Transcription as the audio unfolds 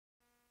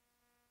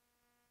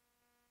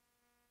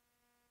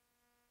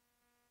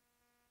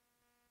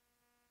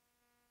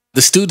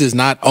The STU does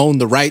not own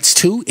the rights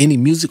to any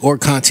music or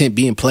content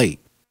being played.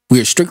 We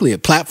are strictly a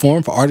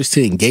platform for artists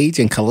to engage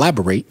and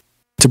collaborate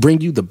to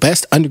bring you the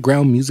best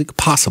underground music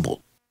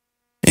possible.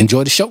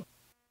 Enjoy the show.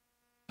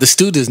 The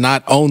STU does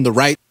not own the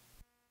right.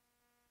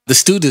 The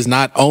STU does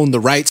not own the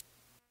rights.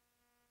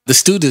 The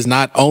STU does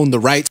not own the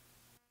rights.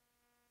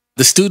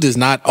 The STU does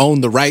not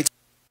own the rights.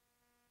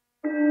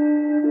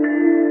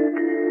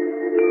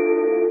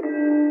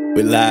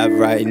 We're live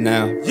right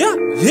now. Yeah.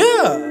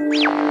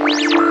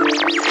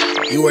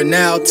 You are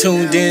now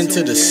tuned in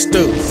to the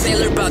STU.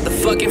 Sailor about the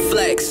fucking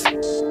flex.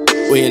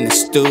 We in the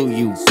stew,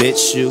 you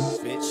bitch, you.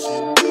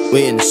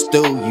 We in the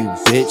stew, you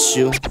bitch,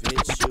 you.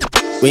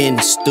 We in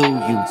the stew,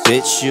 you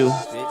bitch, you.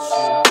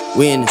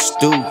 We in the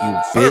stew,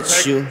 you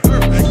bitch, you.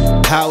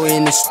 How we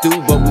in the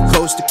stew, but we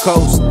coast to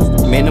coast.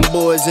 Man, them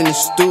boys in the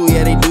stew,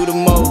 yeah, they do the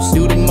most.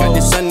 Got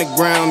this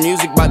underground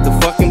music about to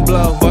fucking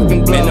blow.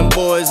 Man, them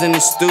boys in the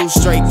stew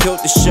straight killed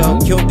the show.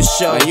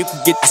 And you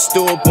can get the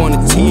stew up on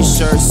a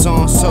t-shirt.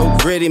 Song so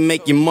gritty,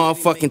 make your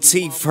motherfucking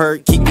teeth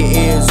hurt. Keep your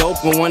ears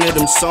open, one of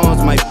them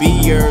songs might be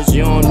yours.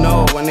 You don't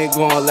know when they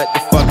gonna let the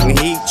fucking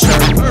heat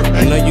chirp.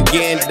 I know you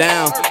getting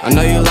down, I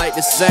know you like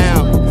the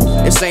sound.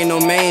 This ain't no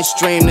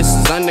mainstream, this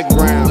is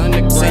underground.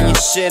 Send your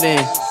shit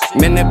in,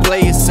 man, that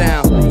play your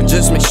sound. But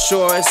just make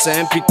sure it's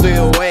an MP3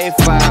 or WAV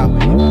file.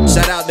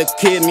 Shout out to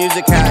Kid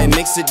Music, how he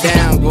mix it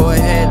down. Go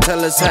ahead,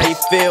 tell us how you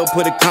feel,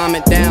 put a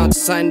comment down.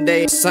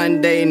 Sunday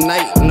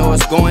night, you know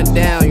it's going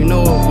down. You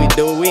know what we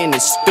do, we in the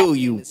stew,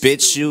 you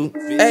bitch, you.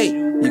 Hey,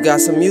 you got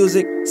some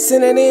music?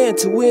 Send it in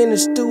to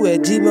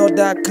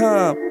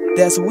weinthestew@gmail.com.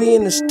 That's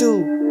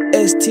weinthestew,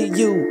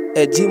 STU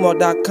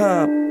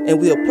 @gmail.com. And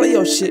we'll play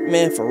your shit,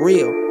 man, for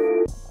real.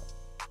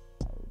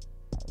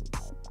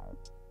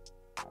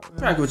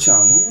 Back with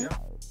y'all, nigga.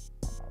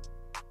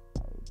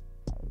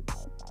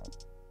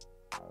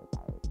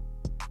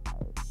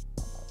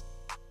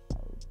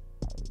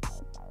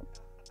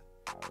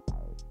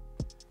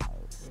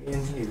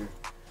 In here.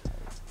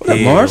 What up,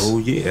 Mars? Oh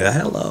yeah,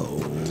 hello.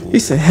 He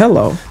said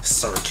hello.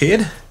 Sir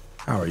kid,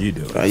 how are you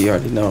doing? Oh, you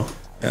already know.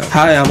 Yeah.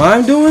 How am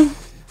I doing?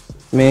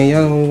 Man,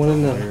 y'all don't want to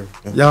know.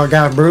 Y'all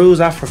got brews?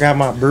 I forgot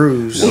my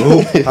brews.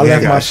 Nope. I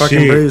left my fucking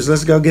shit. brews.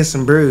 Let's go get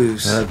some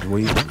brews.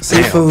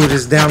 Seafood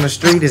is down the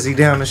street. Is he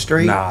down the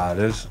street? Nah,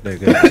 this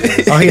nigga.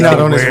 Oh, he's not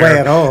on his way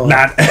at all.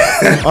 Not.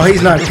 Oh,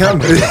 he's not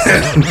coming.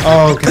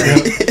 Oh, okay.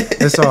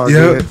 It's all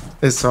good.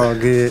 It's all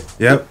good.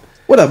 Yep.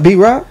 What up,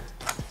 B.Rob?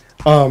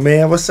 Oh,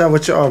 man. What's up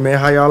with y'all, man?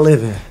 How y'all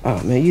living?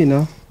 Oh, man, you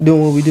know,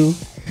 doing what we do.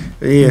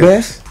 Yeah.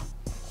 Best.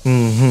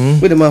 Mm-hmm.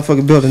 With the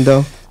motherfucking building,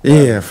 though.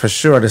 Yeah, for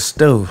sure. The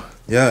stew.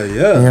 Yeah. You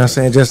know what I'm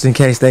saying? Just in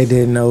case they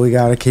didn't know, we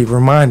got to keep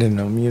reminding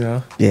them, you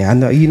know? Yeah, I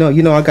know. You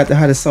know, I got the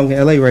hottest song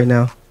in LA right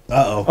now.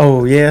 Uh-oh.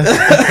 Oh, yeah?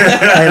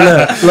 Hey,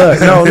 look,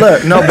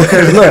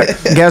 because look,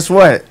 guess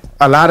what?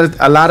 A lot of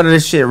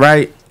this shit,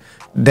 right?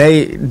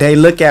 They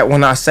look at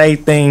when I say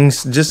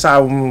things, just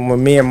how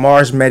when me and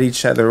Mars met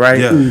each other, right?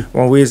 Yeah.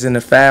 When we was in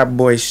the Fab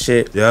Boy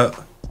shit, Yep.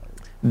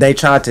 they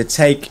tried to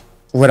take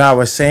what I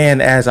was saying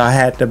as I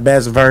had the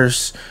best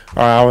verse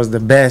or I was the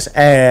best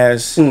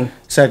as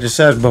such and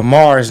such, but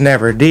Mars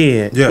never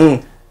did. Yeah.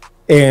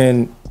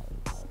 And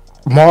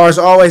Mars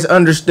always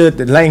understood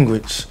the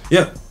language.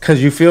 Yeah.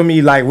 Cause you feel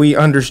me, like we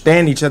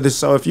understand each other.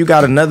 So if you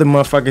got another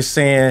motherfucker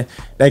saying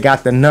they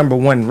got the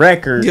 #1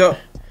 record,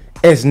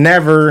 it's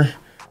never,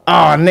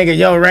 oh nigga,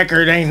 your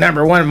record ain't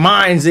 #1,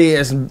 mine's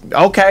is.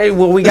 Okay,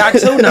 well we got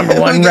two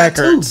 #1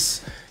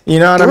 records. You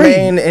know what I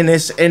mean? And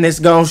it's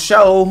gonna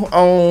show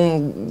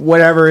on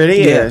whatever it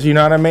is. Yeah. You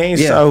know what I mean?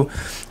 Yeah. So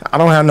I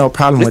don't have no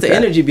problem What's with the that.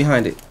 energy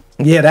behind it?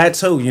 Yeah, that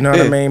too. You know what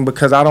I Yeah. mean?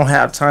 Because I don't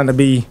have time to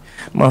be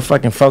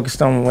motherfucking focused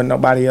on what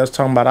nobody else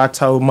talking about. I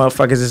told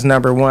motherfuckers it's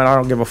 #1. I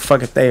don't give a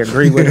fuck if they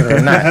agree with it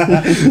or not.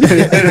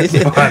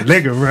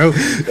 Nigga, bro.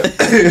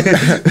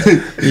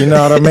 You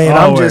know what I mean?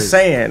 I'm Always. just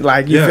saying,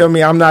 like, you feel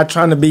me? I'm not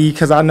trying to be,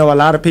 because I know a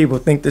lot of people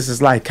think this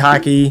is like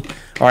cocky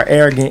or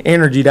arrogant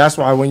energy. That's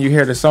why when you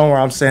hear the song where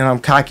I'm saying I'm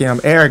cocky, I'm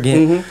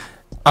arrogant,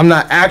 I'm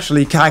not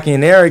actually cocky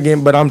and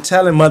arrogant, but I'm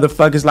telling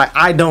motherfuckers, like,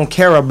 I don't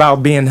care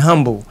about being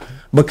humble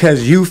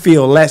because you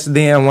feel less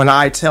than when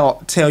I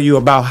tell you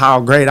about how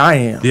great I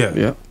am.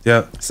 Yeah.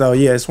 So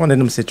yeah, it's one of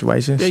them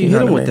situations. Yeah, you know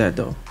hit him what I with mean? that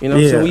though. You know,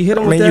 Yeah. so when you hit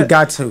him I with mean, that, you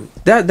got to.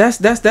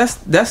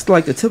 That's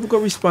like the typical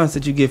response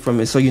that you get from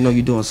it. So you know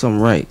you're doing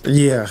something right.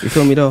 Yeah. You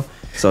feel me though?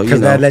 So you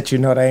Because know. that let you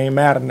know they ain't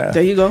mad enough.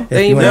 There you go. If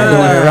They you ain't ain't mad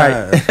doing it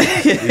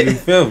right. You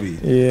feel me?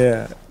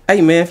 Yeah. Hey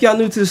man, if y'all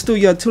new to the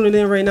studio, y'all tuning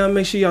in right now,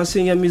 make sure y'all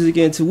send your music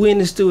in to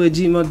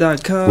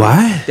weinthestew@gmail.com.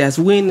 What? That's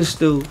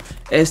weinthestew,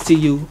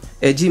 STU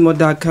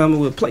 @gmail.com,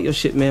 and we'll play your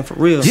shit, man, for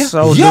real. Yeah.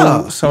 So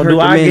Yeah. so You do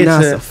heard I the get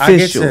man, to that's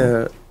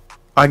official.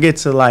 I get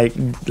to like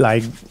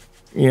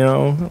you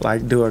know,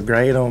 like do a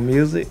grade on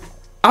music?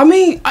 I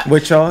mean,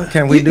 with y'all,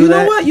 can we do you know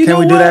that? what? You Can know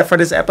we do what? that for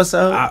this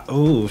episode?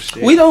 Oh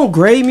shit. we don't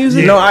grade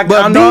music. No, I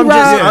but know.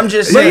 B-Rob, I'm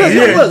just but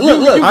saying.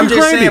 Look. I'm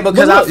just saying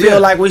because I feel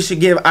like we should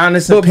give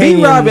honest But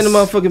opinions. B-Rob in the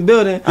motherfucking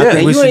building, I think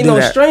and we you should ain't do no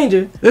that.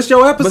 stranger. This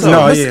your episode.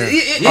 No, But- yeah.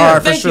 yeah, All right,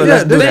 for thank sure. you.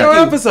 Let's do this that. your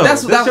Thank you. episode.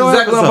 That's This exactly your what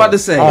I'm episode. about to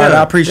say. All right, Yeah.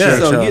 I appreciate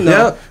So, y'all. you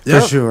know.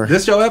 Yep. For sure.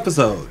 This your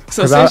episode.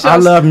 So 'Cause since I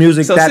y'all- love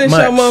music so that since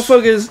y'all much.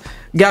 motherfuckers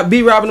got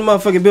B-Rob in the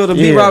motherfucking building,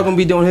 Yeah. B-Rob gonna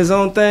be doing his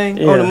own thing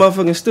on the Yeah.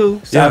 motherfucking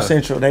stew. South Yeah.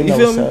 Central, they You know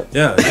feel what's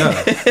me? up.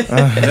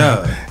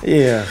 Yeah.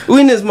 Yeah.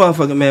 We in this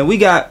motherfucker, man. We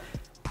got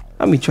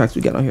how many tracks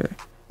we got on here?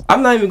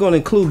 I'm not even gonna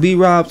include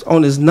B-Rob's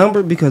on his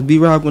number because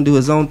B-Rob gonna do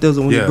his own things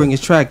when he Yeah. bring his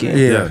track in.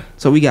 Yeah.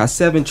 So we got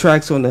 7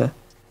 tracks on the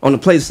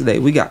playlist today.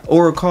 We got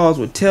Oral Calls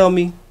with Tell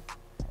Me,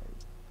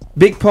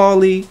 Big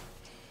Paulie,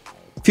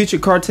 Future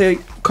Cartel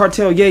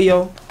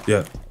Yayo,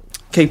 Yeah.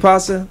 K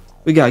Pasa.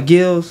 We got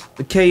Gills,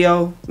 the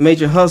KO,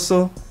 Major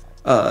Hustle,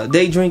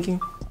 Day Drinking.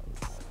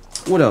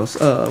 What else?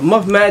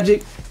 Muff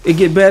Magic, It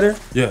Get Better.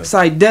 Yeah.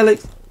 Psydelic,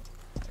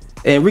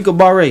 and Rico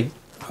Barre.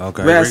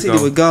 Okay. Rad Rico.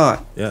 City with God.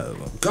 Yeah.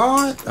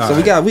 God. So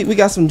we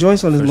got some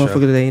joints on this For motherfucker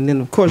sure. today, and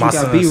then of course My we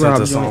got son B-Rob sent a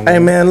joint. song. Hey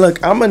man,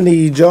 look, I'm gonna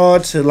need y'all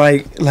to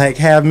like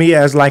have me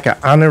as like an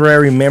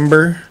honorary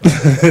member.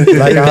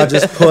 Like I'll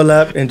just pull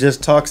up and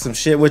just talk some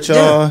shit with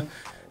y'all.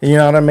 You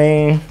know what I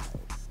mean?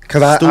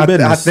 Cause I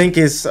business. think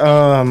it's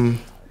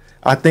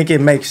I think it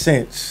makes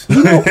sense.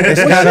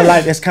 It's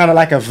kind of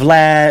like a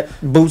Vlad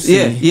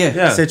Bootsy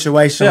Yeah.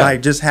 situation. Yeah.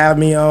 Like just have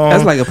me on.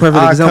 That's like a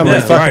perfect I'll example. come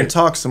and Yeah, fucking right.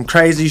 talk some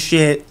crazy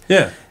shit.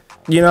 Yeah.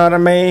 You know what I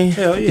mean?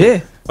 Hell yeah. Yeah.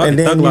 And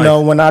then you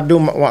know when I do,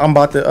 when I'm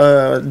about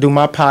to do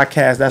my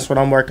podcast. That's what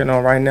I'm working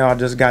on right now. I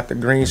just got the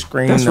green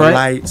screen, That's the right.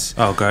 lights,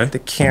 Okay. the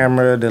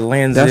camera, the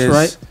lenses. That's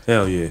right.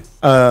 Hell yeah.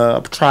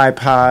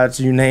 Tripods,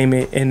 you name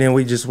it, and then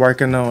we just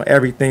working on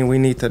everything we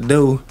need to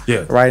do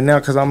Yeah. right now.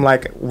 Cause I'm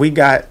like, we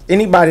got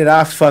anybody that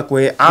I fuck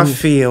with, I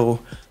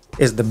feel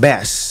is the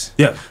best.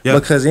 Yeah. Yeah.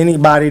 Because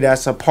anybody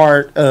that's a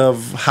part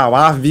of how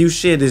I view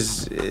shit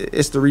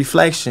it's the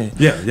reflection.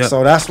 Yeah, yeah.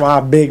 So that's why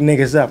I big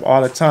niggas up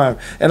all the time.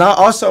 And I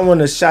also want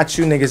to shout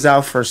you niggas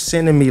out for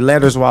sending me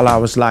letters while I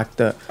was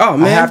locked up. Oh,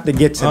 man. I have to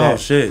get to Oh, that.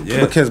 shit,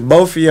 yeah. Because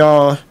both of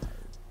y'all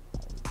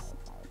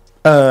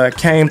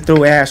came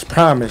through as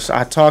promised.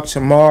 I talked to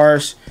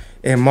Mars,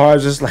 and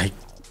Mars was like,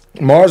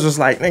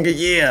 nigga,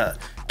 yeah.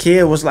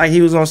 Kid was like,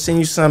 he was gonna send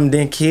you something,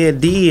 then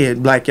Kid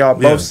did. Like, y'all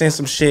both Yeah. sent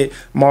some shit.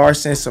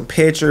 Mars sent some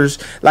pictures.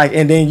 Like,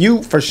 and then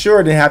you for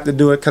sure didn't have to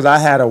do it because I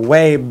had a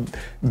way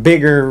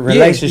bigger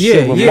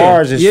relationship with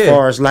Mars as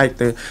far as like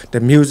the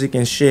music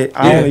and shit.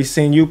 I only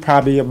seen you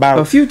probably about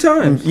A few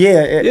times.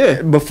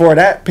 before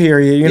that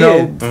period, you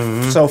know.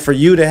 Mm-hmm. So for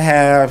you to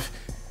have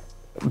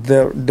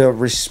the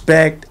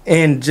respect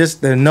and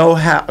just the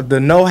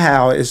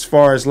know-how as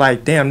far as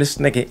like, damn, this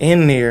nigga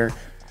in there,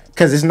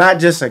 because it's not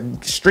just a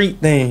street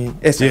thing,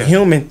 it's a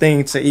human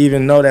thing to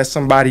even know that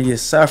somebody is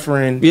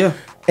suffering,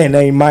 and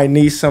they might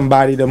need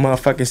somebody to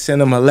motherfucking send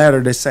them a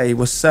letter to say,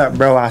 what's up,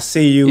 bro, I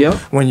see you,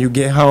 when you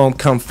get home,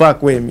 come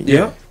fuck with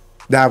me.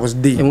 That was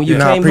deep. And when you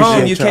came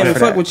home, you came and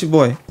fuck with your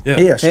boy.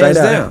 Yeah, straight Hands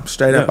up. down.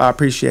 Straight up, I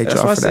appreciate That's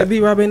y'all why I for said that.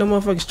 B-Rob ain't no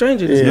motherfucking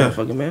stranger to this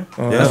motherfucker, man.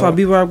 That's why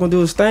B-Rob gonna do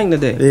his thing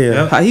today.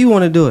 Yeah. How he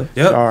wanna do it.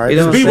 Yep. All right. You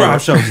know what I'm B-Rob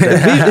saying? show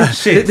today.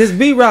 Shit. This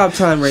B-Rob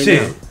time right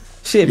Shit. now.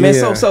 Shit, man.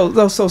 Yeah.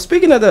 So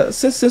speaking of the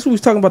since we was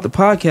talking about the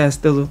podcast,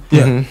 Thizzle,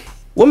 Yeah.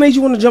 what made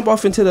you want to jump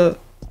off into the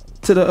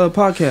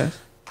podcast?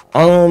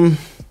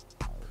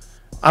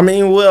 I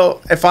mean,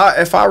 well, if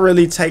I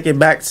really take it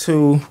back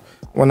to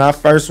when I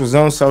first was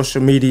on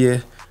social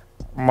media,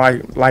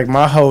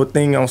 my whole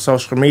thing on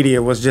social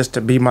media was just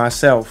to be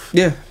myself.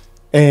 Yeah.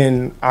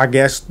 And I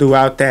guess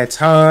throughout that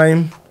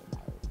time,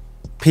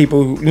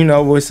 people, you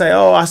know, would say,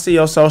 "Oh, I see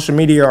your social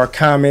media," or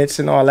comments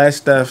and all that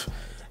stuff,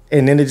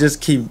 and then it just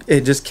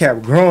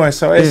kept growing.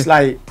 So it's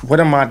like, what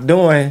am I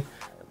doing?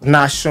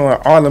 Not showing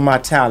all of my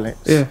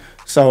talents. Yeah.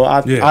 So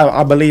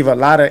I believe a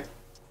lot of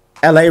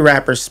LA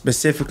rappers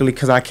specifically,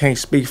 because I can't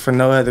speak for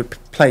no other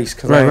place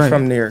because I ain't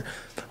from there.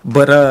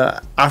 But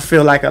I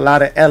feel like a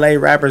lot of LA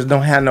rappers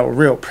don't have no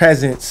real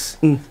presence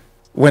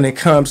when it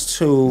comes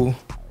to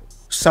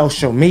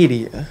social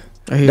media.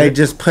 They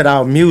just put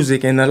out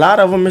music, and a lot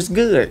of them is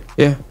good.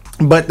 Yeah.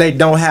 But they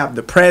don't have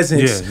the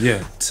presence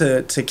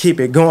to keep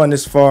it going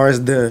as far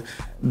as the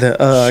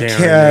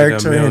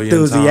character,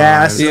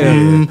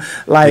 enthusiasm.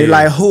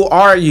 Like who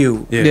are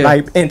you? Yeah.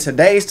 Like in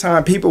today's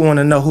time, people want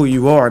to know who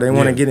you are. They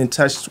want to get in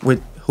touch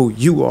with who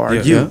you are.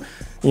 You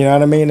know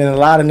what I mean? And a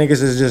lot of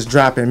niggas is just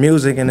dropping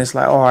music, and it's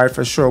like, all right,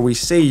 for sure, we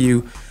see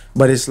you,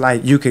 but it's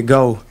like you could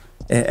go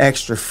an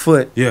extra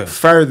foot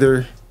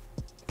further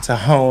to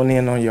hone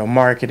in on your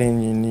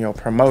marketing and your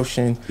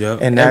promotion,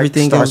 and that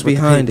everything starts goes with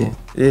the behind people.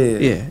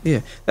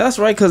 it. That's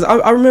right. Cause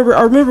I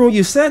remember when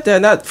you said that.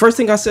 And that first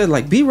thing I said,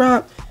 like,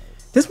 B-Rob,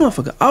 this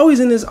motherfucker always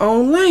in his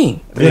own lane.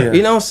 Yeah.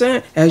 You know what I'm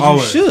saying? As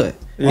Always. you should.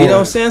 You know what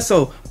I'm saying?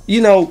 So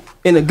you know,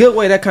 in a good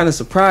way, that kind of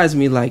surprised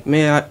me. Like,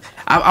 man,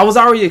 I was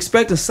already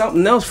expecting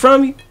something else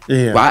from you.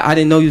 Yeah. But I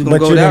didn't know you was gonna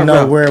go you that didn't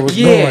know route. where it was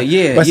going.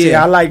 Yeah. But see,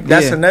 I like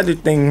that's yeah. another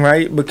thing,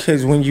 right?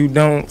 Because when you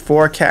don't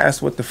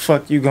forecast what the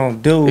fuck you gonna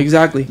do,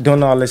 Exactly.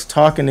 doing all this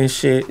talking and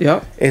shit,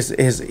 Yep.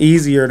 it's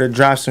easier to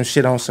drop some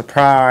shit on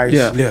surprise.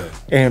 Yeah.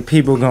 And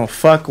people gonna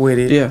fuck with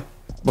it. Yeah.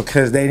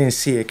 Because they didn't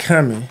see it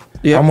coming.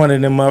 Yeah. I'm one of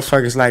them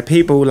motherfuckers, like,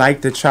 people who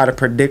like to try to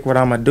predict what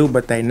I'm gonna do,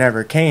 but they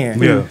never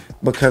can. Yeah.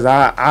 Because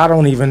I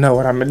don't even know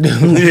what I'm gonna do.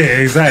 Yeah,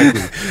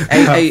 exactly.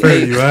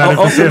 Hey,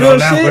 on some real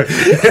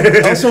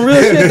shit. On some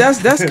real shit.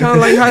 That's kind of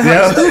like how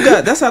the Stu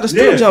got. That's how the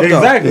Stu jumped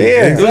off. Exactly.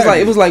 Yeah.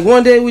 It was like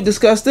one day we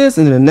discussed this,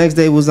 and then the next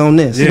day was on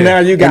this. Yeah. Now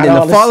you got And then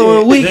all the following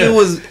shit. week Yeah.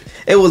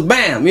 it was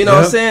bam. You know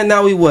what I'm saying?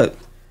 Now we what?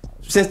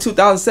 Since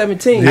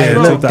 2017. Yeah, Hey,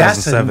 strong. look,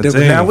 that's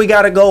 2017. now we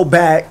gotta go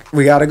back.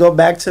 We gotta go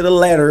back to the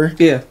letter.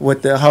 Yeah.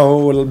 With the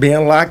whole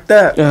being locked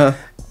up. Uh-huh.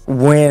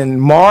 When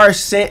Mars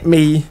sent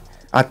me,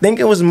 I think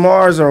it was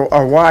Mars or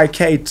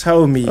YK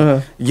told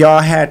me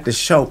y'all had the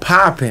show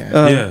popping.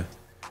 Yeah.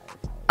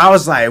 I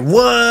was like,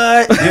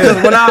 what?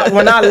 Because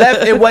when I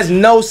left, it was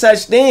no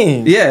such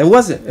thing. Yeah, it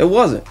wasn't. It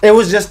wasn't. It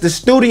was just the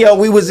studio.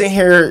 We was in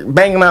here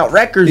banging out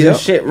records Yep, and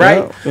shit,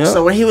 right? yep.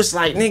 So when he was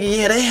like, nigga,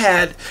 yeah, they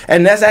had,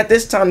 and that's at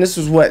this time. This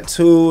was what,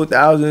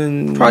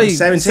 2017? Probably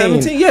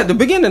 17. Yeah, the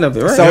beginning of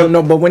it, right? So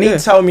no, but when he Yeah.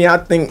 told me, I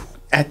think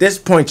at this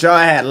point y'all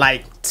had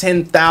like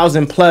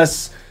 10,000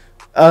 plus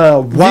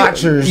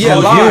watchers, Yeah,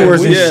 or live,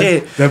 viewers and yeah.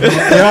 shit. You know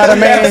what I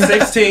mean?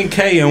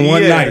 16K in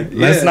one Yeah, night.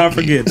 Let's yeah. not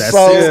forget that.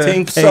 So,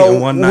 16K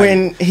in one night.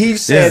 when he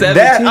said Yeah.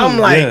 that, 17, I'm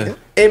like, yeah.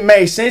 it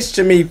made sense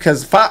to me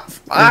because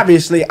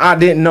obviously I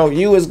didn't know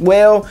you as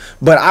well,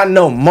 but I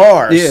know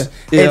Mars. Yeah,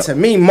 yeah. And to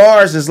me,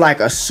 Mars is like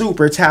a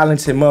super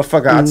talented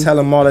motherfucker. I tell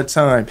him all the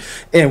time.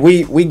 And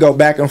we go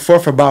back and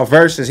forth about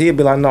verses. He'd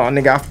be like, no,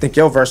 nigga, I think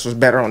your verse was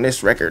better on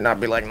this record. And I'd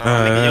be like, no,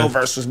 nigga, your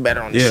verse was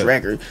better on this Yeah.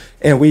 record.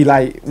 And we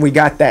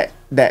got that,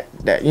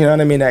 you know what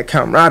I mean? That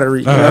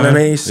camaraderie, you know what I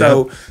mean?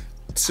 So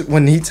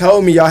when he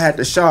told me y'all had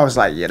the show, I was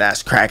like, yeah,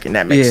 that's cracking.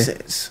 That makes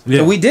sense. Yeah.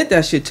 So we did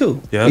that shit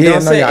too. Yeah. You know Yeah, what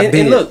I'm no, saying? y'all And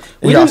did. look,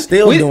 And y'all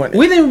still doing it.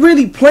 We didn't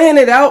really plan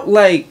it out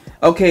like,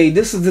 okay,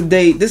 this is the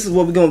date, this is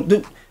what we're gonna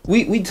do.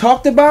 We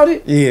talked about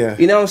it. Yeah.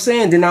 You know what I'm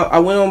saying? Then I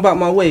went on about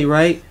my way,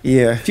 right?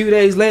 Yeah. A few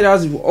days later, I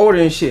was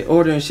ordering shit.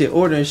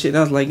 And I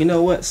was like, you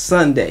know what?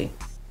 Sunday.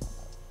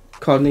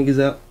 Called niggas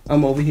up.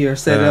 I'm over here,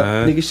 set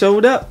up. Niggas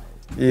showed up.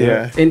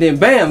 Yeah. And then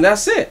bam,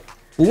 that's it.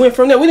 We went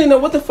from there. We didn't know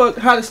what the fuck,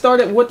 how to start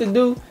it, what to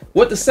do,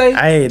 what to say.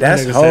 Hey,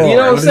 that's Nigga hard. said, You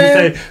know what I'm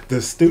saying? The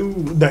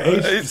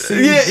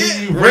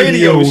HCG radio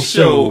radio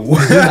show. show.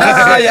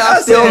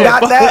 Y'all still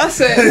got I that?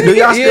 said, Do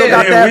y'all still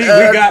got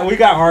that? we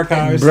got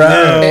archives, Bro,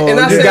 And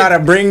I you said- gotta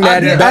bring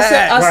that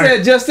back. I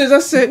said just this. I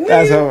said,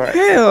 That's nigga, all right.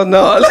 hell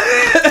no.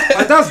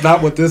 Like, that's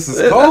not what this is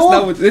That's called.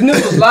 not what, and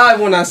this was live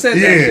when I said that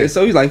Yeah. shit.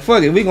 So he's like,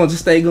 fuck it, we gonna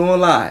just stay going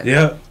live.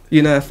 Yeah.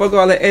 You know, fuck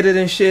all that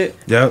editing shit.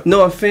 Yep.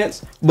 No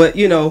offense, but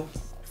you know,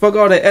 fuck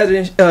all that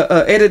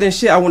editing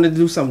shit. I wanted to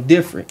do something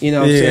different. You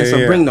know what I'm saying?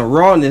 So bring the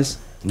rawness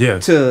Yeah.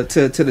 to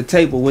the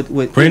table with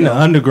Bring you the know,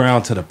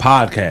 underground to the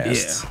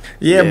podcast.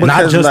 Yeah, Not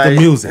because just like, the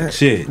music.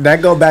 Shit.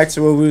 that go back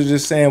to what we was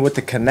just saying with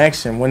the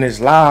connection. When it's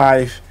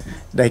live,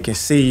 they can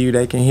see you,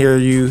 they can hear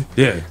you,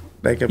 Yeah.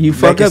 they can You they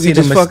fuck can up, see you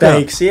the just fuck up.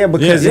 mistakes. Yeah,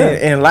 because Yeah.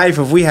 In life,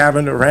 if we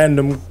having a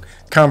random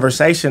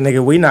conversation,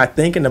 nigga, we not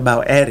thinking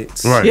about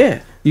edits. Right. yeah.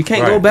 You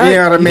can't go Right. back. You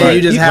know what I mean? Right.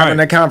 You just You- having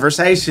right. a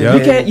conversation. Yeah.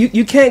 You can't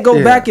you can't go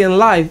Yeah. back in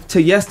life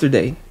to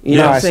yesterday. You know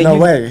Yeah, what I'm it's saying? no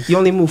you, way. you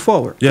only move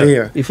forward. Yeah.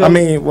 Yeah. You feel I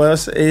me? mean, well, it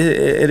is.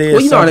 Well, you know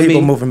some what I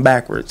people mean. moving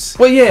backwards.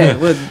 Well, yeah.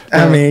 Well,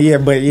 I mean, yeah,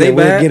 but yeah, they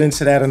we'll bad. get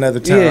into that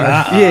another time.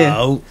 Yeah. Yeah.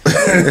 Uh-oh.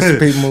 There's some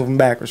people moving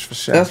backwards for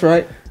sure. that's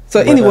right.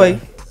 So anyway,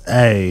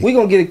 Hey. we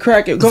gonna get it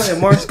cracking. Go ahead,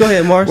 Mars. Go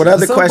ahead, Mars. What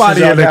other questions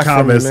Somebody y'all in the got for me,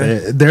 comments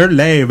man? said their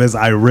name is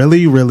I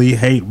really, really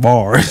hate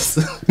Mars.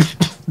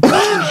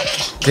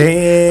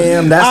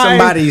 Damn, that's I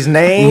somebody's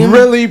name.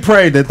 really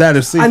pray that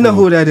is seafood. I know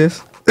who that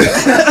is.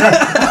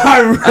 I I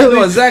really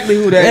know exactly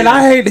who that is. and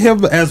I hate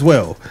him as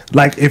well.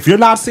 Like, if you're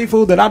not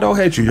seafood, then I don't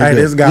hate you. You're Hey,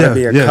 good. this gotta Yeah,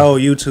 be a yeah.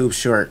 cold YouTube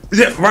short.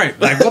 Yeah, right.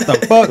 Like, what the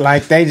fuck?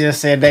 Like they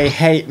just said they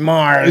hate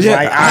Mars. Yeah,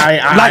 Like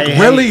I like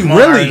hate really, Mars.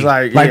 really,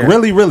 like, like yeah.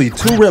 really, really,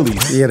 two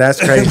reallys. Yeah, that's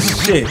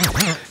crazy. Shit.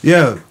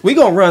 Yeah. We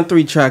gonna run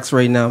 3 tracks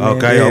right now, man.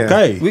 Okay. Yeah.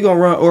 Okay. We gonna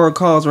run oral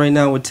calls right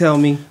now with Tell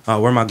Me.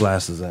 Where my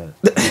glasses at?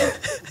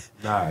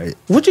 All right.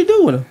 What you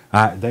do with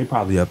them? They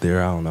probably up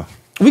there. I don't know.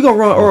 We gonna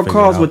run oral figure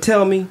it calls out. with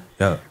Tell Me,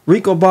 Yeah.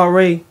 Rico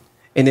Barre,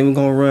 and then we're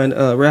gonna run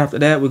right after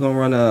that. We're gonna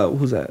run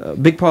who's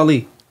that? Big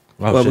Paulie.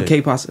 Oh, Well, shit. with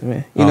K Pasta,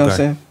 man. You know what I'm Okay.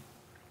 saying?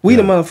 We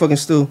the Yeah. motherfucking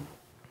stew.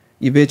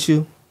 You bitch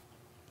you.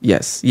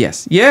 Yes,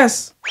 yes,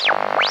 yes.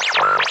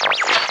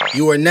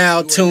 You are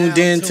now tuned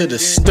in to the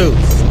Stew.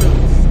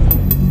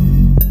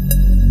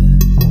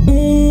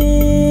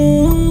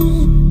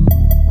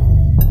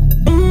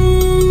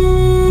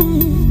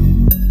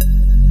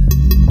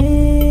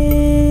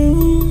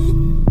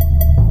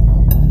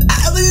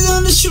 I was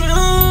on the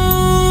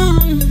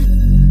shroom,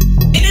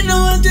 didn't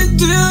know what to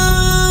do.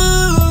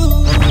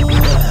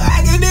 I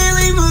could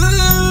barely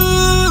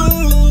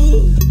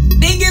move,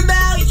 think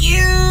about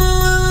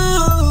you.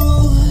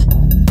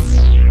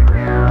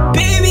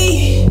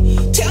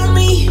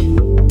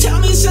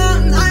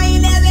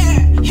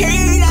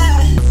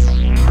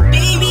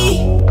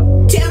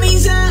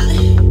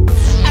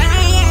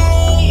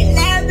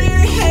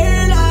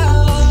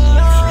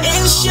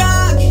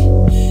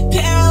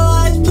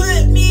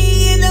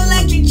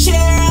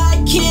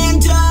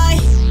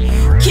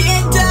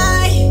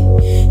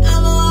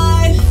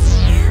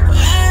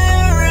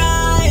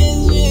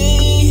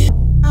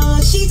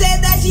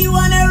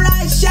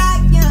 got shot,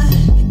 yeah.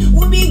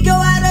 When we go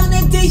out on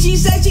a date, she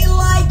said she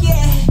like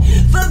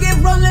it. Fuck it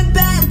from the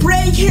back,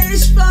 break her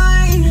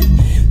spine.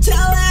 Tell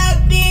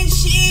that bitch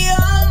she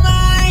all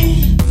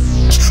mine.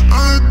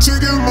 I'm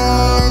taking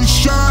my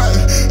shot,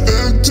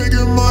 and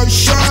taking my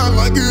shot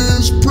like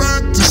it's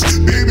practice.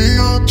 Baby,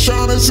 I'm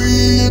tryna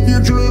see if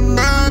you're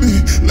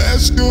dramatic.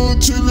 Let's go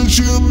to the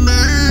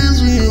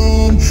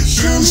gymnasium.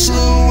 This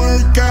will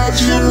work out,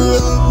 you're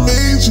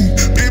amazing.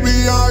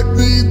 Baby, I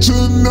need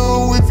to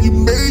know if you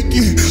make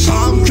it.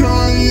 I'm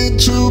trying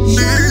to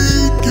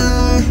make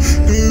it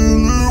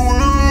in the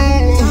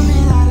world. Tell me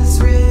that it's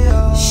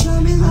real.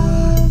 Show me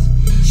love.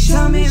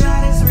 Tell me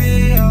that it's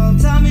real.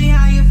 Tell me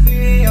how you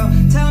feel.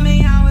 Tell me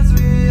how it's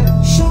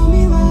real. Show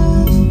me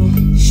love.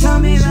 Tell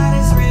me that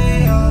it's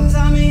real.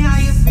 Tell me how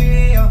you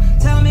feel.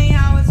 Tell me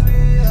how it's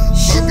real.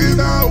 Suck it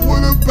out,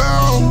 what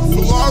about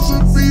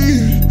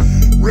philosophy?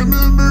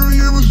 Remember,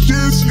 it was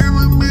just you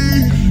and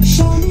me.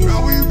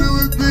 Now we do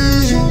it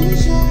big.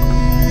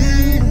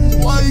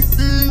 Like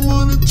thing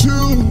 1 or 2.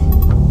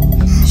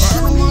 I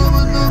don't want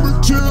a number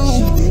 2.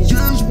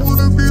 Just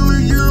wanna be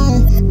with you.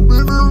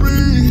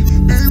 Memory,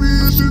 baby,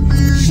 it should be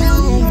you.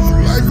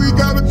 Like we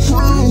got a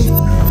crew.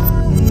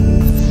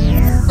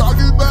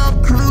 Talking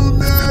about crew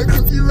neck,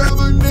 cause you have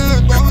a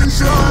neck on the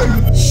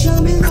side.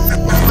 Show me love.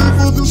 Nothing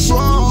for the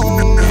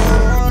song.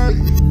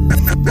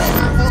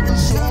 Nothing for the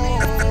song.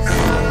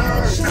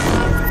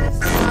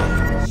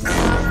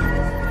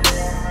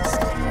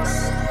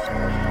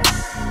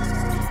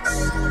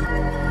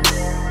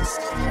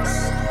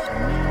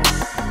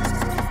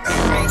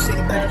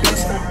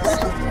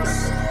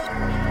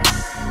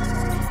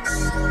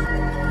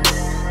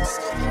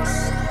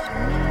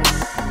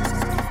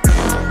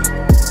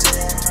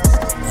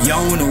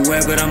 Y'all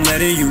unaware, but I'm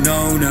letting you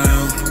know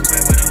now.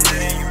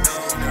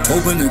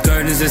 Open the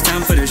curtains, it's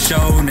time for the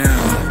show now.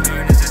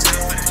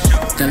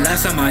 The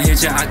last time I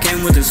hit ya, I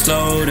came with a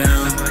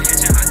slowdown.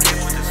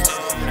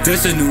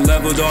 This a new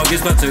level, dog,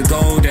 it's about to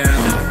go down.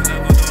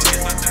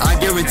 I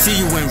guarantee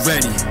you ain't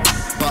ready,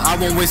 but I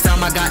won't waste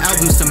time, I got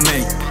albums to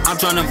make. I'm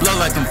tryna blow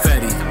like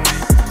confetti,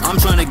 I'm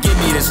tryna give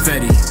me this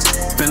fetty.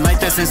 Been like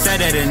that since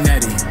Ed and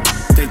Eddie.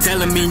 They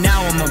telling me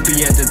now I'ma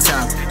be at the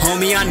top.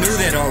 Homie, I knew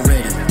that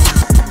already.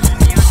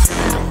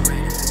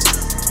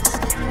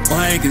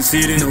 I ain't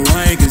conceited, no,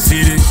 I ain't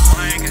conceited.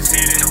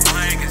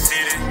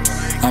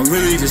 I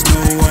really just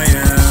know who I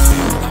am.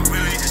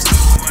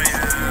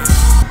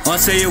 I'll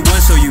say it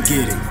once so you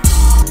get it.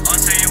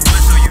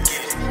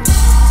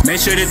 Make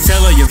sure to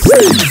tell all your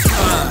friends.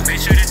 Make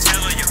sure to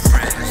tell all your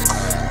friends.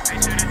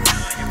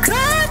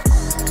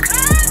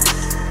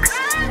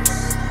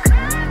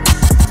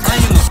 I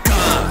am a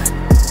god.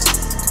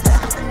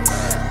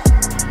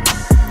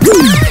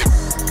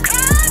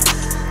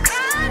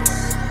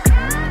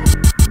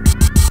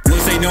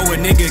 Once they know a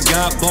nigga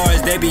got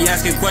bars, they be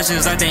asking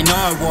questions like they know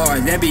I war.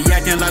 They be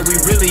acting like we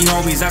really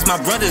homies. That's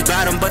my brothers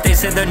got them, but they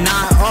said they're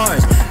not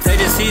ours. They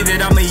just see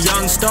that I'm a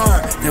young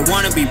star. They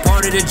wanna be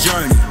part of the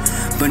journey.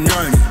 But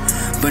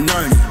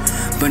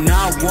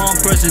now one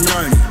person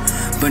learning.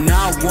 But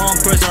now one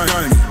person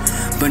learning.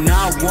 But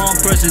now one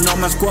person on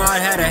my squad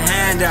had a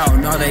handout.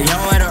 Now they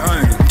all had to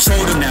earn it.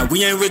 Told them that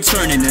we ain't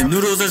returning. The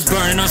noodles is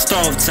burning on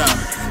stove top.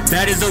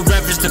 That is a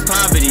reference to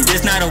poverty.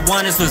 This not a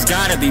one, this was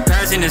gotta be.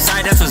 Passing the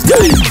side, that's what's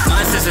gotta be.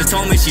 My sister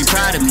told me she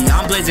proud of me.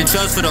 I'm blazing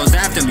trails for those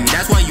after me.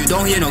 That's why you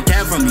don't hear no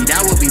cat from me.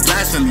 That would be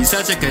blasphemy.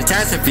 Such a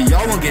catastrophe.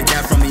 Y'all won't get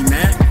that from me,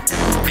 man.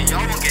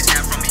 Y'all won't get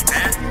that from me,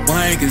 man.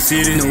 I ain't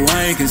conceited, no,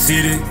 I ain't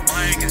conceited.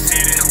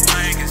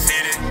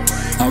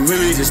 I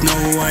really just know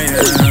who I am.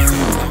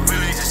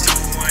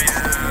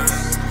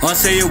 I'll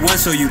say it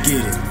once so you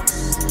get it.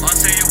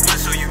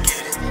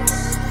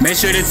 Make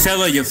sure to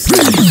tell all your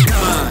friends.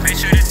 Make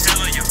sure to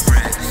tell all your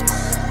friends.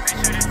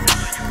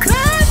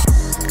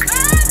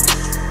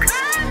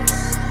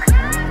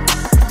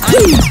 I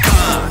am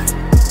God.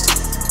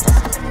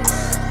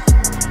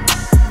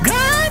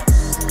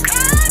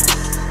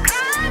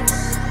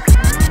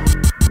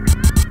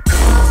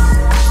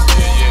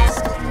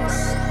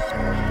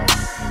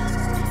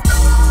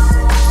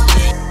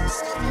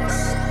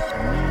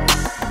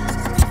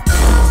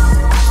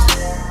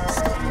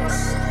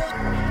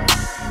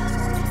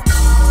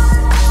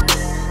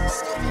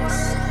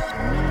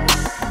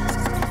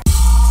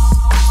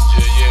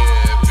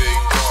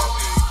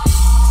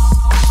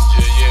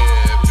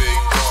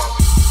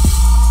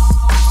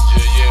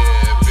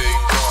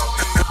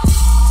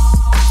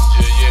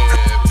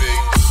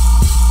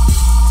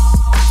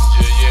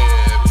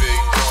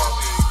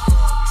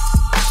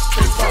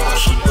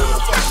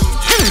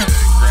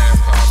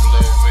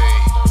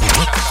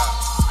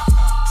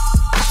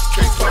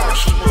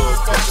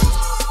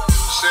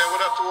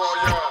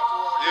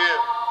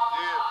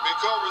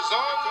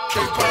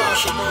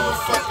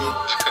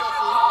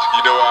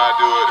 You know how I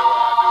do it.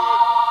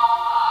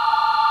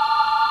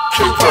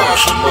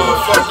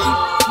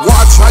 Motherfucker.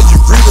 Watch how you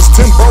greet us,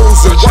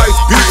 Timbos and white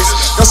beaters.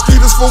 Got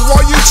skeeters for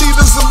all you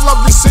cheaters and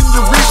lovely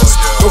senoritas.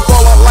 Don't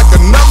fall out like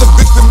another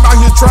victim out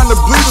here trying to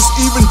bleed us.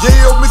 Even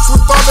Yale mixed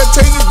with all that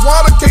tainted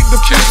water can't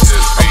defeat us.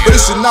 I'm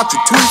basing out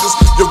your tweeters,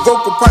 your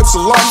vocal pipes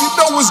alarm. You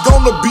know it's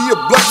gonna be a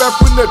bloodbath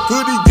when that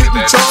hoodie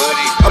getting charged.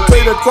 I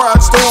play that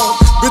quiet storm,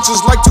 bitches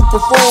like to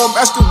perform.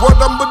 Asking what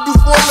I'ma do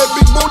for that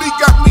big booty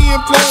got me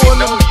imploring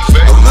them.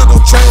 A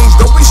little change,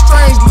 don't be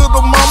strange,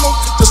 little mama.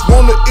 Just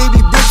want an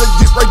itty bit to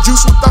get right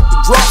juice without the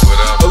drop.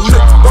 A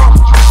lip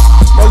bump,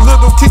 my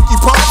little kiki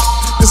pop.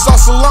 It's all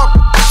salami.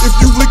 If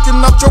you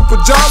leaking out your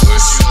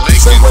pajamas,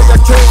 same way I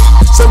came,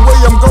 same way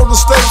I'm gonna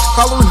stay.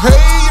 Hollering, hey,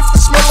 if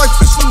it smell like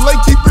fish fillet,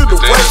 keep it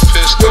away.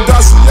 Your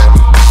dossier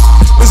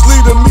is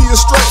leading me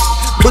astray,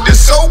 but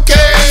it's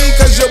okay,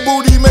 cause your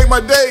booty make my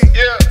day.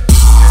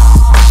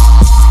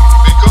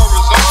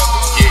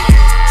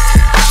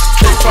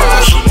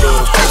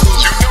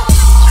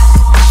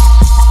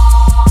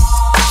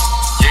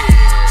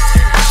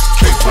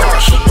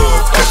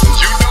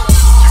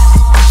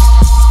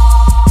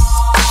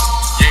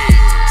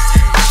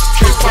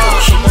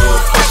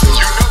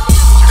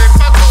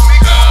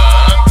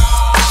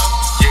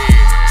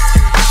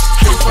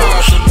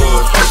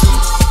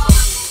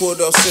 Pulled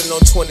up sitting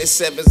on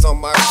 27s on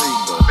my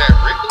Rego.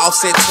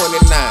 Offset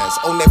 29s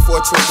on that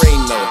Ford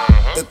Torino.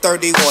 The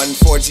 31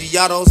 for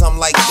Giottos, I'm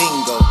like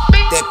bingo.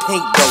 That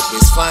pink dope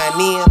is flying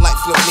in like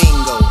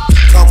flamingo.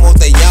 Como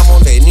te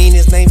llamo, that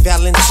Nina's name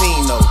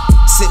Valentino.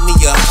 Sent me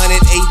 108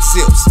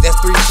 zips, that's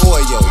 3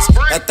 pollos.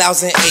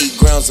 1,008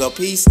 grams a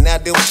piece, now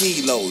them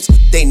kilos.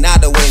 They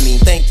not away me,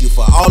 thank you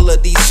for all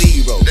of these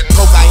zeros.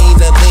 Cocaine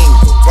the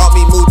lingo, brought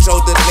me mucho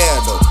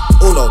dinero.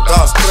 Uno,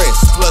 dos, tres,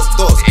 plus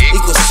dos,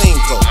 equals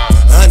cinco.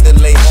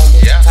 Underlay,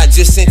 homie, I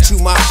just sent you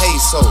my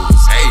pesos.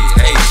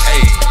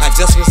 I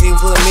just received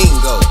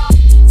flamingo.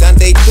 Done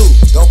they do,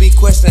 don't be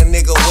questioning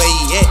nigga where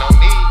he at.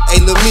 Hey,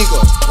 Lamigo,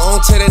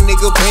 gon' tell that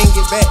nigga bring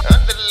it back.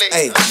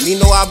 Hey, me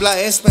no habla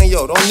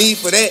español, don't need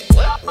for that.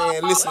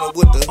 Man, listen to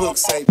what the hook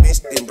say,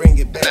 bitch, then bring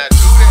it back.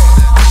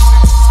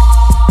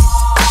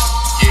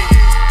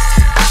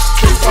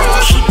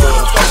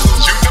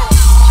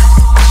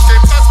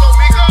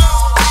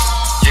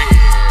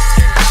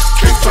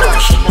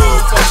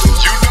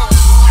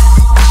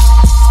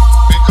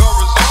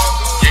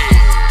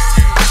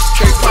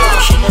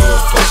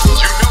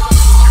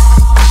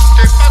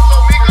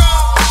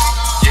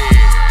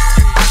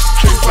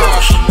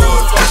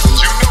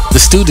 The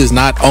STU does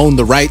not own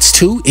the rights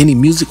to any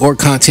music or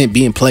content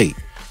being played.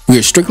 We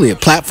are strictly a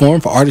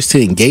platform for artists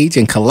to engage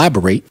and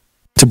collaborate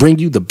to bring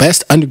you the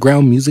best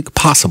underground music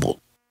possible.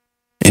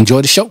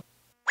 Enjoy the show.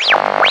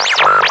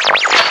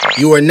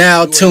 You are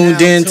now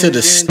tuned in to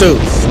the STU.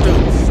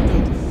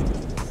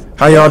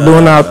 How y'all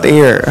doing out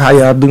there? How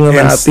y'all doing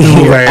out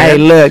there? Man. Hey,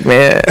 look,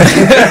 man.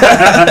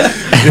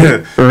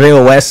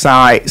 Real West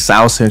Side,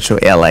 South Central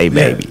LA,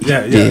 baby.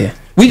 Yeah.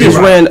 We just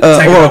ran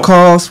oral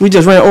calls. We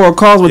just ran oral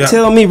calls with Yeah.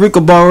 Tell Me, Rico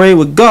Barre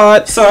with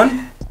God.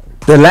 Son.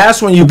 The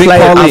last one you Big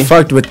played, I Paulie.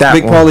 fucked with that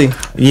Big one. Paulie.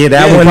 Yeah,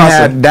 that Yeah, one Impossible.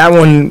 had that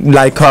one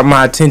like caught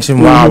my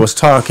attention while I was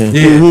talking.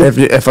 Yeah.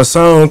 If a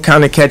song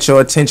kind of catch your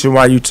attention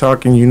while you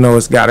talking, you know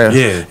it's got a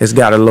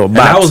little bop. And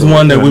that was to it,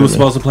 one you that know we what were I mean?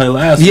 supposed to play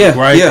last Yeah, week,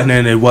 right? yeah. And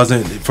then it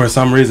wasn't for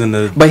some reason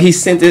the. But he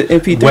sent it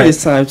MP3 Wait.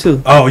 this time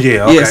too. Oh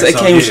yeah. Okay. Yes, it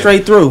came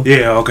straight through.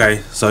 Yeah.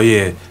 Okay. So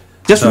yeah.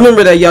 Just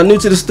remember that y'all new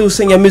to the STU,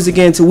 send your music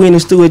in to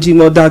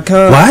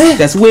winthestu@gmail.com. What?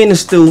 That's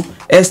winthestu,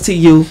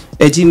 STU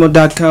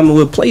 @gmail.com, and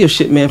we'll play your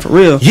shit, man, for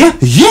real. Yeah.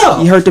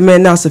 You heard the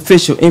man, now it's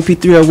official.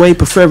 MP3 away,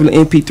 preferably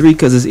MP3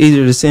 because it's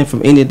easier to send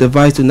from any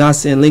device. Do not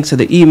send links to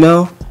the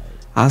email.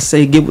 I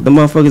say get with the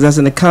motherfuckers that's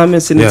in the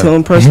comments, send it to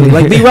them personally.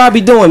 Like B.Rob be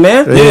doing,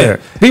 man. Yeah.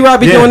 B.Rob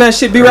be doing that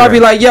shit. B.Rob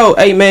be like, yo,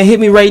 hey, man, hit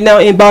me right now,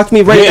 inbox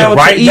me right now with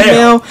right your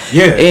email. now.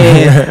 Yeah.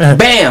 And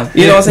bam.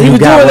 You know what I'm saying? He You was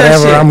got doing that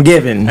whatever shit. I'm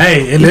giving.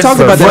 Hey, and We this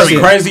talked about that what's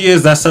shit. crazy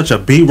is that's such a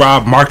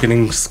B.Rob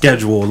marketing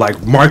schedule,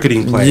 like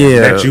marketing plan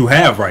that you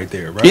have right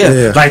there, right?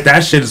 Yeah. Like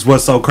that shit is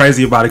what's so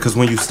crazy about it, because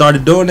when you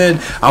started doing it,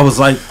 I was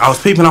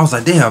peeping, I was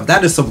like, damn,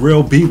 that is some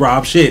real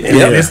B.Rob shit. And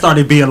then it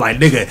started being like,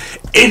 nigga,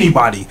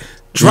 anybody.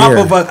 Drop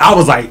of a, I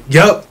was like,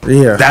 yup,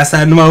 that's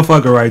that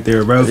motherfucker right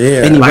there, bro.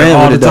 Yeah. And he like ran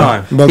all with the it, though.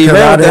 time. Because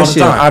ran with that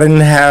shit. I didn't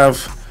have.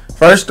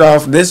 First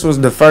off, this was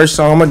the first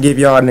song. I'm gonna give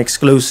y'all an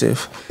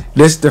exclusive.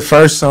 This is the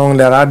first song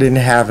that I didn't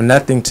have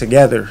nothing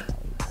together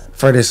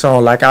for this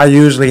song. Like I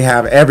usually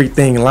have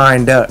everything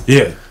lined up.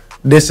 Yeah.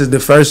 This is the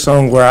first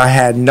song where I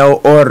had no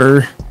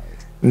order,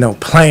 no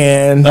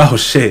plan, Oh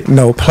shit.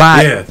 no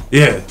plot,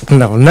 Yeah.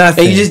 no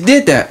nothing. And you just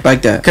did that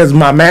like that. Cause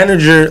my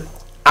manager,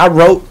 I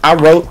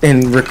wrote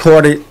and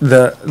recorded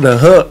the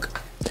hook,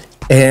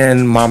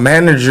 and my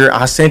manager,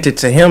 I sent it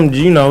to him,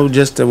 you know,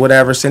 just to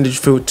whatever, send it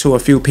to a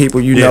few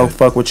people, you know,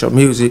 fuck with your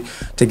music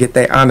to get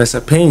their honest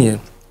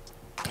opinion.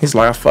 He's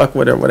like, I fuck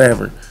with it,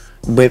 whatever.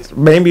 But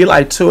maybe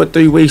like 2 or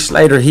 3 weeks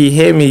later, he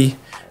hit me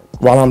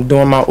while I'm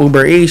doing my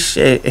Uber Eats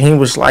shit, and he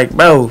was like,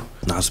 bro,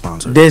 Not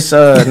sponsored. this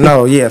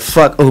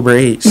fuck Uber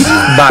Eats,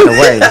 by the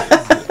way.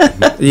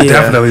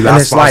 Definitely not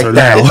and it's like sponsored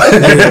that. now.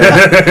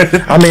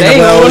 Yeah. I mean, They ain't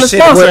well, gonna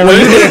shit, sponsor when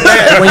you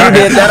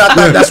did that, I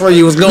thought that's where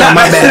you was going.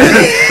 My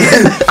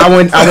bad. I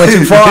went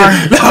too far.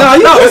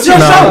 No, it's your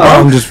show,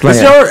 bro. I'm just playing.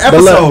 It's your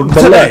episode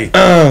today.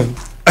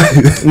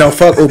 No,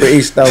 fuck Uber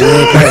Eats though. We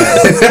ain't playing.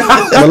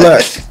 But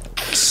look,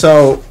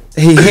 so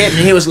he hit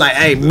me. He was like,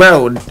 "Hey,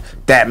 bro,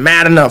 that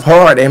Mad Enough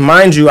hard." And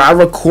mind you, I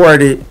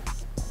recorded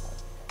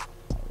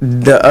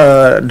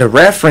the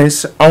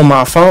reference on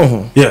my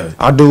phone. Yeah.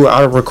 I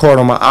record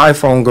on my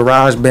iPhone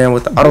GarageBand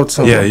with the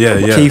auto-tune.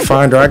 Yeah. Key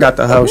finder. I got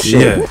the whole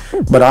shit. Yeah.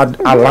 But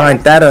I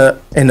lined that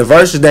up, and the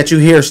verses that you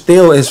hear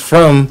still is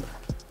from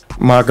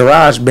my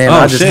GarageBand.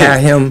 I just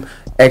had him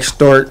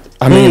export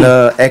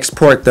the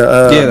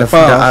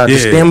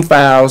stem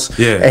files,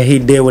 and he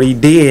did what he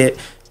did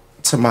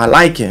to my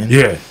liking.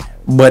 Yeah.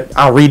 But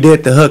I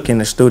redid the hook in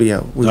the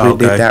studio. We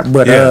redid that.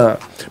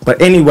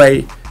 But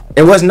anyway,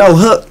 it was no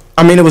hook.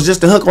 I mean, it was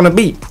just a hook on the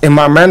beat. And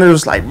my manager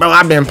was like, bro,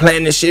 I've been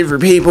playing this shit for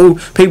people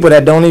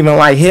that don't even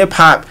like hip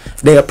hop.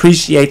 They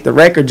appreciate the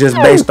record just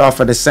based off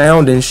of the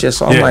sound and shit.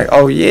 So I'm like,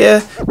 oh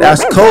yeah,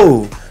 that's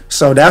cool.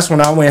 So that's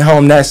when I went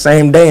home that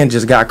same day and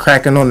just got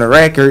cracking on the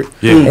record.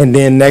 Yeah. And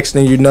then next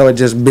thing you know, it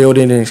just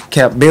building and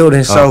kept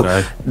building.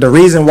 So the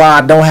reason why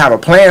I don't have a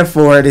plan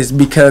for it is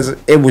because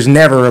it was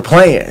never a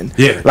plan.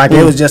 Yeah. Like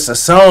it was just a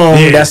song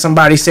that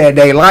somebody said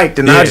they liked,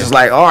 and I was just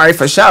like, all right,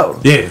 for sure.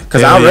 Yeah.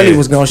 Because I really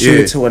was gonna shoot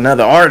it to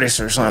another artist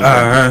or something.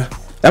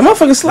 That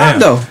motherfucker slap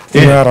though.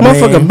 You know what I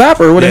mean? Motherfucker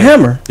bapper with a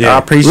hammer. I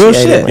appreciate real it,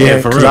 shit. man. Yeah,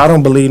 for Because real. I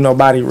don't believe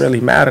nobody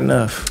really mad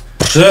enough.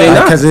 They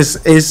Because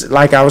it's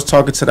like I was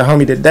talking to the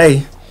homie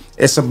today.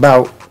 It's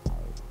about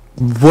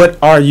what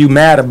are you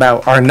mad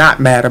about or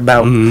not mad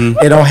about.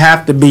 It don't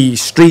have to be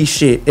street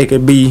shit. It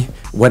could be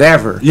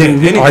whatever.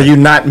 Yeah. Are you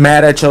not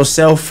mad at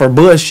yourself for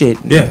bullshit?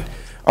 Yeah.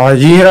 Are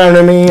you know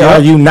what I mean? Are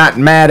you not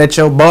mad at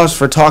your boss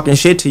for talking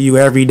shit to you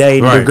every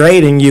day,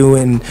 degrading you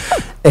and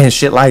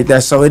shit like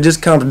that? So it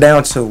just comes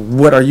down to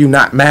what are you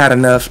not mad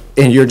enough,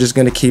 and you're just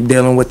gonna keep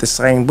dealing with the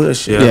same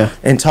bullshit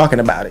and talking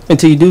about it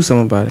until you do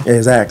something about it.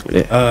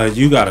 Exactly.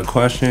 You got a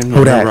question?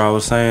 Who that? Remember I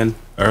was saying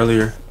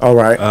earlier? All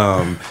right.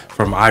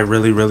 From I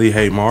Really Really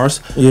Hate Mars.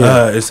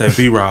 Yeah. It said,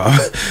 B.Rob,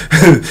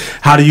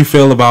 how do you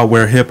feel about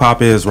where hip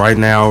hop is right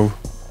now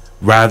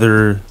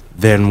rather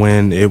than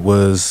when it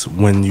was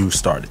when you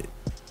started?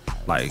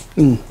 Like,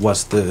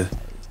 what's the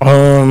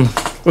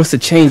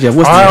change of?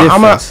 What's the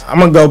difference? I'm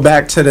gonna go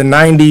back to the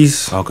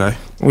 90s. Okay.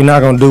 We're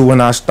not gonna do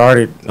when I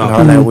started and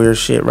all that weird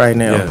shit right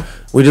now. Yeah.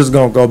 We're just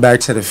gonna go back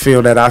to the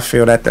feel that I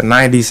feel that the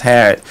 90s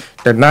had.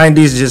 The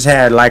 90s just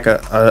had like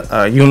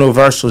a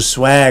universal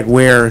swag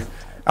where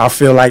I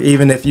feel like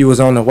even if you was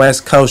on the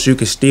West Coast, you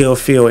could still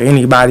feel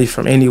anybody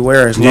from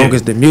anywhere as long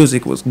as the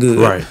music was good.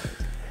 Right.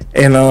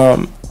 And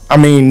I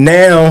mean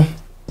now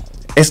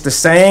it's the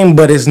same,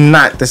 but it's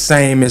not the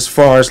same as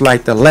far as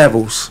like the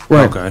levels.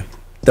 Right. Okay.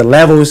 The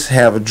levels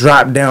have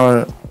dropped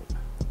down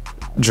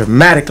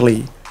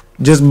dramatically.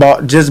 Just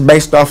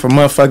based off of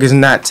motherfuckers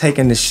not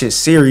taking the shit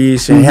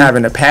serious and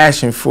having a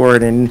passion for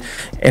it, and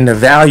the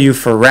value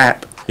for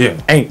rap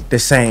ain't the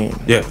same.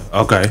 Yeah,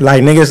 okay.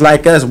 Like niggas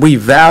like us, we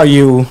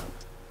value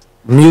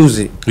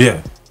music.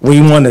 Yeah.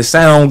 We want to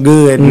sound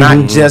good,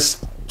 not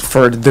just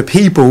for the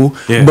people,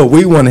 but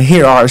we want to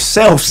hear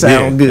ourselves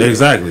sound good.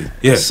 Exactly.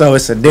 Yeah. So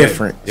it's a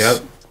difference.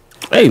 Yep.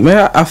 Hey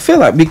man, I feel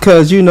like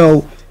because you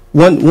know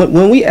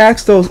when we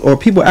ask those or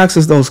people ask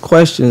us those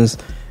questions,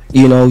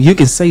 you know, you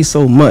can say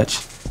so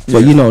much.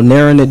 But you know,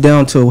 narrowing it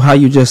down to how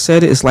you just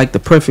said it, it's like the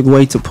perfect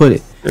way to put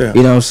it. Yeah.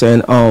 You know what I'm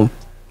saying?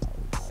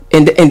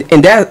 And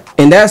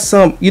that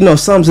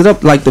sums it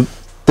up like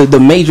the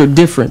major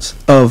difference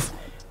of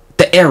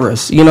the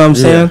eras. You know what I'm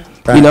saying?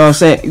 Right. You know what I'm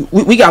saying?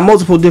 We got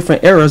multiple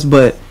different eras,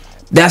 but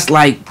that's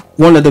like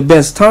one of the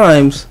best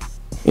times,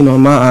 you know,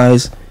 in my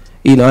eyes.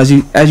 You know, as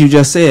you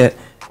just said,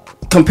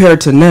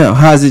 compared to now,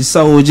 how's it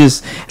so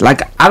just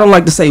like I don't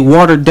like to say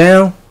watered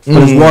down,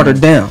 but it's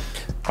watered down.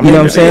 You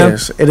know what I'm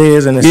saying? It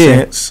is in a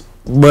sense,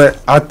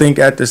 but I think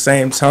at the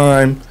same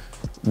time,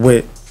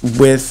 with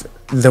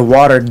the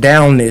watered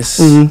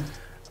downness,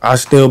 I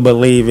still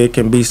believe it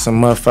can be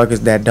some motherfuckers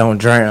that don't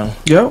drown.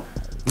 Yep.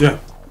 Yeah.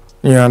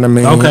 You know what I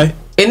mean? Okay.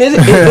 And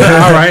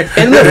all right.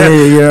 And look,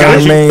 you know what I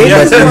mean?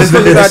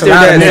 There's a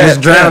lot of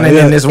niggas drowning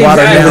in this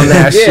watered down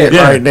that shit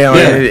right now,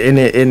 and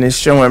it's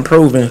showing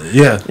proven.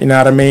 Yeah. You know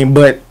what I mean?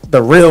 But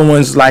the real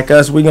ones like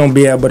us, we gonna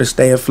be able to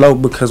stay afloat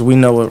because we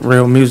know what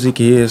real music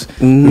is.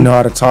 We know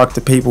how to talk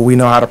to people. We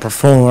know how to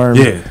perform.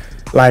 Yeah.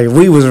 Like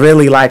we was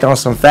really like on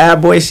some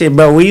Fat Boy shit,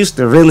 but we used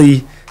to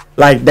really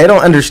like they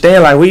don't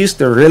understand. Like we used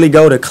to really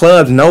go to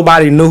clubs.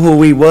 Nobody knew who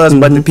we was,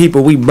 but the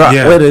people we brought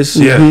with us.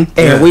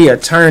 And we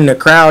had turned the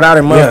crowd out,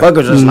 and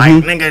motherfuckers was like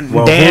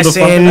nigga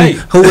dancing.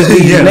 Who was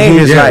these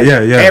niggas? Like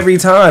every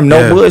time,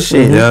 no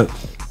bullshit. Yeah,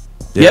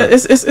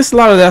 it's a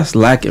lot of that's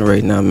lacking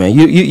right now, man.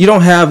 You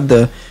don't have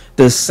the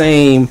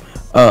same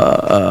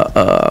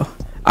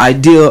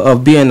idea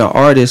of being an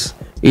artist,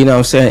 you know what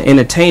I'm saying,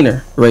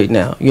 entertainer right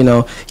now. You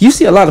know, you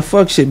see a lot of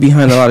fuck shit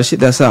behind a lot of shit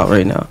that's out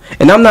right now.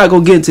 And I'm not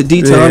gonna get into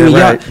detail. I mean,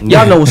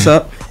 y'all know what's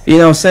up. You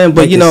know what I'm saying?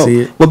 But you know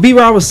what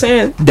B-Rob was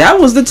saying, that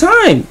was the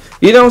time.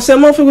 You know what I'm saying?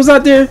 Motherfucker was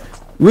out there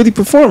really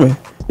performing.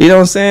 You know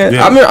what I'm saying?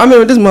 Yeah. I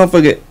remember this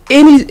motherfucker.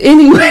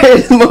 Anywhere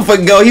this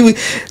motherfucker go,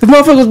 this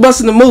motherfucker was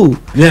busting the move.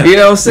 Yeah. You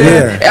know what I'm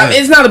saying? Yeah. I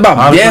mean, it's not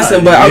about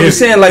dancing, but I'm just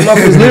saying like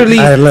motherfuckers was literally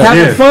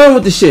having fun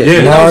with the shit. Yeah.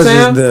 You know what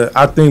I'm saying?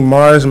 I think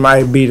Mars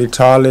might be the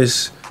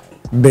tallest,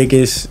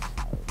 biggest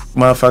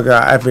motherfucker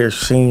I ever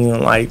seen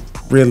like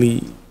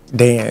really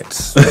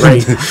dance.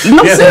 Right?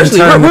 No,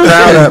 seriously,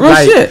 real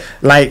shit.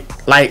 Like,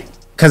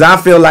 cause I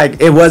feel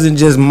like it wasn't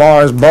just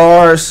Mars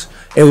bars.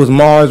 It was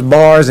Mars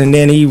bars, and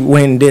then he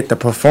went and did the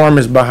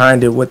performance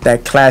behind it with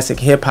that classic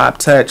hip hop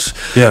touch,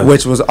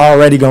 which was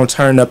already gonna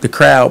turn up the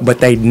crowd,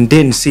 but they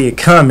didn't see it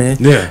coming.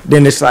 Yeah.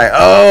 Then it's like,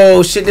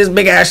 oh shit, this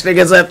big ass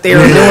nigga's up there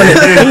doing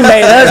it. He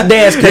made us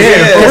dance because him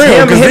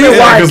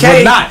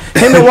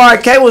and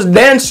YK was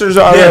dancers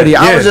already.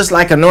 I was just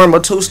like a normal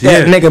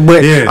two-step nigga,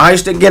 but I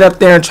used to get up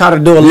there and try to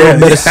do a little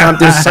bit of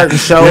something, certain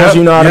shows.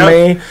 You know what I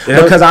mean?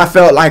 Because I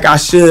felt like I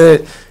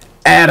should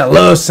add a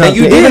little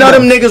something. Even though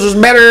them niggas was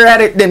better at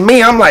it than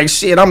me, I'm like,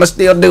 shit, I'ma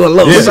still do a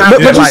little something.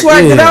 But you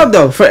swagged it out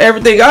though. For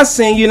everything I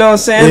seen, you know what I'm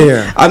saying?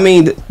 Yeah. I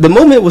mean, the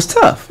movement was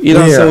tough. You know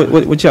what I'm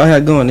saying? What y'all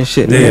had going and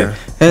shit. Yeah.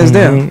 Hands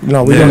down.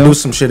 No, we gonna do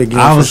some shit again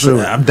for sure.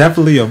 I'm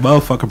definitely a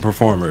motherfucking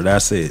performer.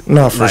 That's it.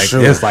 No, for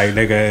sure. It's like,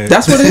 nigga.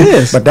 That's what it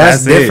is. But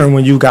that's different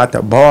when you got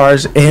the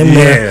bars in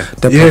there,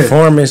 the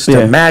performance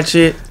to match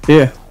it.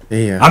 Yeah.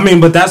 Yeah. I mean,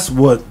 but that's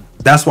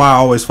why I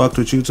always fucked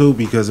with you too,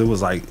 because it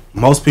was like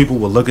most people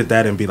would look at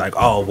that and be like,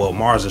 oh well,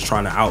 Mars is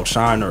trying to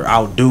outshine or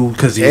outdo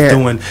because he's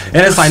doing, and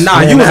it's like,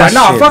 nah, you was like,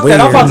 nah, fuck that,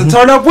 I'm about to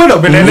turn up with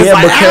him, and then it's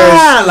like,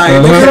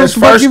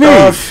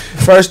 because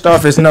first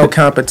off, it's no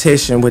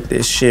competition with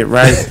this shit,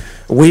 right?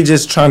 We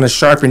just trying to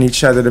sharpen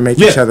each other to make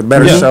each other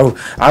better. So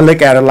I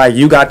look at it like,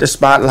 you got the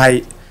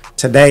spotlight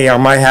today, I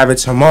might have it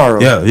tomorrow.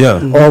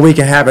 Or we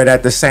can have it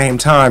at the same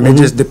time. It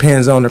just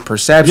depends on the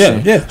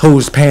perception.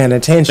 Who's paying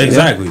attention.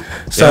 Exactly.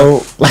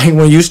 So like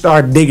when you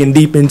start digging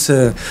deep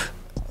into,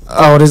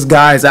 oh, this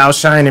guy's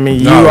outshining me,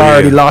 you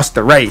already lost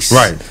the race.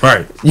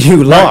 Right.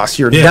 You lost.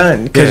 You're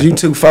done because you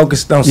too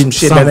focused on some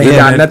shit that ain't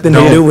got nothing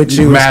to do with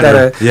you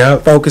instead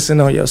of focusing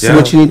on yourself.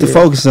 What you need to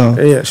focus on.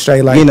 Yeah,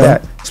 straight like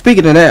that.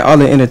 Speaking of that, all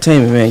the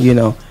entertainment, man, you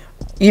know,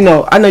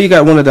 I know you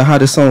got one of the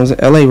hottest songs in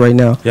LA right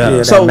now.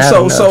 Yeah. So,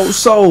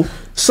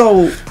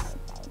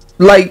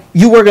 like,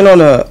 you working on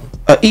a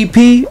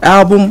EP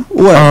album?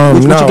 What?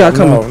 What you got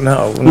coming?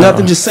 No.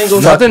 Nothing. Just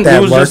singles. Nothing.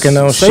 That working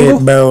on single?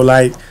 Shit, bro.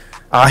 Like,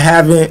 I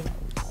haven't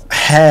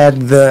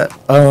had the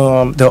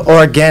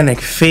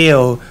organic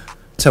feel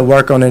to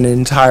work on an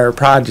entire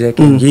project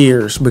in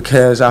years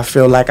because I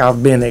feel like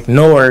I've been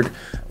ignored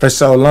for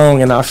so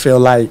long, and I feel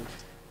like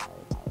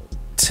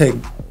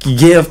to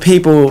give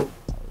people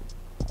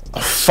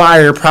a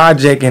fire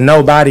project and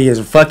nobody is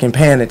fucking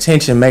paying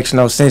attention makes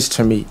no sense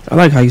to me. I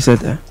like how you said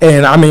that.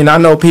 And I mean, I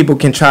know people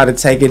can try to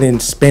take it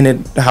and spin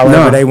it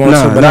however they want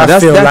to, but I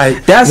feel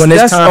like when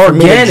it's time for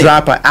me to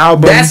drop an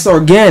album, that's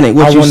organic.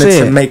 What I you want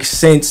said it to make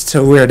sense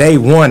to where they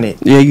want it.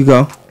 There you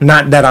go.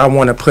 Not that I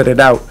want to put it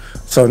out.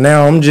 So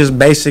now I'm just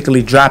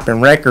basically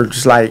dropping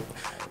records, like,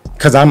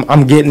 cause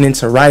I'm getting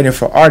into writing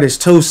for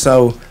artists too.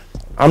 So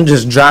I'm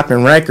just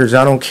dropping records.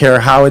 I don't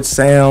care how it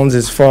sounds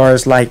as far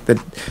as like the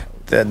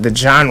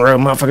genre.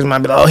 Motherfuckers might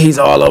be like, oh, he's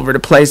all over the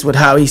place with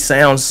how he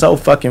sounds. So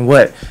fucking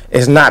what?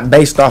 It's not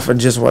based off of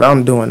just what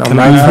I'm doing. I'm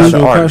not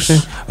an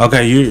artist.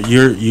 Okay,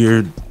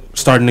 you're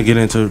starting to get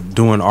into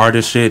doing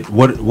artist shit.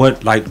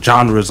 What like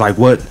genres? Like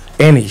what?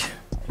 Any.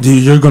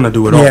 You're gonna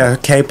do it all. Yeah,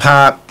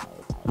 K-pop,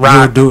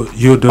 rock,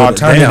 you'll do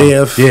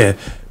alternative. Yeah.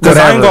 Because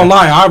I ain't gonna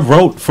lie, I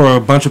wrote for a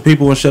bunch of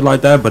people and shit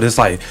like that, but it's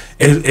like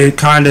it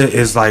kind of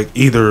is like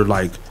either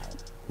like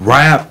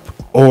rap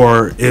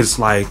or it's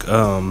like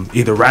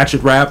either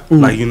ratchet rap,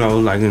 like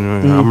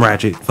I'm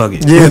ratchet, fuck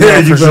it.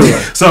 Yeah, for sure.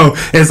 So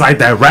it's like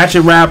that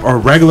ratchet rap or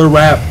regular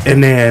rap,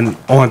 and then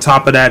on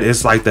top of that,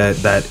 it's like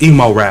that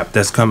emo rap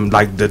that's coming,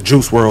 like the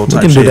Juice WRLD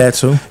type shit. You can do that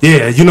too.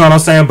 Yeah, you know what I'm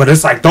saying. But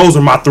it's like those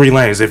are my three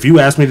lanes. If you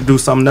ask me to do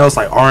something else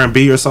like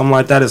R&B or something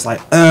like that, it's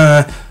like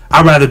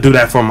I'd rather do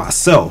that for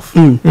myself.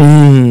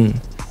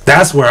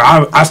 That's where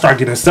I start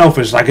getting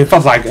selfish. Like if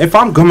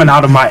I'm coming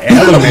out of my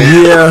element,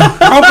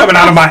 if I'm coming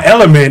out of my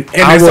element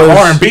and it's an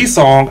R&B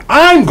song,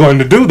 I'm going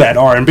to do that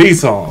R&B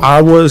song.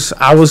 I was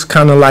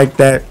kind of like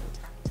that.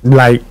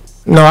 Like,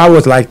 no, I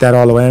was like that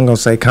all the way. I ain't gonna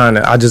say kind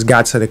of. I just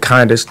got to the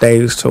kind of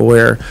stage to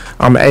where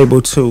I'm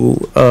able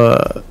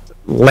to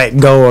let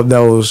go of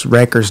those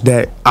records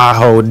that I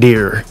hold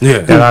dear.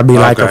 That I be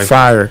like a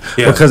fire.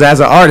 Because as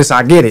an artist,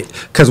 I get it.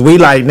 Because we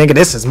like, nigga,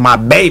 this is my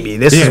baby.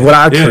 This is what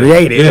I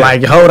created.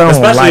 Like, hold on.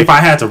 Especially like, if I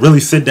had to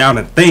really sit down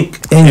and think.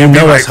 And you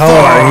know it's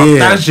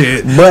hard. That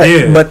shit.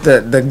 But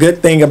the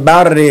good thing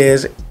about it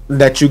is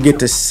that you get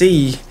to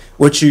see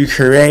what you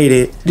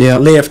created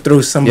live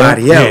through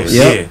somebody else.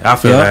 I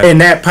feel that. And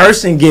that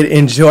person get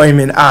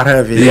enjoyment out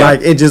of it.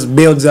 Like, it just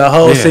builds a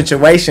whole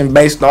situation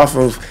based off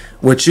of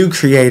what you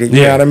created,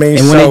 you know what I mean?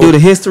 And when they do the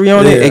history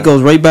on it, it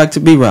goes right back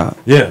to B.Rob.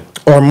 Yeah.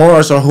 or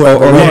Morris or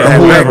whoever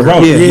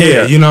wrote it.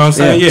 Yeah, you know what I'm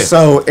saying? Yeah.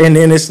 So and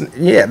then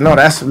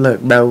that's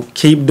look, bro,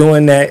 keep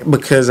doing that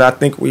because I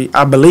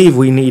believe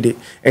we need it,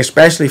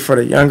 especially for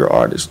the younger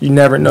artists. You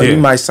never know, you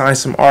might sign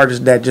some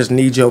artists that just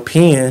need your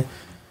pen,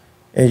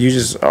 and you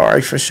just all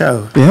right for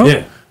sure.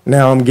 Yeah.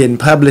 Now I'm getting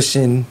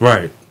publishing.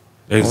 Right.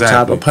 Exactly. On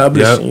top of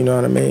publishing, you know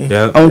what I mean?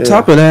 Yep. On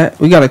top of that,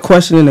 we got a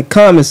question in the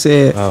comments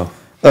said,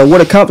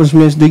 what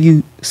accomplishments do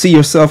you see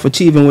yourself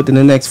achieving within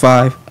the next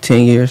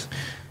 5-10 years?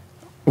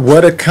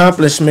 What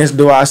accomplishments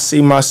do I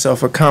see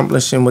myself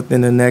accomplishing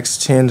within the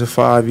next 10 to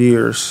 5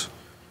 years?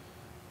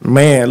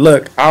 Man,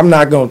 look, I'm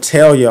not going to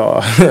tell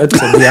y'all, to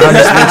be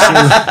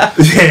honest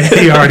with you.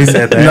 Yeah, he already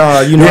said that.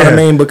 No, you know what I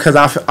mean? Because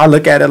I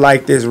look at it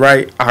like this,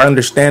 right? I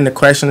understand the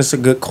question. It's a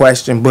good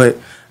question, but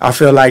I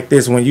feel like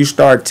this. When you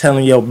start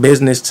telling your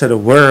business to the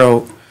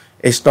world,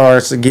 it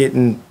starts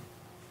getting...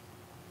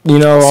 You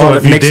know, so all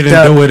if the you mixed didn't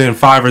up. do it in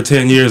 5 or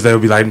 10 years, they'll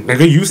be like,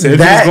 "Nigga, you said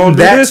that, you was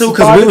gonna do this." Too,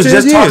 because we was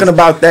just talking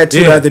about that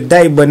too the other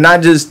day. But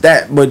not just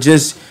that, but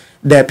just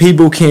that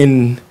people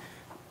can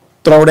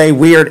throw their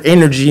weird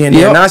energy in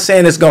there. Not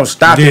saying it's gonna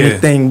stop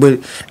anything,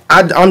 but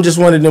I'm just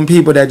one of them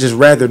people that just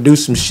rather do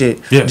some shit.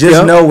 Yeah.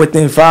 Just know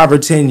within 5 or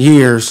 10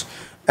 years,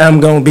 I'm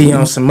gonna be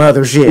on some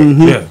other shit.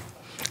 Yeah.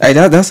 Hey,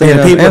 that's a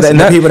good answer.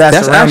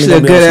 That's actually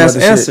a good ass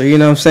answer. You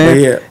know what I'm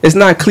saying? It's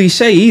not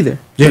cliche either.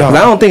 Yeah. I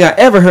don't think I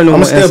ever heard no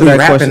one answer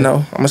that question.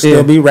 I'm gonna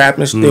still be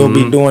rapping, still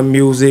be doing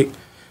music.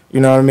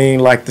 You know what I mean?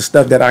 Like the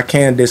stuff that I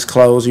can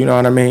disclose. You know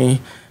what I mean?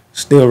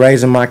 Still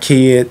raising my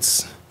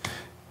kids.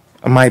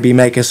 I might be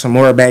making some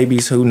more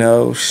babies. Who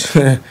knows?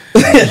 You know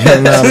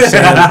what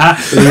I'm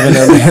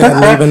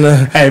saying?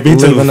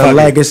 Leaving a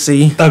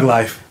legacy. Thug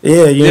life.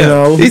 Yeah, you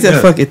know. He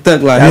said, "Fuck it,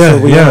 thug life." That's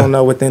what we don't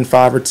know within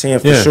 5 or 10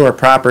 for sure.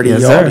 Property, all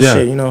the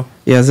shit. You know.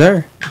 Yes,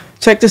 sir.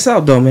 Check this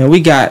out though, man. We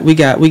got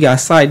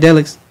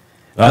psychedelics.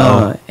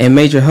 And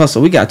Major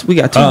Hustle. We got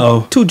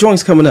two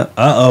joints coming up.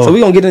 So we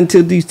gonna get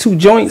into these 2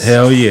 joints.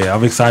 Hell yeah,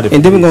 I'm excited.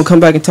 And then we're gonna come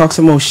back and talk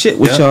some more shit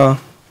with y'all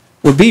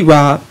with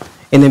B.Rob.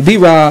 And then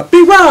B.Rob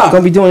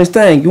gonna be doing his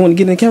thing. You want to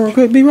get in the camera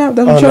quick, B.Rob?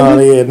 That's what you're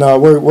doing? No,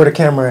 where the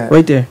camera at?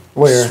 Right there.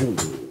 Where?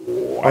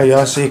 Oh,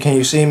 y'all see? Can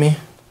you see me?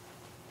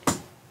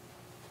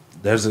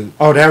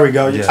 Oh, there we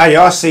go. Yeah. Oh,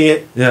 y'all see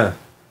it? Yeah.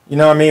 You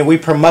know what I mean? We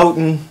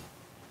promoting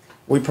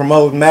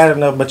Mad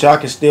Enough, but y'all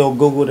can still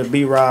Google the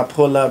B.Rob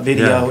pull up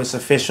video. Yeah. It's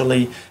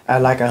officially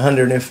at like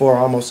 104,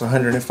 almost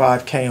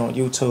 105K on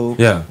YouTube.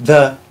 Yeah.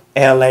 The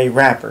LA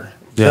rapper.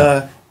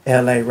 Yeah.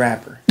 The LA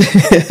rapper.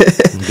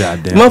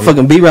 Goddamn.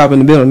 Motherfucking B.Rob in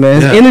the building,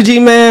 man. His energy,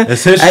 man.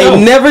 It's his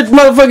ain't never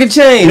motherfucking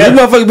changed. This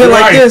motherfucker been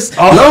like this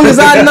long as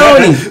I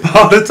known him.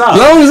 All the time.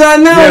 Long as I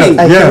known him.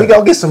 Hey, can we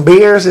go get some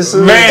beers?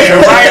 Man,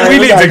 right? We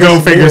need to go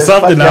figure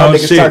something out.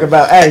 Shit. Talk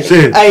about, hey,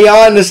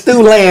 y'all in the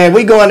stew land.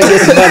 We going to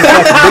get some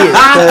motherfucking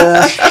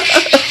beers.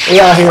 We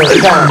out here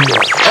in town.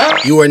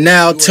 You are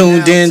now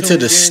tuned in to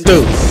the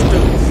stew.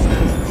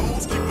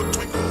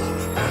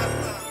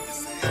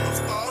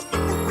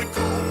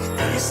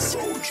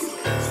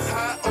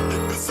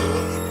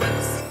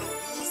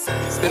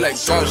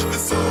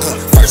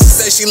 First she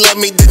say she love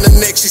me, then the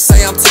next she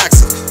say I'm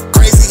toxic.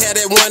 Crazy had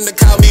that one to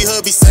call me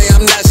hubby, say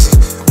I'm not shit.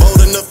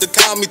 Bold enough to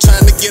call me,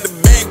 trying to get a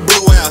bag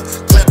blew out.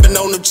 Clapping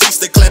on them cheeks,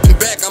 they clapping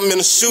back, I'm in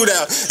a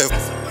shootout.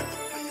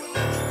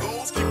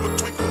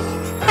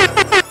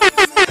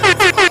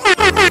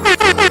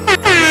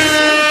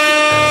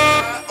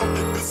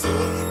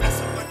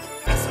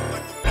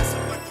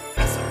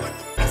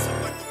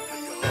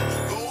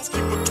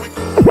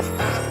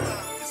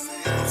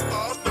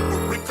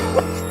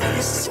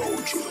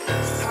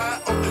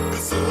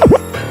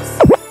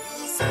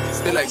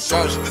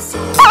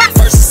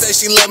 First she say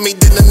she love me,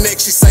 then the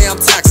next she say I'm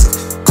toxic.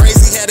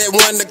 Crazy had that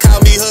one to call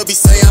me hubby,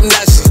 say I'm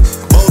not shit.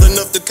 Bold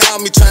enough to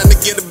call me, trying to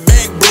get a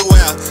bag blew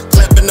out.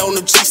 Clapping on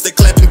them cheeks, they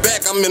clapping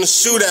back, I'm in a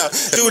shootout.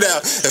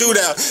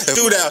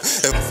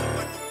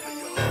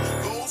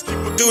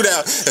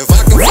 If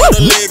I can put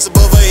her legs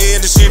above her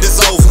head, the shit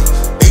is over.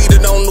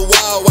 Eating on the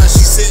wall while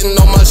she sitting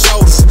on my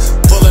shoulders.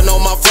 Pulling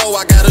on my floor,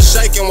 I got her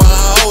shaking while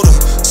I hold her.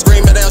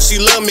 Screaming out she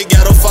love me,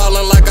 got her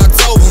falling like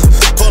October.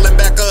 Pulling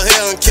back her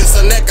hair and kiss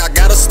her neck, I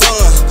got her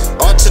stun.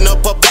 Arching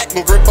up her back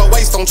and grip her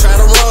waist, don't try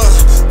to run.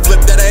 Flip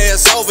that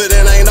ass over,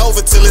 then ain't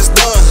over till it's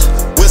done.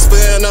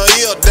 Whisper in her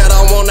ear that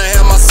I wanna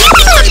have my son,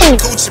 baby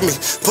coochie me.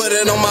 Put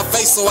it on my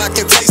face so I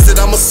can taste it,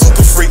 I'm a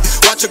super freak.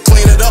 Watch her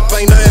clean it up,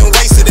 ain't nothing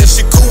wasted, that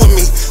shit cool with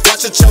me.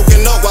 Watch her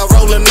choking up while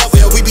rolling up,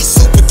 yeah, we be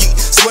super geek.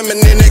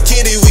 Swimming in that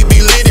kitty, we be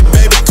litty,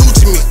 baby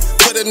coochie me.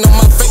 Put it on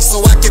my face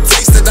so I can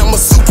taste it, I'm a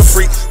super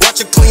freak.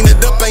 Watch her clean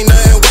it up, ain't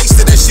nothing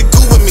wasted, that shit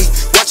cool with me.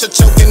 Watch her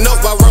choking up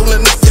while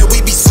rolling up, yeah,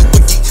 we be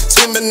super geek.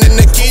 Swimming in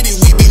the kitty,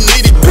 we be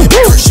litty, baby.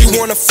 First she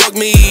wanna fuck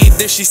me,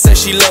 then she say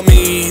she love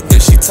me, then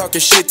she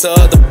talking shit to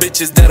other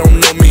bitches that don't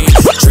know me.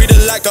 Treat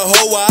her like a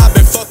hoe. I've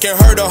been fucking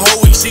her the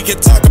whole week. She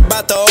can talk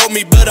about the old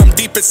me, but I'm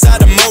deep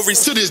inside the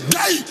Maurice. To this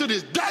day,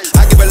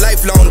 I give a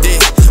lifelong dick.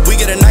 We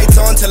get a night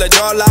on till a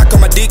jaw lock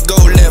on my dick go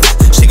left.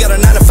 She got a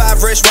 9 to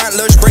 5 restaurant,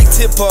 lunch break,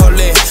 tip all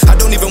in. I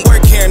don't even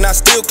work here and I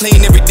still clean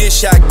every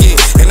dish I get.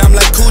 And I'm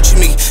like coochie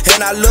me,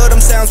 and I love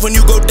them sounds when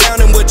you go down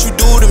and what you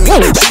do to me.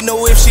 She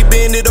know if she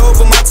bend it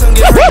over, my tongue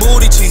get her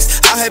booty cheeks.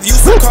 I'll have you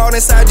some card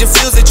inside your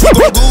feels that you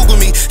gon' Google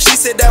me. She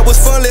said that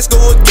was fun, let's go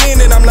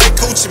again, and I'm like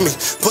coochie me.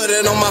 Put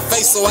it on my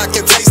face so I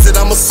can taste it,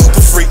 I'm a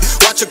super freak.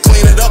 Watch her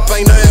clean it up,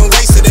 ain't nothing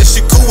wasted, that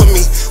shit cool with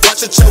me.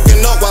 Watch her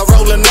choking up while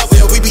rolling up,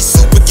 yeah, we be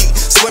super geek.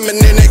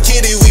 Swimming in that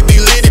kitty, we be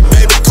lit it,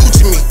 baby,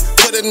 coochie me.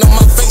 Put it on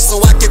my face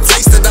so I can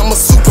taste it, I'm a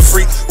super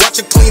freak. Watch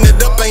her clean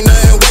it up, ain't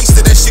nothing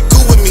wasted, that shit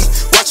cool with me.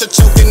 Watch her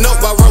choking up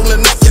while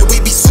rolling up, yeah,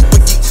 we be super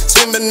geek.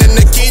 Swimming in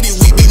that kitty,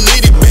 we be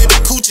lit it, baby,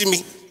 coochie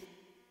me.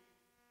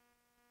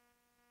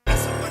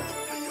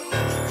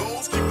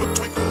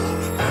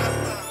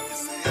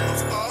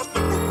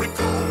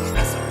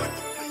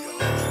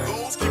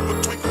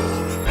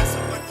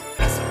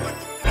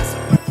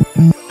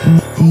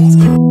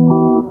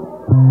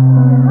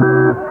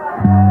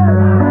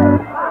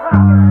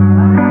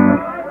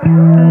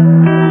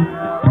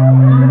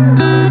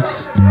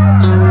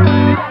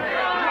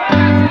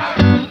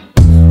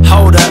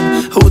 Hold up,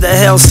 who the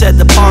hell said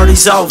the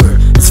party's over?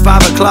 It's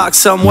 5 o'clock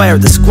somewhere,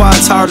 the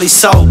squad's hardly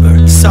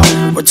sober. So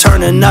we're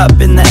turning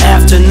up in the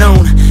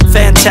afternoon.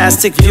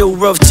 Fantastic view,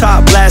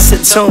 rooftop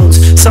blasting tunes.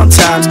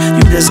 Sometimes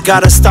you just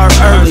gotta start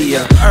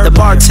earlier. The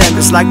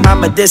bartender's like my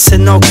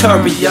medicinal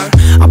courier.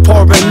 I'm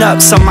pouring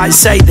up, some might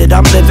say that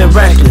I'm living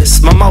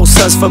reckless.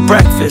 Mimosas for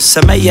breakfast,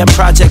 some AM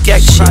Project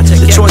X shit.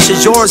 The choice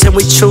is yours and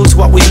we choose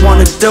what we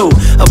wanna do.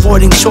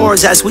 Avoiding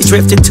chores as we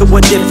drift into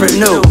a different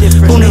new.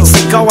 Who needs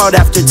to go out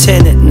after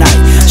 10 at night?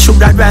 Shoot,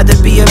 I'd rather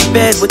be in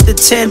bed with the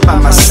 10 by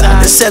my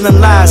side. They're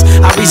selling lies,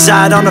 I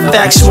reside on a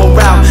factual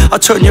route. I'll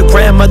turn your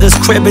grandmother's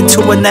crib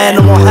into an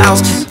animal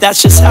house.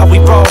 That's just how we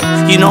roll.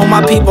 You know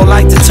my people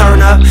like to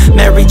turn up.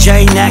 Mary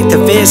Jane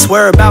activists,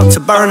 we're about to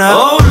burn up.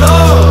 Oh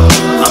Lord,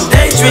 I'm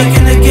day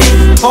drinking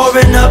again.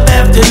 Pouring up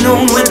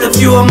afternoon with a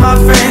few of my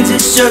friends.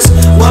 It's just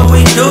what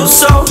we do,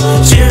 so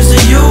cheers to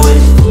you.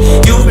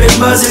 You've been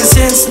buzzing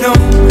since noon.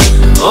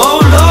 Oh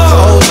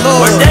Lord,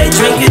 we're day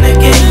drinking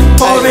again.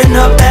 Pouring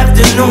up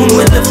afternoon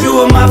with a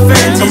few of my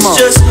friends. It's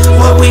just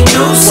what we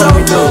do, so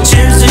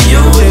cheers to you.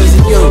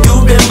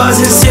 You've been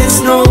buzzing since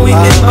noon. We've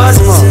been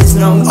buzzing since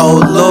noon. Oh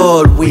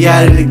Lord, we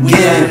at it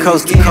again.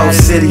 Coast to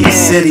coast, city to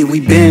city, we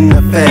been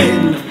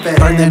effect.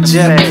 Burn that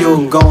jet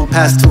fuel, going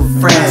past to a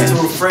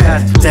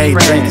friend. Day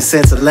drinking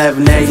since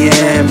 11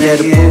 a.m. Yeah,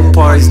 the pool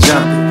party's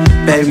jumping.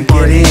 Baby,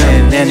 get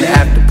in. And the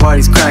after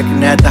party's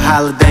cracking at the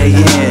Holiday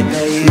Inn.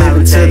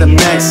 Living to the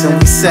max and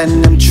we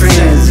setting them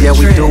trends. Yeah,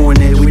 we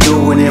doing it,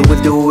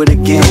 we'll do it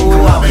again. Come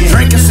on. I've been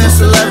drinking since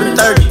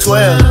 11:30,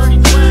 12.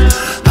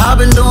 I've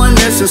been doing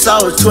this since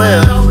I was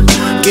 12.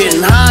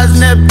 Getting high as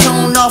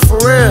Neptune off for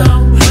real.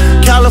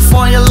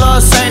 California,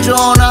 Los Angeles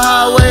on the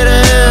highway to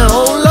hell.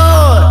 Oh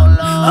Lord,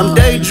 I'm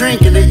day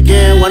drinking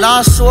again when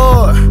I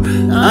swore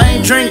I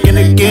ain't drinking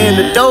again,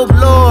 the dope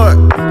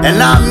lord.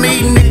 And I'm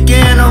meeting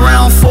again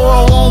around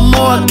 4, one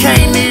more,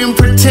 can't even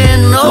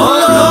pretend, oh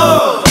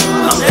Lord.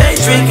 I'm day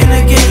drinking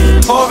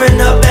again,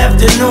 pouring up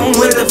afternoon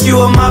with a few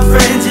of my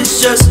friends.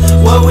 It's just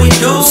what we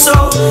do, so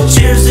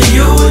cheers to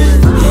you.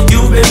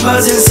 You've been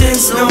buzzing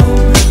since noon.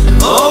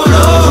 Oh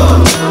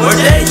Lord, we're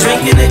day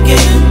drinking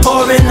again,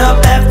 pouring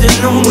up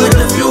afternoon with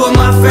a few of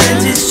my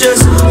friends. It's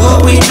just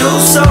what we do,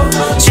 so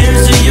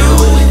cheers to you.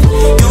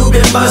 You've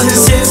been buzzing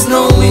since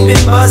noon. We've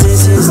been buzzing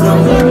since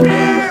noon.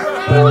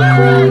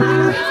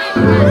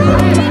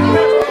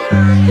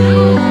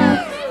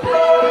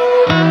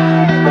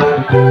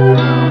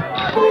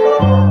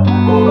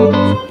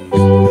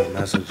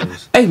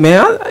 Hey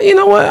man, you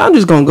know what? I'm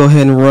just gonna go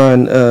ahead and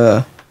run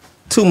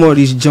 2 more of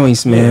these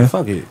joints, man. Yeah,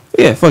 fuck it.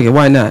 Yeah, fuck it.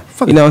 Why not?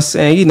 Fuck you know what I'm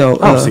saying? You know,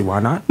 I don't see why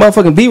not.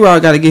 Motherfucking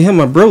B.Rob got to get him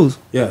a bruise.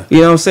 Yeah. You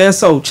know what I'm saying?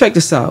 So check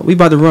this out. We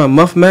about to run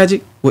Muff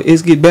Magic with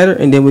It's Get Better,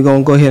 and then we're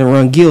gonna go ahead and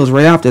run Gills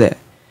right after that.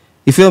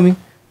 You feel me?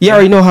 You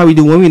already know how we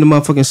do when we in the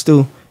motherfucking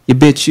stew. You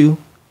bitch you.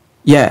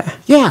 Yeah.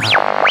 Yeah.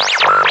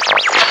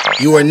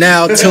 You are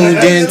now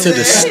tuned in to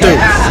the stew.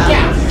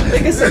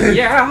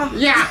 Yeah.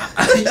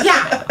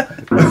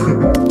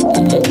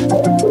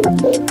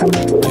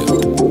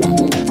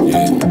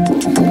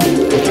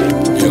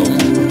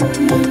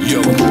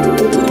 Yo,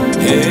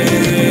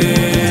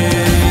 hey.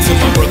 To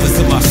my brothers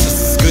and my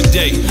sisters, good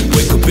day.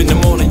 Wake up in the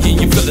morning and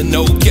you feeling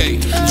okay.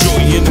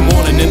 Joy in the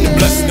morning and the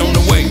blessing on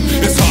the way.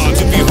 It's hard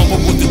to be humble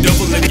with the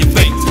devil in your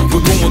face. We're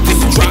going through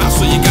some trials,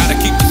 so you gotta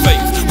keep the faith.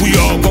 We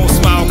all gon'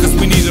 smile cause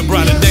we need a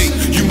brighter day.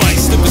 You might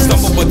slip and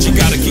stumble, but you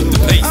gotta keep the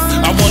pace.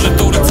 I wanna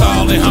throw the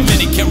towel and how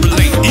many can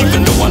relate?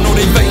 Even though I know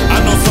they fake, I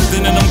know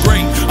something and I'm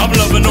great. I'm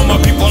loving all my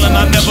people and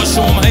I never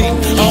show them hate.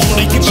 I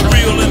only keep it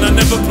real and I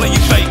never play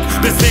it fake.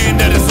 They're saying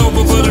that it's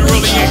over, but it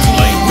really ain't too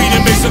late. We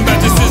done made some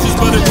bad decisions,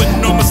 but it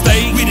wasn't no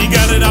mistake. We done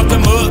got it out the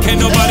mud, can't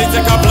nobody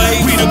take our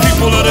place. We the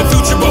people of the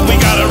future,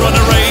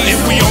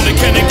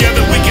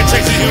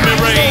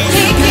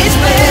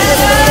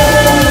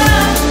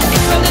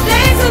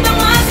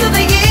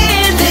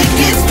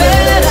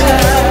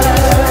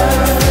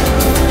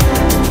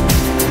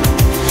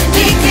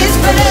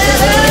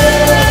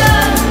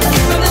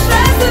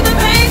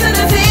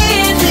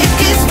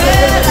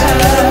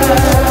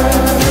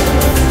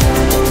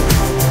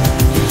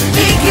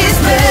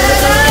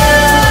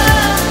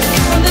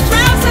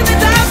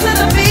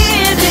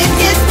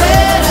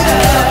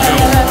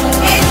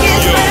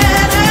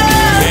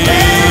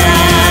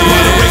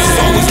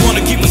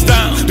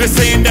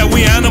 saying that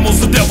we animals,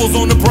 the devil's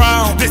on the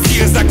prowl. They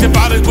see us acting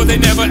violent, but they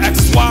never ask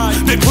us why.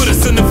 They put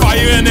us in the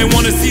fire and they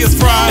wanna see us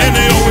fry. And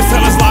they always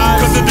tell us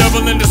lies, cause the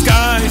devil in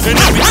disguise. And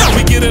every time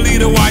we get a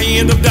leader, why he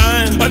end up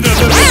dying?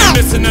 Another baby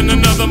missing and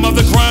another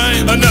mother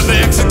crying. Another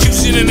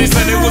execution and they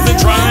said it wasn't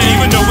trying.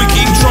 Even though we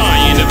keep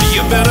trying to be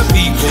a better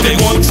people. They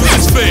wanna treat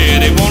us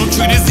fair, they wanna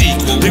treat us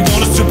equal. They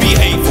want us to be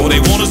hateful,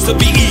 they want us to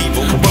be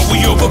evil. But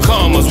we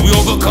overcome us, we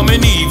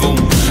overcoming evil.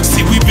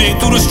 See, we been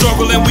through the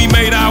struggle and we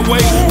made our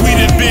way. We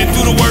done been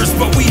through the worst,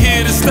 but we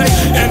here to stay.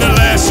 And the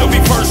last shall be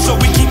first, so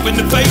we keeping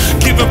the faith.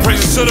 Giving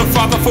praises to the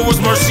Father for His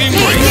mercy and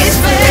grace. It gets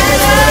better.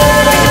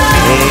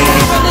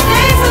 From the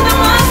days to the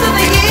months of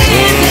the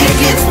years, it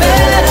gets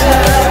better.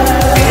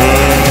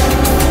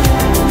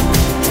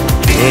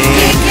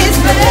 It gets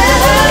better.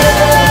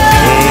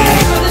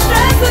 From the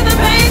stress and the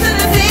pains and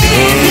the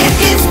tears, it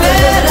gets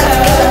better.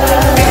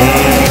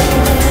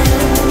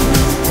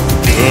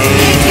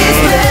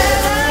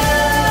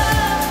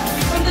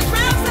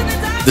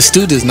 The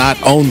STU does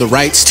not own the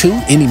rights to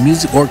any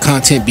music or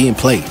content being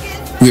played.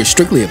 We are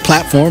strictly a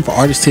platform for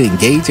artists to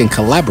engage and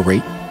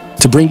collaborate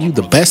to bring you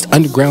the best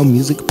underground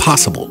music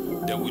possible.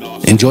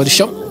 Enjoy the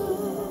show.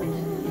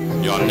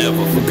 Y'all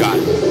never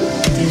forgotten.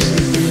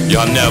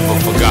 Y'all never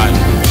forgotten.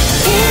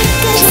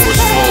 George Floyd,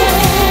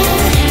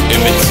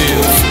 Emmett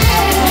Till,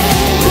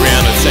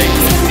 Breonna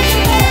Taylor,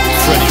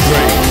 Freddie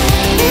Gray,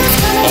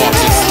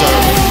 Arthur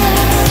Sterling,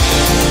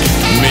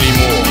 many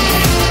more.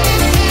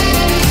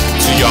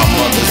 To y'all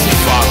mothers and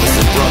fathers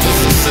and brothers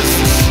and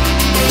sisters,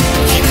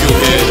 keep your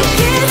head up,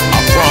 I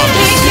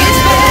promise.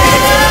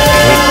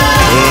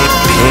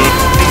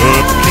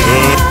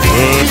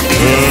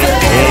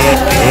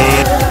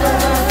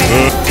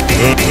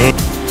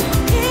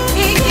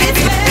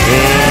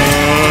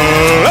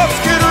 Let's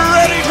get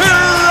ready to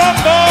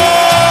rumble!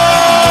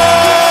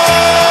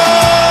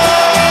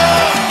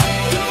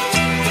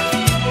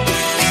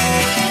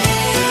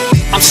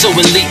 I'm so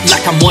elite,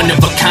 like I'm one of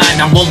a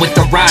kind. I'm one with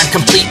the rhyme,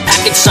 complete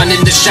package, sun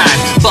in the shine.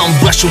 Bum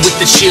rushing with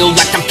the shield,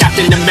 like I'm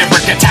Captain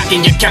America.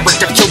 Attacking your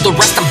character, kill the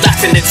rest, I'm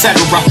blasting,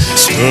 etc.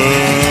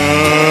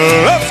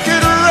 Let's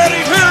get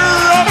ready to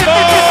rumble!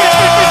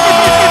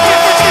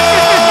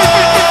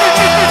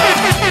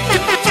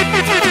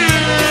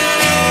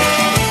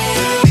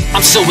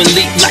 I'm so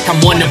elite, like I'm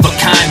one of a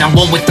kind. I'm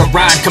one with the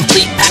rhyme,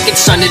 complete package,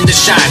 sun in the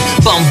shine.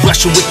 Bum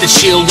rushing with the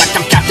shield, like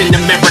I'm Captain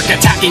America.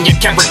 Attacking your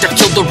character,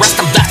 kill the rest,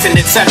 I'm blasting,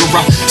 etc.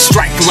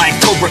 Strike like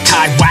Cobra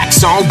Kai,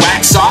 wax on,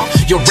 wax off.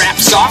 Your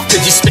rap's off,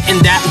 cause you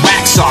spitting that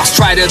wax sauce.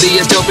 Try to be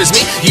as dope as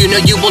me, you know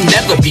you will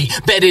never be.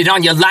 Bet it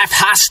on your life,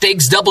 high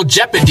stakes, double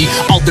jeopardy.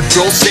 All the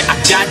girls say I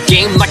got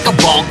game like a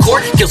ball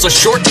court. Kills a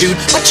short dude,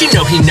 but you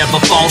know he never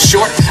falls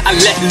short. I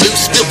let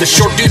loose, feel the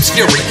short dude's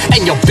fury.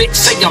 And your bitch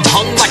say I'm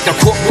hung like a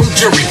courtroom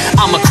jury.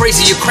 I'm a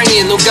crazy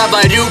Ukrainian, no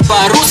говорю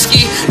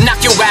по-русски.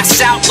 Knock your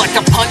ass out like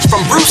a punch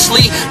from Bruce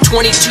Lee.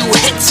 22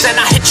 hits and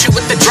I hit you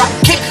with the drop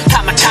kick.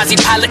 Kamikaze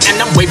pilot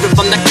and I'm waving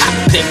from the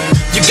cockpit.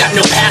 You got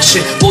no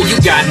passion, well you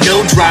got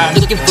no drive.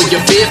 Looking for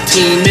your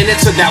 15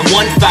 minutes of that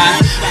 1-5.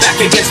 Back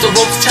against the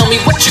ropes, tell me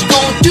what you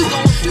gon' do.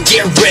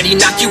 Get ready,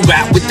 knock you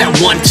out with that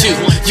 1-2.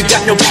 You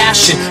got no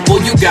passion,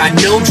 well you got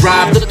no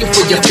drive. Looking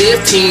for your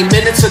 15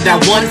 minutes of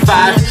that 1-5.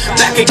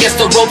 Back against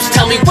the ropes,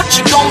 tell me what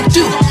you gon'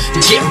 do.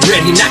 Get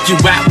ready, knock you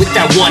out with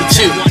that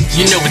 1-2.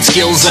 You know it's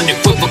skills,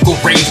 unequivocal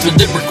rage. The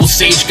lyrical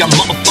sage, got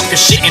motherfuckers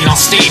shitting on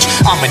stage.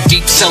 I'm a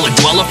deep cellar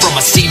dweller from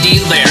a CD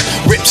lair.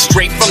 Ripped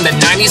straight from the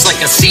 90s like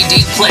a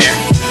CD player.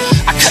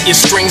 I cut your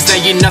strings, now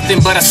you're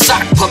nothing but a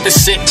sock puppet.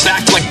 Sit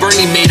back like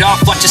Bernie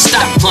Madoff, watch your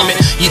stock plummet.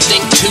 You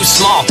think too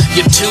small,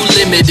 you're too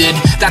limited.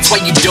 That's why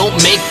you don't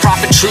make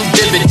profit, true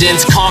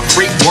dividends.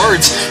 Concrete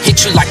words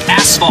hit you like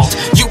asphalt.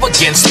 You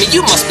against me,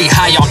 you must be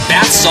high on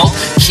bath salt.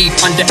 Keep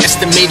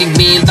underestimating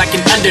me like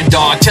an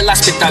underdog till I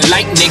spit the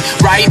lightning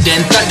right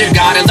in. Thunder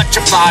God,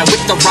 electrify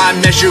with the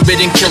rhyme, measure it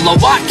in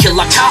kilowatt. Kill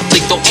a cop,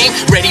 lethal aim,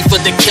 ready for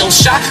the kill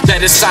shot.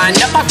 Better sign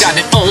up, I've got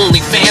an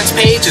OnlyFans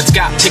page. It's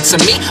got pics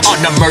of me on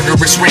a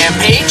murderous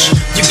rampage.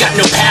 You got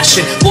no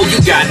passion, well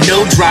you got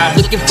no drive.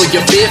 Looking for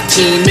your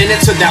 15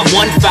 minutes of that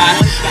 1-5.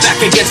 Back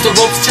against the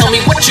ropes, tell me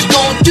what you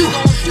gon' do.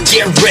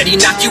 Get ready,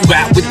 knock you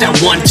out with that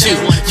 1-2.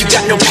 You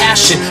got no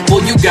passion,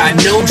 well you got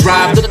no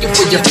drive. Looking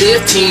for your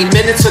 15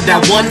 minutes of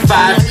that 1-5.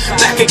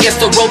 Back against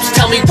the ropes,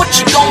 tell me what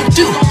you gon'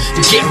 do.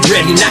 Get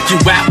ready, knock you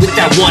out with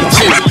that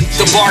 1-2.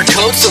 The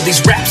barcode, so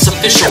these raps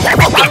official.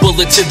 A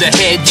bullet to the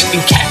head, you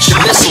can catch a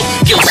missile.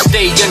 Gills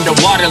stay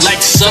underwater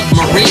like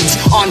submarines.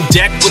 On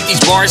deck with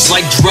these bars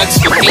like drugs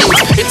for fiends.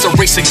 It's a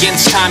race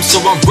against time,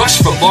 so I'm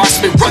rushed for bars.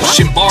 Spit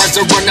Russian bars,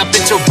 I run up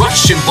into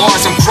Russian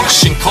bars. I'm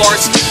crushing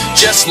cars,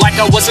 just like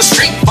I was a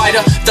street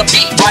fighter. The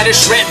beat writer,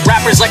 shred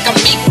rappers like a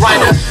meat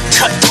grinder.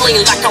 Cut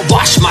clean like I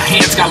wash my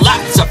hands. Got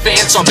lots of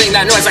fans, so bring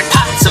that noise like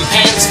pots and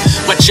pans.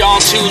 But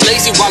y'all too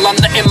lazy while I'm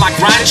letting my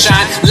grind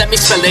shine. Let me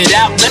spell it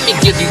out, let me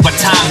give you a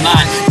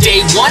timeline.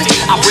 Day 1,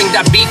 I bring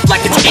that beef like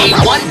it's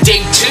A1.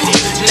 Day 2,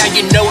 now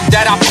you know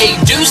that I pay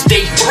dues.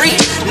 Day 3,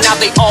 now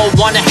they all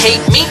wanna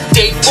hate me.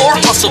 Day for?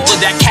 Hustle for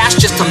that cash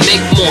just to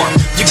make more.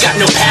 You got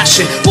no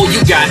passion, well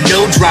you got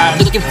no drive.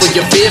 Looking for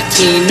your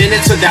 15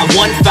 minutes or that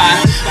 1-5.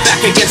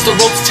 Back against the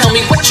ropes, tell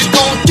me what you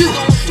gon' do.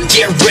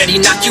 Get ready,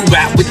 knock you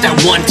out with that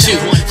 1-2.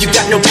 You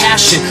got no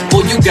passion,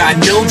 well you got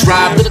no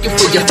drive. Looking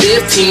for your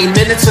 15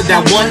 minutes or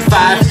that 1-5.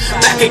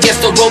 Back against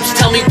the ropes,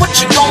 tell me what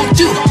you gon'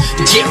 do.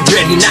 Get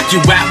ready, knock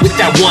you out with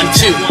that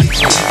 1-2.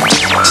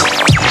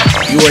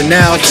 You are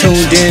now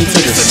tuned in to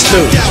the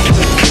STU.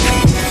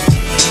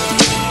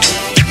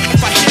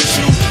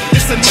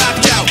 It's a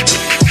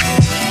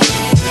knockout.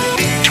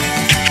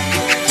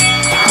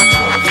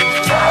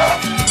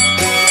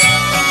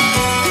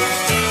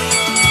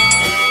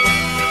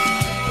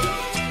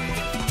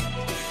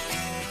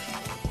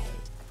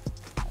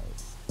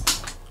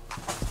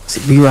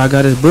 See, B.Rob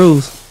got his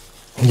bruise.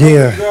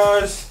 Yeah.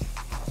 Guys,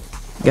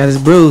 Got his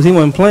bruise. He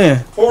wasn't playing.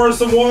 pouring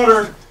some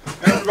water.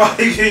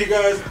 Everybody, can you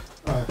guys?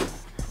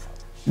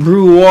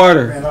 Brew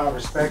water. Man, I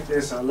respect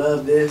this. I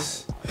love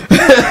this. This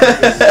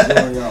is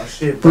doing y'all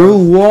shit, bro.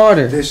 Brew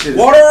water. This shit is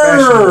Water!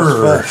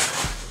 professional as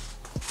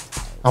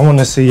fuck. I want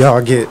to see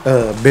y'all get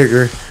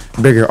bigger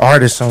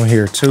artists on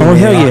here too. Oh, man.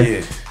 hell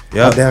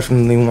yeah. I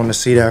definitely want to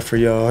see that for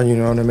y'all. You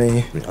know what I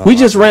mean? We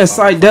just ran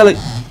Psydelic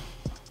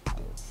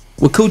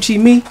with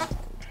Coochie Me.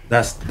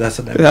 That's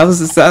a name. That was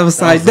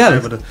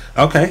Psydelic.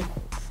 Okay.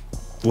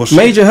 Well,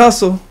 Major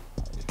Hustle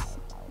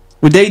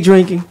with Day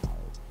Drinking.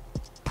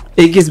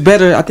 It gets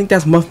better. I think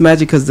that's Muff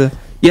Magic because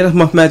that's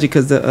Muff Magic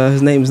because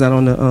his name is not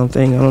on the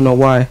thing. I don't know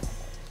why.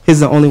 He's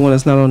the only one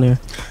that's not on there.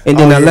 And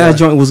then last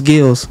joint was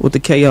Gills with the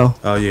KO.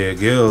 Oh yeah,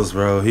 Gills,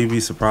 bro. He be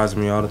surprising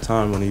me all the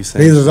time when he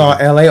sings. These was all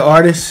LA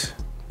artists.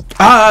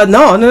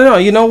 No.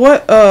 You know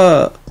what?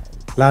 A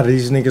lot of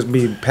these niggas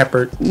be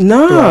peppered.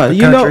 Nah, the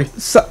you know.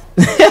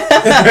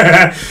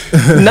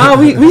 Nah,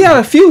 we had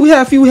a few. We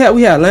had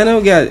Atlanta.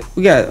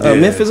 We got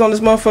Memphis on this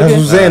motherfucker. That's what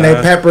I'm saying. They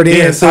peppered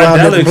in throughout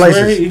different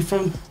places. Where he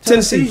from?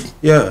 Tennessee.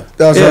 Yeah,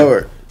 That's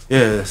over.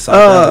 Yeah.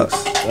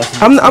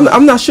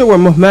 I'm not sure where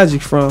Muff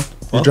Magic's from.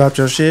 You dropped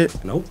your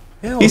shit? Nope.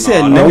 He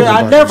said no. no.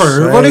 I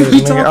never. What are you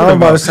talking about? I'm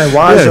about to say,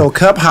 why is your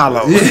cup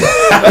hollow?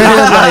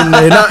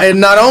 It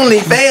not only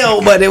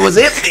failed, but it was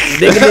empty.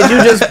 Nigga, did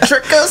you just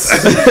trick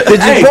us? Did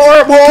you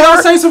pour more? Can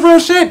I say some real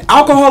shit?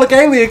 Alcoholic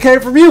Alien came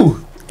from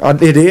you. It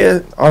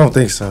did? I don't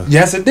think so.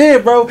 Yes, it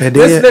did, bro. It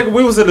This did. nigga,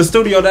 we was in the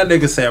studio. That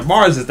nigga said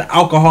Mars is the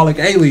alcoholic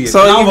alien.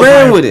 So And I you was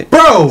ran like, with it,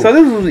 bro. So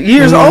this was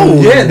years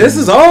old. Yeah, this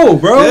is old,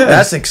 bro. Yeah.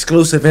 That's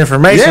exclusive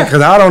information Yeah.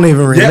 because I don't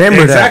even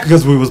remember exactly,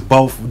 because we was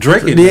both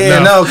drinking. Yeah,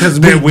 no, because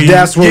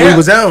that's what we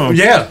was on.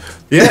 Yeah.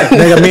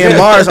 Nigga, me and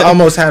Mars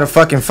almost had a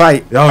fucking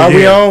fight. Oh, Are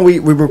we yeah. on? We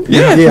were.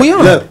 We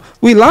on. Look,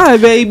 we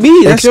live,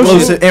 baby. That's your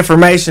exclusive shit.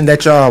 information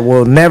that y'all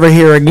will never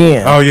hear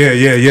again. Oh yeah.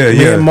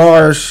 Me and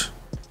Mars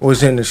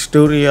was in the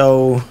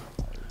studio,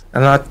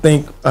 and I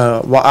think,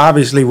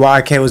 obviously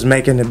YK was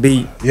making the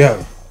beat.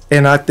 Yeah.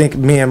 And I think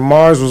me and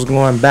Mars was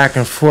going back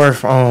and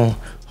forth on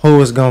who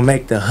was gonna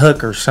make the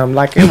hook or something.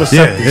 Like it was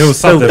something. it was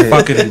something stupid.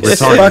 fucking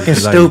retarded. Fucking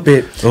Like,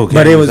 stupid. okay,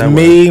 But it was that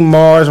me,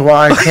 Mars,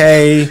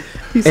 YK,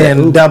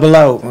 and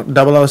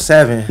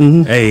 007.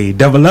 Mm-hmm. Hey,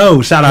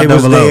 00. Shout out He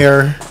was 00.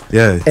 there.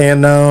 Yeah.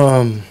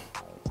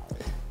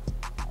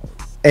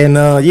 And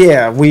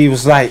yeah, we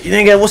was like,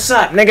 nigga, what's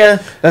up,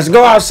 nigga? Let's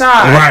go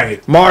outside.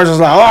 Right. Mars was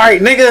like, all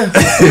right, nigga.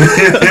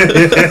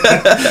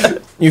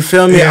 You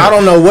feel me? Yeah. I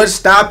don't know what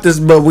stopped us,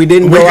 but we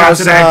didn't We go got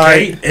outside. to that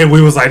gate and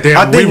we was like, damn,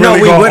 I think we really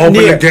gonna open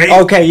the gate.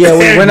 Okay, yeah,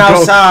 we and went go-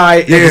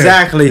 outside Yeah.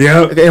 exactly,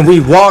 Yep. and we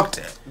walked.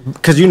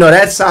 Cause you know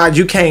that side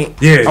you can't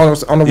on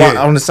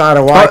the side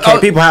of YK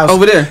people house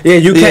over there. Yeah,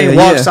 you can't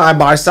walk yeah. side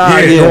by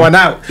side Yeah. going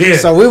out. Yeah.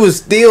 So we was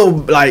still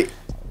like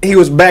he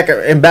was back of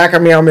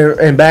me,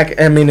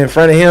 in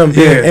front of him,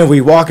 Yeah. and we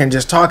walking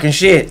just talking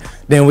shit.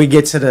 Then we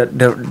get to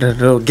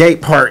the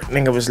gate part.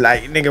 Nigga was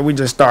like, nigga, we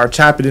just started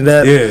chopping it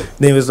up. Yeah.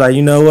 Then it was like,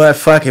 you know what?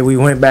 Fuck it. We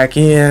went back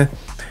in,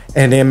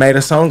 and then made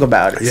a song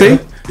about it. See?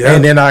 Yeah.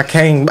 And then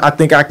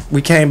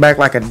we came back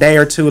like a day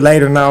or two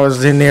later, and I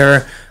was in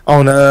there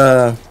on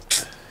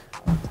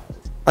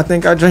I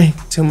think I drank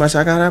too much.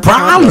 I got a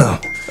problem.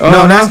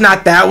 No, that's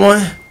not that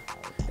one.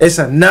 It's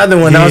another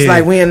one. I was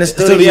like, we in the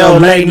studio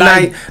late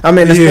night. I'm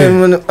in the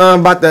studio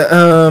about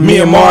the me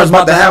and Mars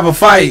about to have a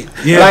fight.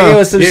 Yeah. Like it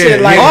was some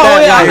shit like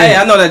that. yeah. Like, Hey,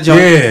 I know that joke.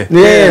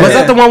 Yeah. Was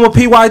that the one with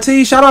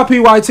PYT? Shout out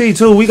PYT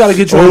too. We got to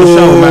get you on the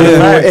show,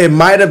 man. It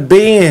might have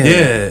been.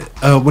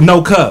 Yeah. With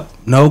no cup.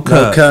 No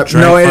cup. Drink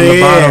No, it from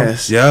the bottom.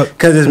 is. Yep.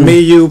 Cause it's me,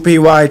 you,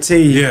 PYT.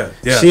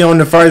 Yeah. She on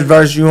the first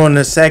verse, you on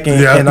the second,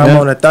 Yep. and I'm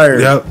on the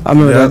third. Yep. I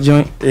remember that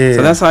joint. Yeah.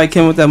 So that's how I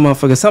came with that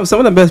motherfucker. Some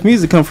of the best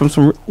music come from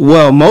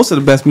most of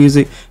the best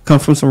music come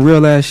from some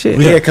real ass shit.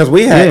 Yeah, because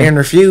we had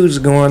interviews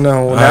going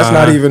on. That's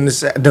not even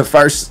the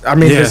first. I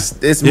mean,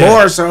 it's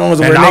more songs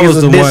where niggas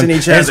was dissing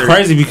each other. It's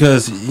crazy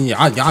because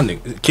y'all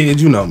niggas,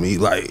 kids, you know me.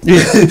 Like,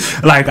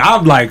 like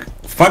I'm like,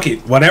 fuck it,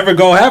 whatever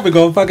go happen,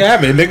 go fucking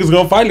happen. Niggas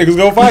gonna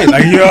fight.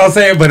 Like, you know what I'm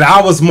saying? But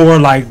I was more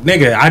like,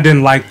 nigga, I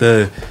didn't like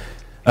the,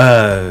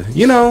 the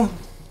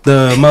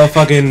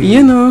motherfucking,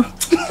 You know.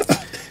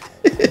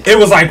 it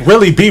was like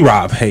really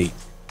B.Rob hate.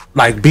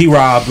 like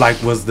B.Rob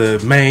like was the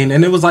main,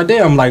 and it was like,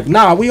 damn, like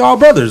nah, we all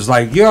brothers,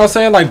 like you know what I'm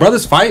saying, like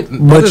brothers fight,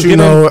 brothers But you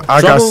know, in like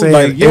I trouble, said,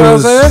 like, you know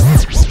what I'm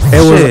saying?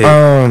 It was Shit.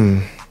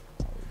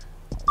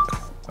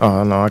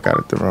 Oh no, I got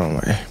it the wrong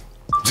way.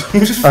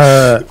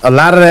 A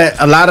lot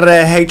of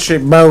that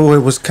hatred, bro, it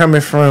was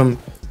coming from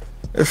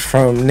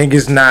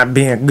niggas not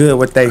being good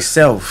with they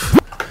self.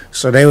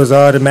 So they was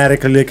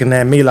automatically looking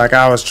at me like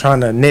I was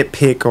trying to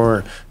nitpick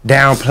or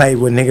downplay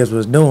what niggas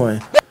was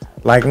doing.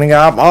 Like, nigga,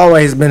 I've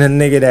always been a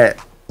nigga that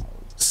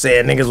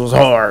said niggas was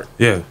hard.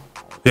 Yeah.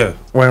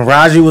 When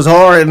Raji was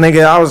hard,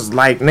 nigga, I was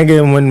like,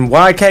 nigga, when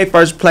YK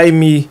first played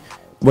me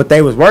what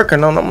they was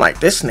working on, I'm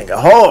like, this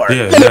nigga hard.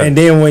 Yeah. And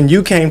then when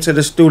you came to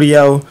the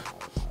studio,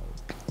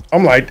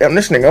 I'm like, damn,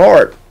 this nigga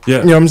hard. Yeah.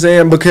 You know what I'm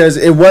saying? Because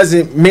it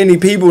wasn't many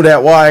people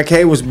that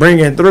YK was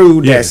bringing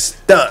through that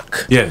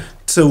stuck. Yeah.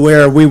 To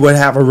where we would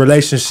have a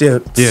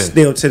relationship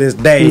still to this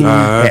day,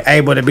 and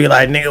able to be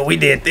like, nigga, we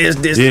did this,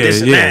 and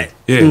that,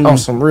 on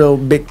some real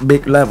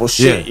big level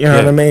shit. You know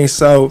what I mean?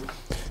 So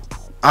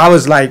I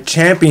was like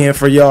champion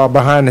for y'all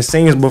behind the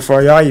scenes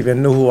before y'all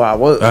even knew who I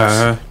was.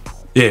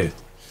 Yeah.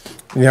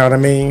 You know what I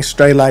mean?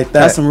 Straight like that.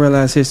 That's some real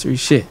ass history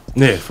shit.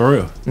 Yeah, for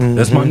real.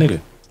 That's my nigga.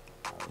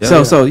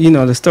 So you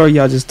know the story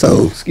y'all just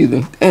told. Excuse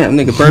me. Damn,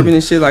 nigga, bourbon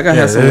and shit. Like I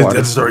had some water.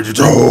 That's the story you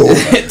told.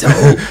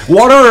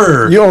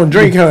 Water. You don't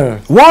drink, huh?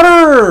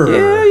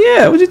 Water.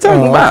 Yeah. What you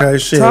talking about? Okay,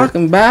 shit.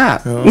 Talking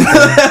about.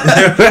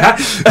 I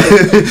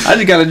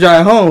just gotta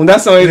drive home.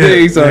 That's the only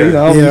thing. So you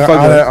know,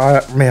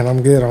 man,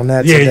 I'm good on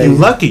that. Yeah, today. you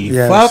lucky.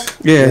 Yes. Fuck.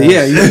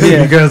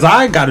 Yeah. Because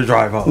I ain't got to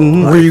drive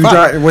home. Where you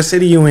drive? What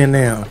city you in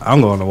now? I'm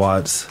going to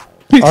Watts.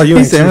 Oh, you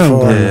ain't too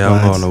far. Yeah,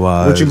 I'm going to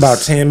Watts. What you about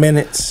 10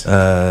 minutes?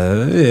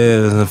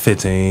 Yeah,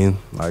 15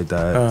 like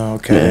that. Oh,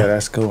 okay, yeah,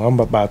 that's cool. I'm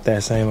about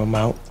that same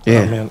amount.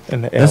 Yeah. I'm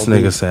in the This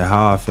LB. nigga said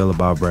how I feel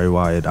about Bray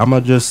Wyatt. I'm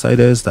gonna just say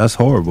this. That's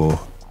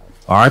horrible.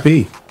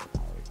 R.I.P.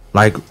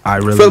 Like I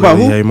really, Feel about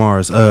really who? hate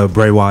Mars.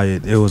 Bray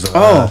Wyatt. It was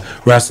a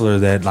wrestler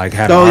that like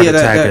had a heart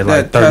attack at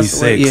like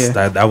 36.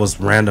 That was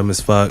random as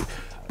fuck.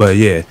 But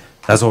yeah,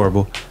 that's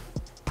horrible.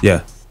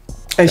 Yeah.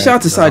 Hey, shout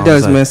out to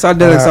Psydelics, man.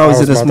 Psydelics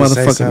always in this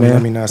motherfucker, man.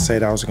 Let me not say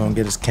that I was gonna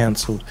get us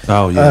canceled.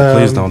 Oh yeah,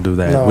 please don't do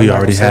that. No, We I'm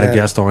already not had gonna a say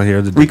guest on here.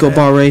 To do Rico that.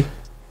 Barre.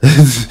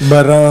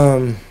 But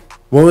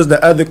what was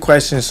the other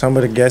question some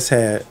of the guests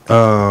had?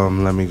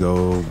 Let me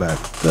go back.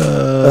 Your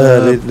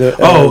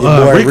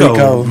boy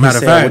Rico. He Matter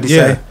of said, fact, what'd he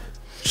yeah. say?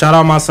 Shout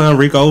out my son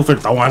Rico for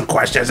throwing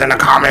questions in the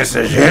comments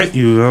and shit.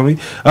 You know what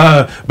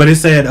I mean? But it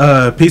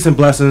said, peace and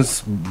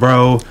blessings,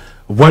 bro.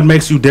 What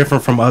makes you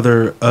different from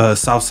other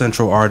South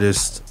Central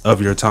artists of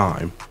your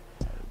time?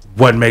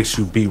 What makes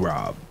you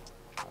B.Rob?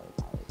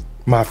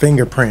 My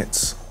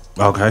fingerprints.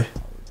 Okay.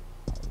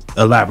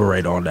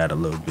 Elaborate on that a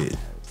little bit.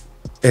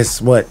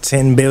 It's what,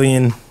 10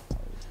 billion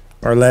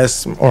or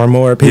less or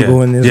more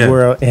people in this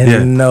world,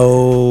 and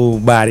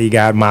nobody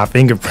got my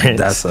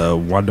fingerprints. That's a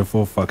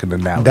wonderful fucking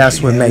analogy.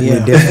 That's what made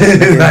me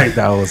different. Like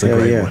that was a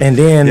great one. And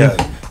then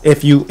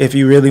if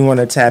you really want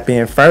to tap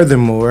in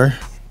furthermore,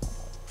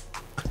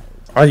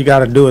 all you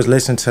gotta do is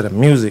listen to the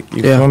music.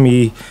 You feel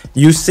me?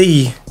 You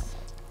see,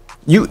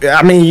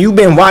 I mean, you've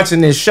been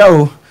watching this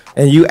show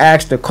and you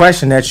asked a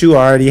question that you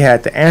already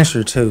had the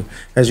answer to,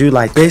 because you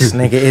like, this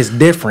nigga is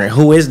different.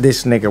 Who is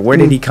this nigga? Where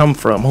did he come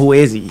from? Who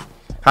is he?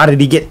 How did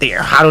he get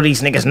there? How do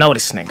these niggas know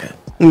this nigga?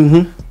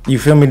 You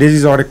feel me?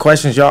 These are the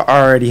questions y'all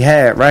already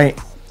had, right?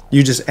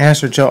 You just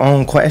answered your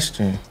own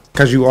question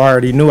because you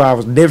already knew I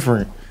was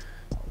different.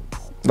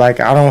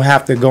 Like, I don't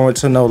have to go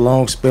into no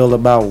long spiel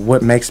about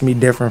what makes me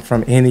different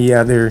from any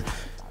other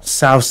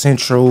South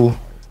Central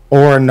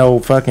or no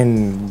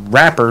fucking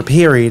rapper,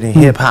 period, in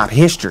hip-hop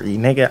history.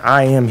 Nigga,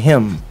 I am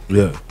him.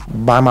 Yeah.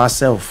 By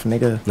myself,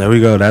 nigga. There we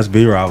go. That's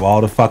B.Rob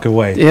all the fucking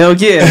way. Hell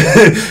yeah.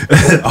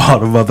 All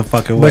the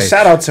motherfucking way. But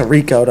shout out to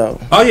Rico, though.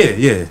 Oh,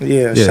 yeah.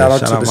 Yeah, shout out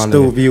to the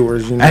Stu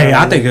viewers. You know hey,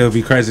 I what think mean? it would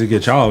be crazy to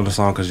get y'all on the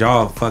song because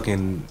y'all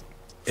fucking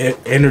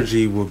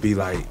energy would be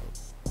like...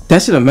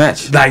 That should have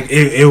matched. Like,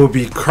 it would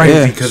be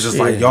crazy because it's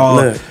like y'all...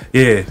 Look,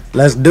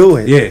 let's do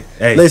it. Yeah.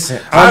 Hey,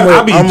 listen,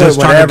 I'll be just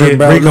trying to get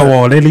bro. Rico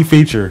on any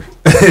feature.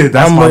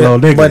 That's my little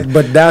nigga.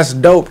 But that's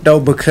dope,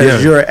 though,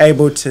 because you're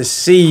able to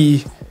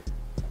see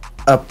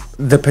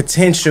the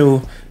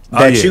potential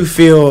that you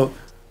feel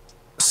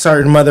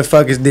certain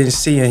motherfuckers didn't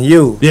see in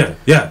you. Yeah.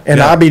 And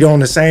I be doing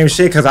the same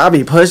shit because I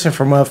be pushing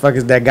for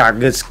motherfuckers that got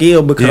good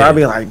skill, because I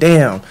be like,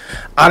 damn,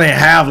 I didn't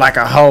have like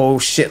a whole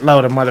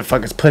shitload of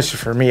motherfuckers pushing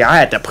for me. I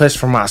had to push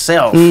for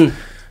myself.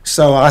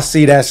 So I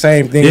see that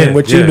same thing in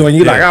what you doing.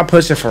 You like, I'm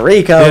pushing for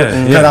Rico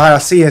because I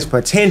see his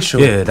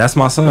potential. Yeah, that's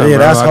my son. Yeah,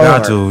 bro. that's I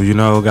got hard.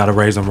 to, got to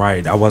raise him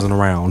right. I wasn't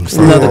around.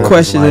 So Another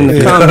question in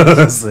the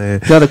comments.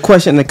 comments. Another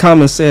question in the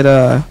comments said,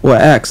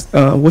 asked,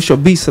 what's your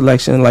beat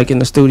selection like in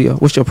the studio?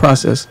 What's your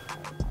process?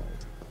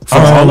 For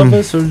all of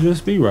us or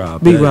just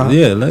B.Rob? B.Rob.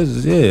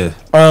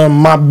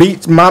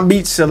 My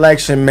beat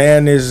selection,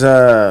 man, is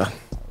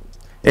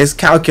it's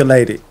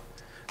calculated.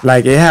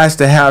 Like, it has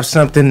to have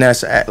something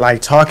that's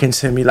like talking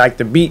to me. Like,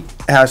 the beat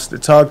has to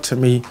talk to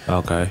me.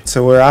 Okay.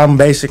 To where I'm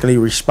basically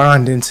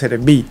responding to the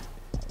beat.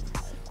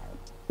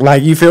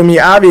 Like, you feel me?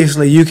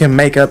 Obviously, you can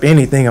make up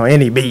anything on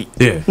any beat.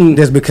 Yeah.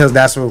 Just because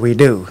that's what we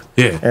do.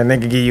 Yeah. And they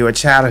can give you a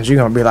challenge, you're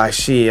gonna be like,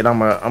 shit,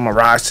 I'm a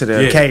rise to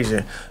the Yeah.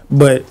 occasion.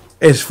 But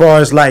as far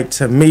as like,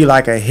 to me,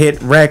 like a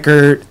hit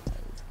record,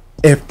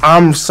 if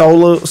I'm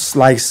solely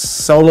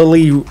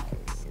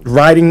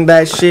writing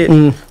that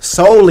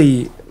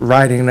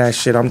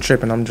shit, I'm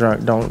tripping, I'm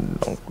drunk.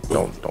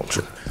 Don't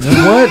trip.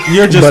 What?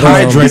 You're just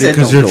hydrated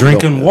because you're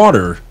drinking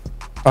water.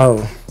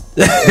 Oh.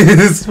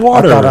 It's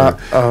water.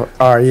 All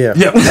right, yeah.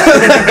 Yep.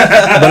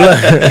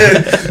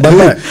 but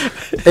look,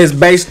 it's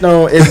based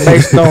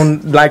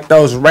on like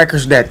those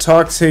records that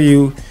talk to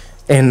you,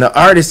 and the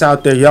artists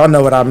out there, y'all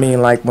know what I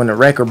mean. Like when the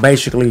record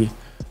basically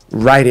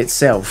write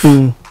itself.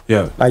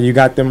 Yeah. Like you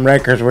got them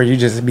records where you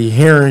just be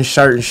hearing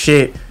certain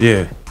shit.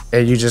 Yeah.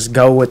 And you just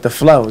go with the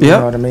flow. You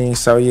know what I mean?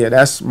 So yeah,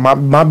 that's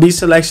my beat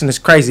selection is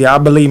crazy. I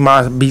believe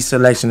my beat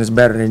selection is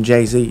better than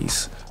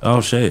Jay-Z's.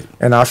 Oh shit.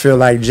 And I feel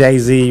like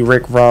Jay-Z,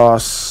 Rick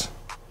Ross,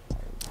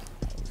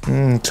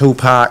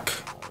 Tupac,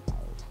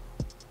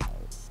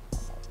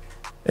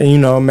 and you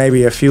know,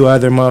 maybe a few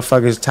other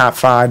motherfuckers top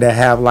 5 that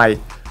have like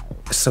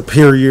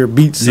superior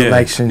beat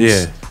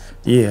selections.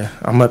 Yeah,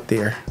 I'm up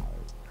there.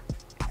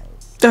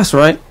 That's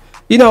right.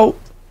 You know,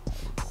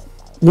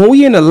 when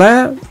we in the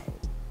lab,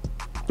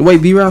 the way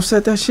B.Rob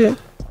said that shit,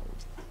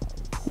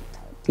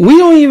 we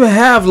don't even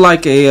have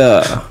like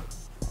a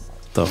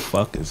the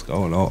fuck is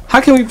going on?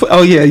 How can we put?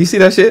 Oh yeah, you see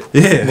that shit?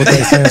 Yeah. What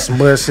they saying, some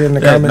bullshit in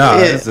the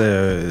comments?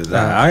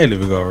 I ain't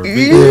even gonna read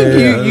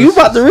it. You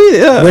about to read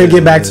it? Yeah. We'll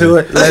get back to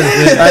it.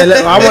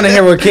 I want to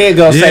hear what Kid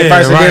gonna say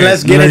first, and then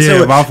let's get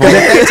into it. Because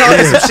if they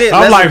talking some shit,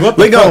 I'm like, what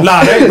the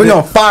fuck? We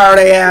gonna fire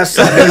their ass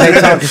up and they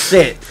talking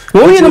shit.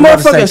 When we in the you about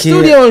to motherfucking say,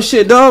 studio and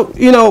shit, dog,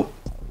 you know,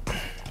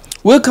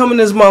 we'll come in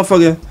this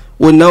motherfucker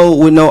with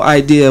no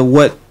idea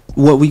what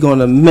we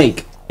gonna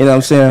make. You know what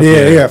I'm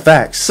saying? Yeah,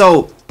 facts.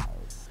 So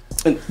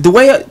the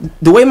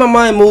way my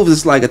mind moves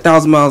is like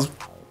 1,000 miles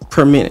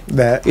per minute.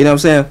 That, you know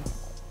what I'm saying?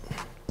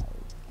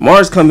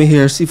 Mars come in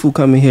here, Seafood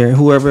come in here,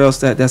 whoever else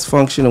that's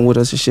functioning with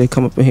us and shit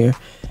come up in here.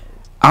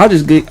 I'll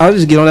just get on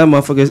that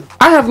motherfucker.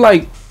 I have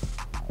like,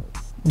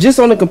 just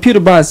on the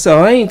computer by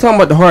itself, I ain't talking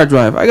about the hard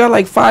drive, I got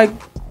like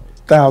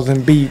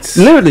 5,000 beats.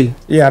 Literally.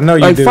 Yeah, I know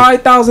you like do.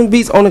 5,000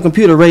 beats on the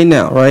computer right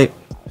now, right?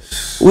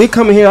 We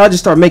come in here, I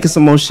just start making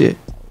some more shit.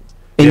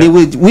 And then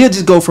we'll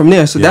just go from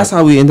there. So that's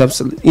how we end up,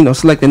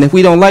 selecting. If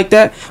we don't like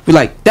that, we're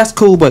like, that's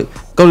cool, but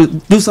go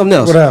do something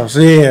else. What else?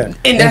 Yeah.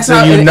 And that's so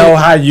how you know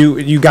how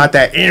you got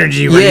that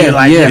energy where you're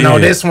like,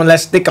 this one,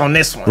 let's stick on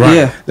this one. Right.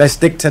 Yeah. Let's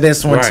stick to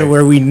this one to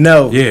where we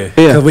know. Yeah.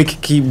 Because we can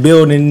keep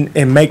building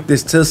and make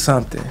this to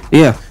something.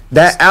 Yeah.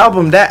 That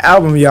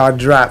album y'all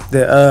dropped,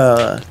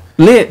 the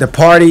Lit. The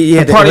party,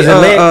 yeah. The party,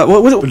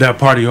 what was it? That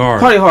Party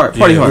Hard. Party Hard.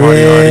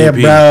 Yeah,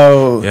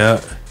 bro.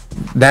 Yeah.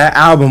 That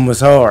album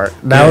was hard.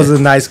 That was a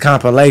nice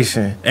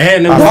compilation.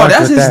 And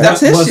that's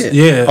his shit.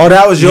 Yeah. Oh,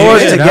 that was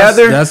yours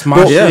together? That's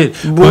my shit.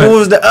 What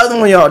was the other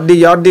one y'all did?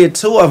 Y'all did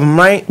 2 of them,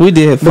 right? We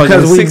did.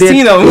 Because we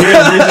 16 of them. We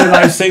did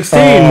like 16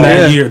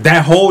 that year.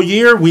 That whole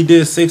year we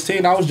did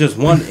 16. I was just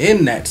one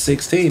in that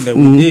 16 that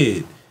we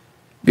did.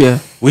 Yeah.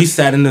 We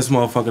sat in this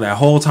motherfucker that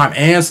whole time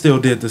and still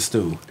did the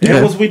stew. Yeah.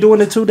 And was we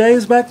doing it 2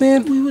 days back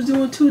then? We was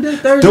doing 2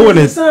 days, Thursdays Doing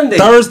it and Sundays.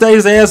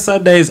 Thursdays and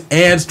Sundays,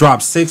 and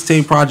dropped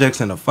 16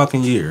 projects in a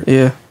fucking year.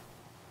 Yeah.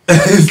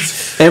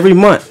 Every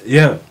month.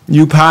 Yeah.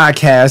 You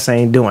podcasts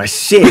ain't doing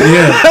shit.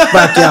 Yeah.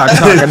 Fuck y'all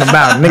talking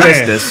about,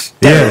 niggas. This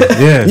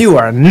Yeah. You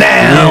are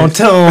now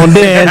tuned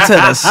in to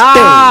the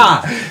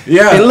stage.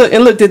 Yeah.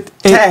 And look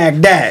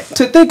tag that.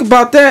 To think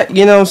about that,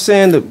 you know what I'm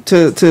saying,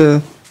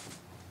 to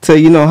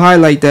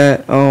highlight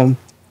that,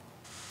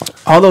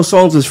 all those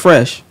songs was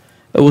fresh.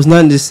 It was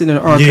nothing just sitting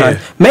in the archive. Yeah.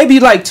 Maybe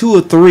like 2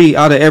 or 3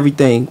 out of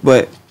everything,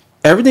 but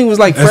everything was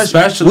like fresh.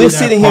 Especially we're that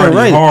sitting here and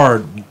Party writing.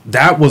 Hard.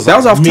 That was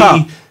off me.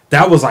 top.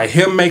 That was like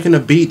him making a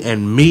beat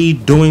and me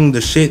doing the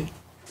shit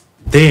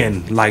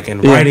then, like,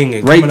 and writing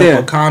and right coming there.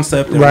 up with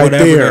concept and Right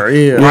whatever. there,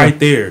 yeah. Right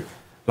there.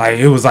 Like,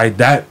 it was like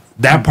that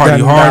Party Done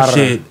Hard nada.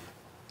 shit.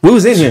 We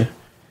was in here.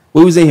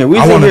 We was in here.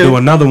 I want to do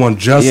another one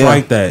just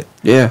like that.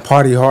 Yeah.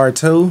 Party Hard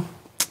too.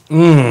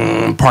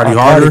 Party Harder.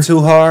 Party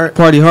Too Hard.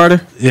 Party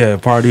Harder. Yeah,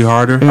 Party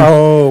Harder.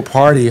 Oh,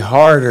 Party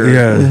Harder.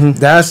 Yeah.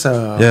 That's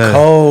a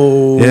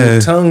cold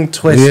tongue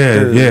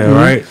twister. Yeah,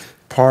 right.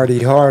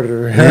 Party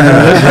Harder.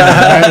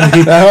 I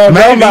don't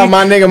know about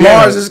my nigga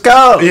Mars is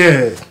cold.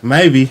 Yeah,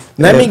 maybe.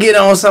 Let me get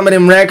on some of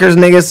them records,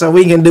 nigga, so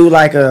we can do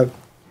like a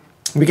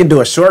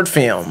short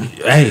film.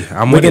 Hey,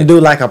 we can do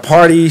like a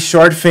party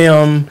short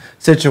film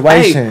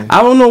situation. Hey,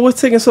 I don't know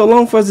what's taking so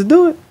long for us to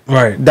do it.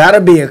 Right.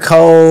 That'll be a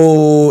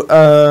cold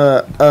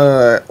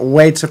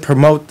way to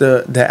promote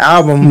the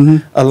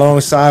album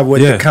alongside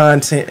with the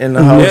content and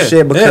the whole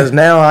shit. Because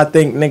now I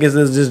think niggas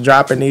is just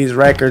dropping these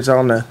records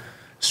on the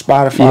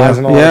Spotify's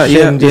and all that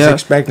shit and just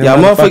expecting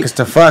motherfuckers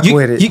to fuck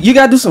with it. You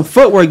gotta do some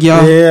footwork,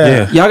 y'all.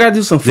 Yeah. Y'all gotta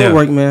do some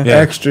footwork, man. Yeah.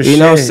 Extra You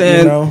know what I'm shit,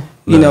 saying?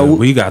 you know?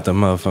 We got the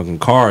motherfucking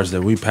cars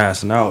that we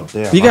passing out.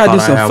 Damn, You gotta do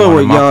some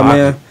footwork, y'all,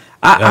 man.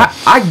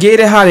 I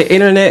get it how the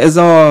internet is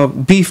all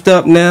beefed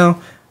up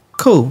now.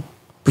 Cool.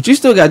 but you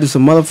still gotta do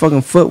some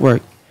motherfucking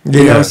footwork. You know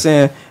Yeah. what I'm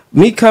saying?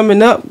 Me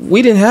coming up,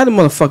 we didn't have the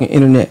motherfucking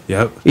internet.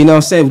 Yep. You know what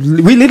I'm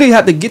saying? We literally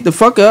had to get the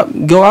fuck up,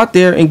 go out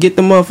there and get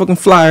the motherfucking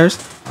flyers,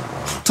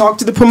 talk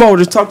to the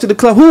promoters, talk to the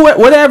club,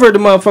 whatever the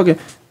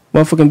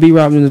motherfucking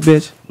B.Rob in this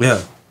bitch.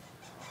 Yeah.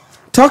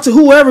 Talk to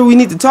whoever we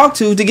need to talk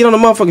to get on the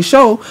motherfucking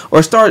show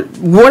or start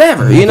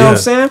whatever. You know what I'm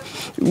saying?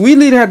 We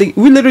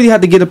literally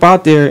had to get up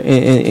out there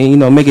and you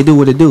know, make it do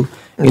what it do.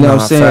 You know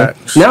what I'm saying?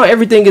 Facts. Now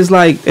everything is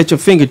like at your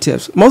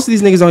fingertips. Most of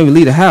these niggas don't even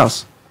leave the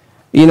house.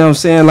 You know what I'm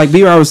saying? Like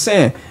B.Rob was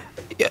saying,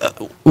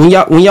 when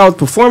y'all was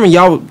performing,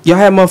 y'all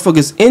had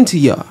motherfuckers into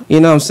y'all.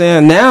 You know what I'm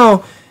saying?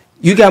 Now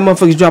you got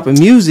motherfuckers dropping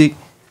music.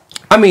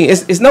 I mean,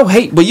 it's no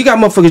hate, but you got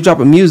motherfuckers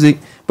dropping music,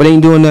 but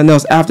ain't doing nothing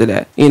else after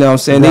that. You know what I'm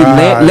saying? They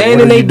laying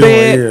in their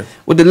bed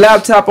with the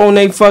laptop on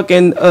their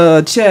fucking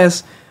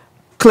chest,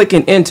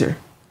 clicking enter.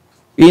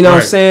 You know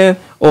what I'm saying?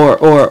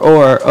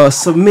 Or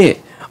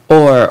submit.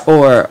 Or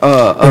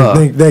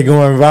think they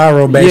going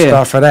viral based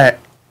off of that.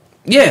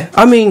 Yeah,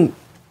 I mean,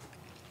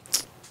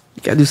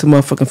 you gotta do some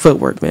motherfucking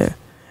footwork, man.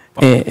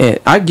 And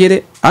I get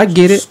it. I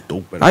get it.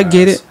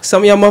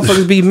 Some of y'all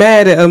motherfuckers be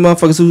mad at other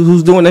motherfuckers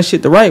who's doing that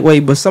shit the right way,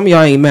 but some of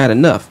y'all ain't mad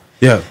enough.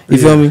 Yeah. You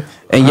feel me?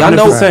 And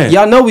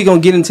y'all know we gonna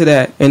get into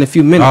that in a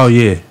few minutes. Oh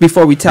yeah.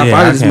 Before we tap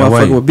out of this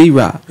motherfucker with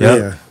B.Rob.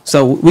 Yeah.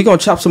 So we gonna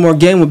chop some more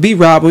game with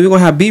B.Rob, and we gonna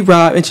have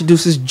B.Rob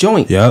introduce his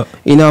joint. Yep.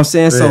 You know what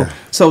I'm saying?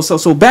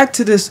 So back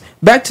to this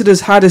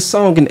hottest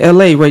song in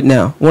LA right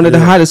now. One of the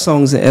hottest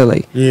songs in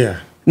LA.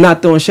 Yeah.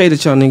 Not throwing shade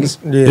at y'all niggas.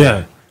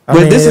 Yeah.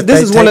 But this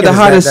is one of the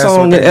hottest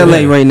songs in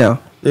LA right now.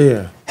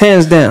 Yeah.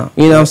 Hands down.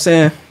 You know what I'm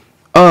saying?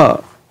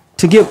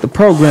 To give the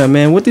program,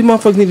 man. What these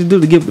motherfuckers need to do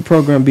to give the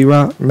program,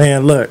 B.Rob?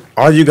 Man, look,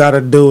 all you gotta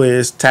do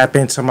is tap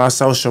into my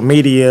social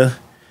media,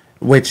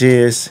 which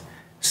is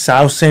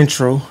South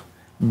Central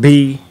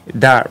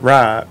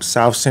B.Rob.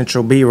 South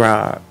Central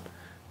B.Rob.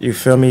 You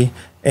feel me?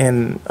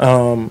 And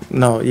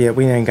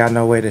we ain't got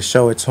no way to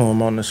show it to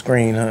him on the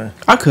screen, huh?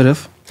 I could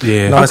have.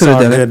 Yeah. No, it's all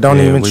good. Don't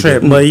even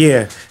trip. But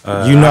yeah,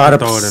 you know how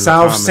to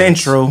South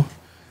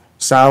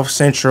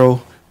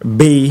Central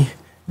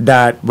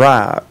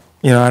B.Rob.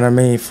 You know what I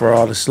mean? For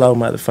all the slow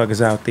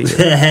motherfuckers out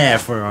there.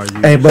 For all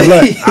you. Hey, but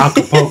look,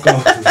 Acapulco.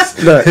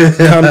 Look,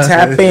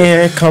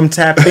 come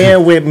tap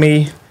in with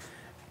me,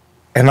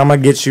 and I'm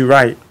gonna get you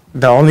right.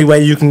 The only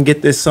way you can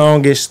get this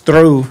song is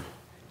through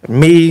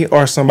me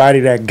or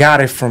somebody that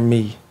got it from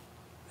me.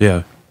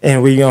 Yeah.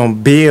 And we gonna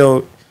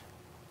build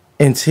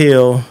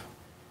until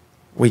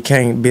we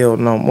can't build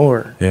no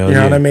more. Hell you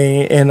know what I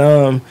mean? And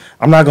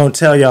I'm not gonna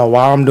tell y'all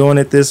why I'm doing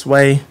it this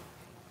way.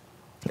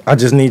 I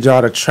just need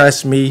y'all to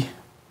trust me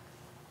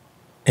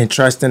and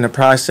trust in the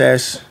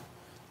process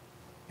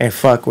and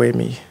fuck with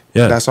me.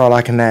 Yeah. That's all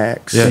I can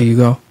ask. There you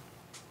go.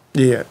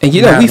 Yeah. And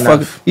you know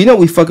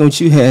we fucking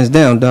with you hands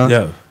down, dog.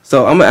 Yeah.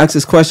 So I'm gonna ask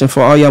this question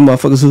for all y'all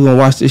motherfuckers who gonna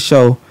watch this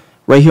show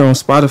right here on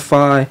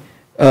Spotify,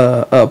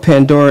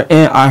 Pandora,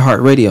 and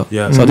iHeartRadio.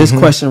 Yeah. So this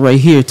question right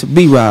here to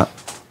B.Rob.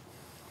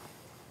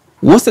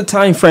 What's the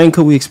time frame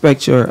could we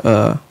expect your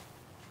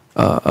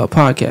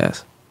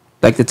podcast?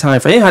 Like the time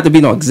frame. It ain't have to be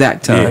no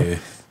exact time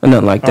or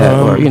nothing like that,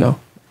 or you know.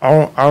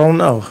 I don't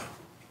know.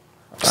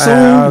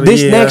 Soon,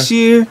 next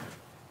year.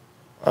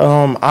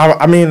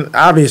 I mean,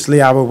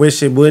 obviously, I would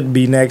wish it would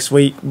be next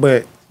week,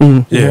 but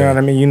you know what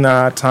I mean. You know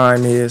how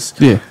time is.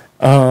 Yeah.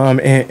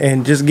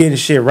 And just getting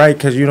shit right,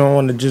 because you don't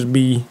want to just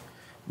be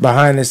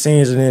behind the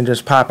scenes and then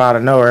just pop out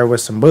of nowhere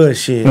with some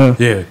bullshit.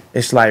 Yeah.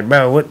 It's like,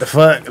 bro, what the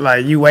fuck?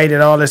 Like, you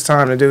waited all this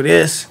time to do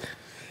this.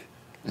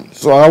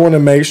 So I want to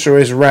make sure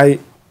it's right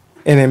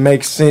and it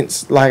makes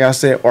sense, like I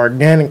said,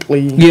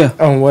 organically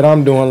on what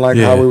I'm doing, like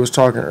how we was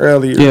talking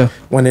earlier. Yeah.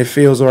 When it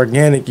feels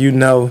organic, you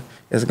know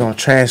it's going to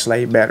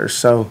translate better.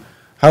 So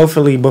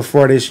hopefully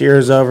before this year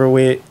is over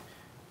with,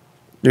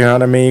 you know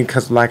what I mean?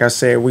 Because like I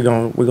said, we're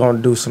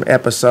gonna do some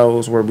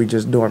episodes where we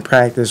just doing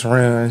practice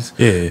runs.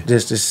 Yeah.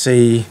 Just to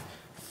see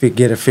if we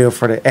get a feel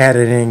for the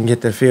editing,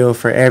 get the feel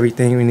for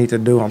everything we need to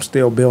do. I'm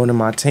still building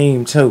my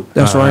team too.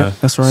 That's right.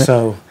 That's right.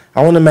 So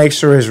I want to make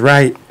sure it's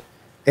right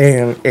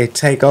and it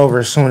take over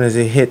as soon as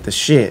it hit the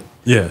shit.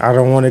 Yeah. I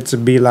don't want it to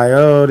be like,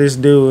 oh, this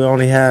dude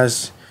only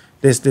has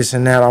this,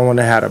 and that. I want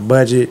to have a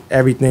budget,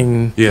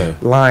 everything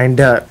lined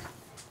up.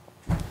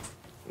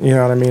 You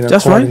know what I mean?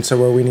 That's according right. to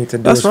what we need to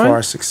do as far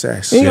as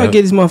success. You ain't gotta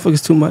get these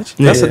motherfuckers too much.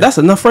 That's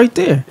enough right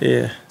there.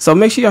 Yeah. So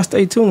make sure y'all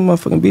stay tuned to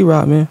motherfucking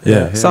B.Rob, man.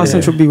 Yeah. South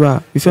Central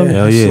B.Rob. You feel me?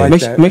 Hell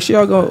yeah. Make sure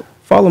y'all go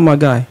follow my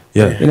guy.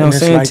 Yeah. You know what I'm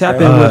saying?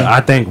 Tap in with him. I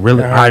think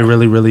I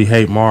really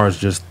hate Mars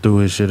just threw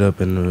his shit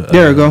up in the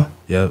there we go.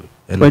 Yep.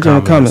 In right there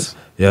in the comments.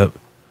 Yep.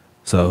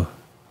 So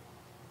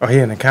oh, he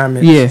in the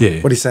comments?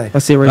 Yeah. What'd he say? I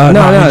see it right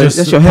now. No, just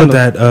that's your put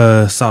handle.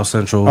 that South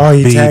Central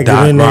he tagged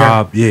it in there.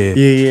 B.Rob. Yeah.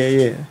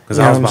 Yeah. Because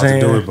I was about to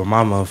do it, but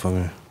my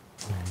motherfucking.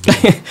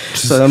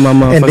 So that my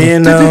motherfucker.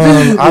 And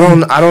then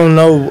I don't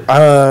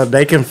know.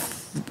 They can,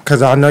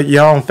 because I know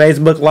y'all on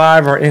Facebook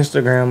Live or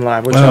Instagram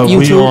Live. We are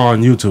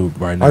on YouTube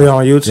right now. Are you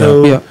on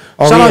YouTube? Yeah.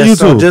 Oh, shout out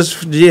YouTube.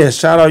 So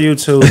shout out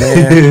YouTube,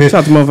 man. Shout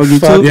out to motherfucking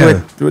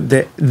YouTube. With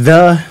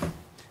the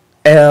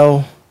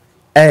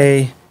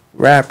L.A.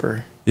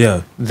 rapper.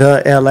 Yeah.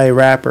 The LA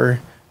rapper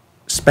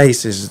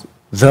spaces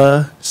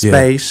the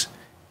space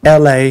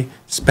LA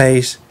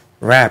space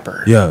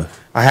rapper. Yeah.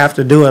 I have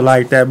to do it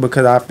like that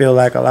because I feel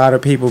like a lot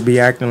of people be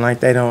acting like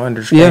they don't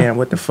understand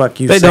what the fuck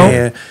you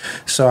saying.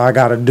 So I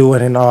gotta do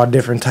it in all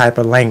different type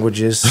of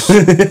languages.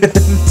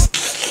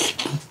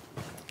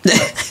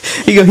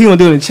 He gonna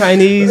do it in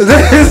Chinese.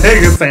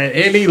 Nigga said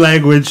any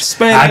language.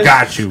 Spanish. I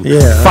got you.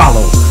 Yeah.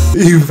 Follow.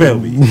 You feel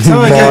me?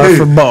 Bar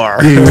for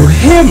bar. You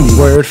hear me?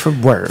 Word for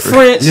word.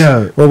 French.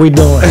 Yeah. What we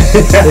doing?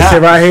 This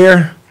shit right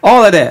here?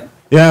 All of that.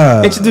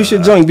 Yeah. Introduce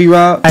your joint,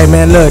 B.Rob. Hey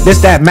man, look, this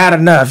that mad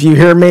enough. You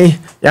hear me?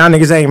 Y'all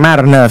niggas ain't mad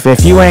enough.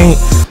 If you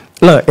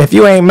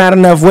ain't mad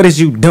enough, what is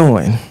you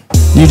doing?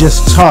 You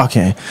just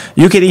talking.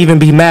 You could even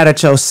be mad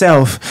at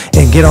yourself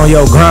and get on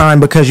your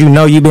grind because you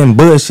know you've been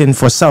bushing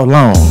for so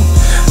long.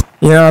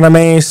 You know what I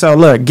mean? So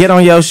look, get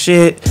on your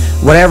shit.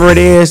 Whatever it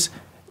is,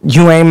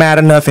 you ain't mad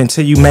enough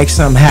until you make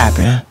something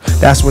happen.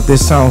 That's what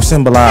this song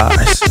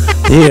symbolizes.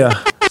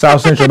 Yeah.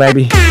 South Central,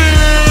 baby.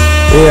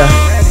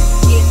 Yeah.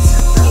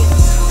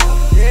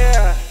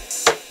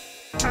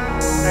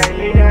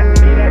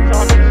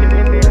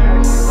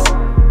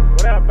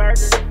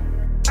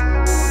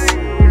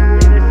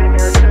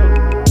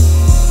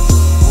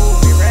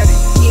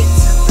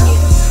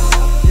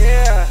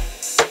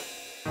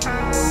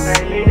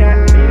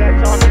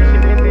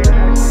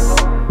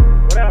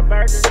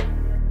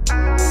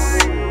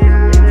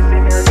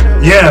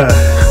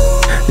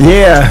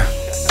 Yeah.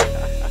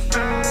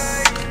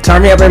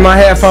 Turn me up in my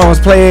headphones,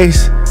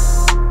 please.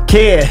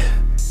 Kid,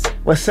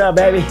 what's up,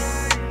 baby?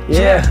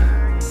 Yeah.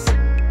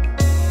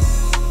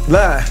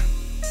 Look.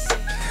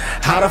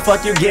 How the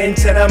fuck you getting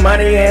to the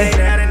money?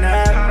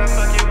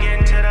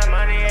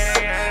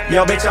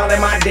 Yo, bitch, all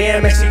in my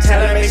DM and she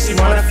telling me she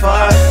wanna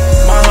fuck.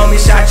 My homie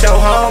shot your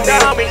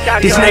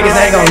homie. These niggas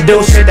ain't gon'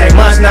 do shit, they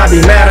must not be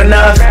mad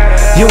enough.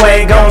 You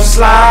ain't gon'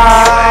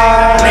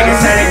 slide.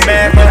 Niggas ain't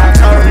mad, but I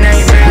told them they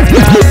ain't mad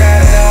enough.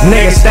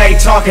 Niggas stay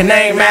talking,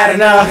 they ain't mad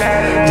enough.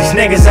 These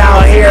niggas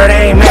out here,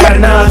 they ain't mad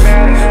enough.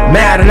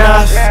 Mad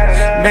enough,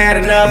 mad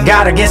enough.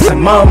 Gotta get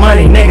some more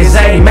money, niggas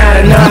ain't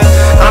mad enough.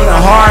 I'm the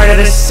heart of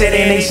the city,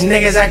 and these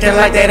niggas acting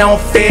like they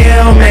don't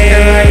feel me.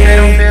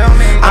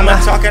 I'ma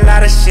talk a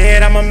lot of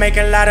shit, I'ma make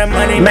a lot of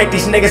money, make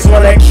these niggas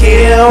wanna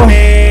kill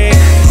me.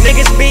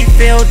 Niggas be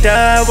filled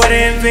up with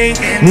envy.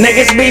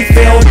 Niggas be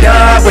filled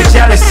up with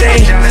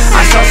jealousy.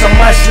 I show so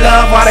much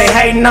love while they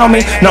hating on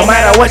me. No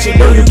matter what you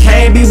do, you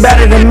can't be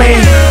better than me.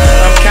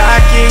 I'm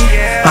cocky,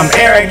 I'm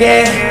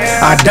arrogant.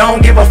 I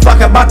don't give a fuck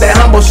about that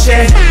humble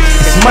shit.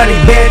 It's money,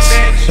 bitch.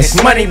 It's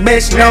money,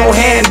 bitch. No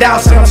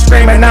handouts, and I'm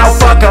screaming out,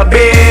 fuck a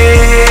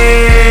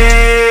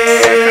bitch.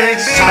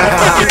 How the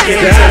fuck you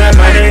get into the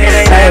money?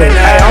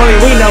 Hey, only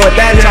we know what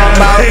that talking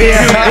about.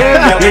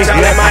 Yeah. Bitch,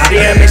 I'm in my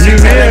DM and she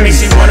telling me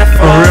she wanna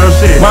fuck.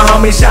 My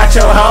homie shot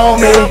your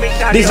homie.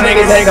 These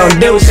niggas ain't gon'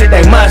 do shit,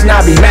 they must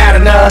not be mad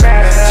enough.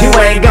 You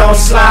ain't gon'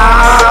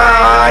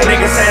 slide.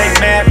 Niggas ain't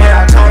mad, but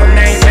I told them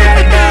they ain't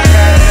mad enough.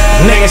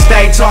 Niggas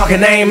stay talking,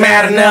 they ain't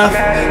mad enough.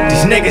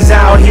 These niggas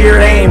out here,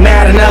 they ain't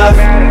mad enough.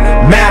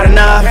 Mad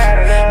enough,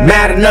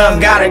 mad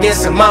enough. Gotta get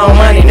some more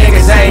money,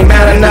 niggas ain't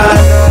mad enough.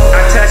 I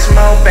touch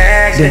more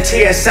bags than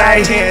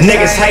TSA.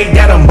 Niggas hate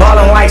that I'm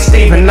ballin' like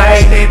Stephen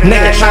A.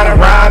 Nigga try to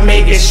rob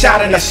me, get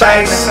shot in the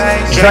face.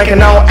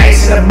 Drinking on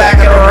Ace in the back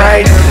of the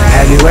right.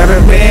 Have you ever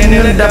been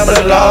in a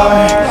double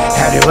R?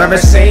 Have you ever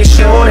seen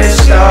shooting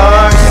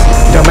stars?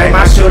 Don't make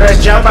my shooters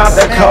jump out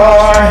the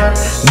car.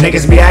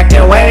 Niggas be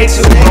acting way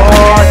too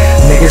hard.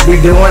 Niggas be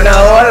doing a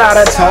whole lot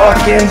of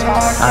talking.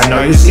 I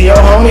know you see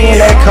your homie in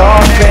that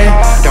coffin.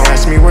 Don't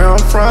ask me where I'm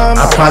from,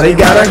 I probably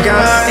got a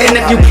gun. And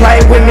if you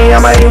play with me,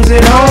 I'ma use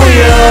it on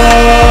you.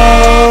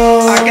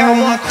 I got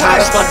one question. How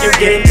the fuck you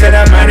getting to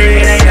the money?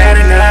 It ain't had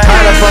enough.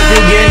 How the fuck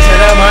you getting to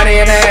the money?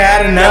 It ain't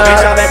had enough.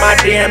 Bitch, all in my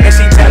DM and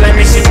she telling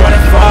me she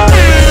wanna fuck.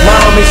 My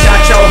homie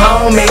shot your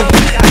homie.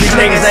 These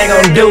niggas ain't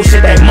gon' do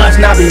shit, they must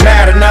not be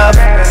mad enough.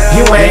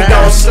 You ain't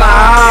gon'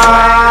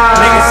 slide.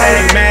 Niggas say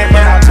they mad,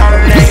 but I told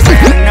them they ain't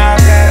mad enough.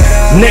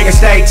 Niggas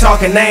stay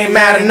talking, they ain't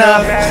mad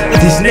enough.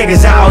 These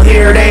niggas out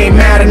here, they ain't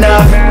mad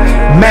enough.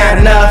 Mad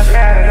enough,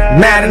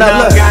 mad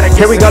enough. Look,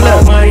 here we go,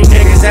 look.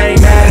 Niggas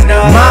ain't mad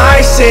enough.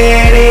 My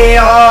city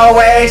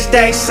always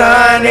stay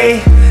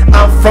sunny.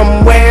 I'm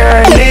from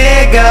where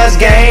niggas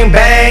gang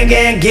bang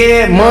and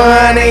get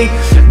money.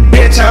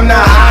 Bitch, I'm the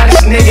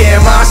hottest nigga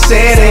in my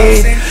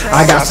city.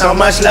 I got so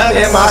much love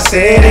in my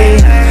city.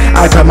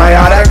 I put my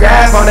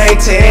autograph on they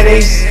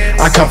titties.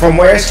 I come from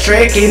where it's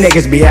tricky,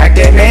 niggas be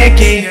acting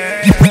Mickey.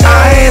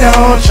 I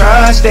don't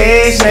trust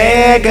these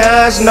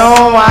niggas, no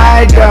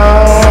I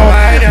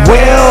don't.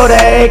 Will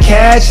they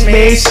catch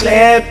me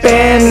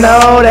slipping?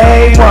 No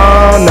they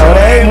won't, no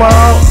they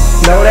won't.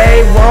 No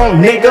they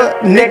won't, nigga.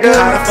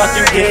 How the fuck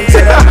you get to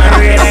the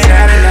money? It ain't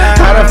had enough.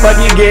 How the fuck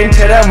you get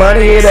to the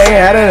money? It ain't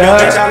had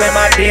enough. Yo, bitch, all in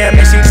my DM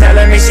and she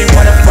telling me she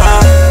wanna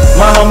fuck.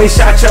 My homie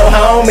shot your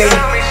homie.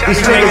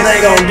 These niggas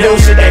ain't gon' do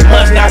shit, they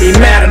must not be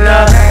mad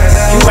enough.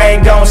 You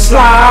ain't gon'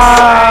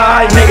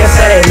 slide. Niggas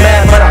say they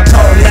mad, but I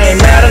told them they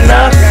ain't mad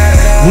enough.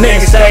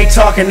 Niggas say they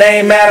talking, they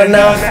ain't mad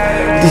enough.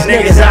 These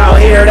niggas out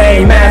here, they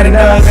ain't mad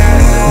enough.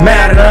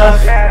 Mad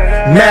enough,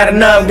 mad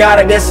enough.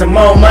 Gotta get some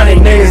more money,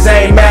 niggas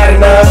ain't mad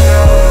enough.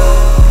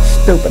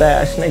 Stupid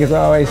ass niggas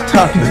always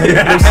talking. Do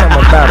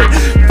something about it.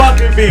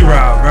 Fucking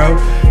B.Rob, bro.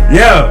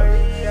 Yeah.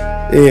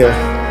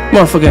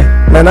 Motherfucker.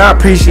 Man, I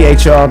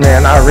appreciate y'all,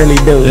 man. I really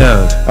do.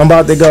 Yeah. I'm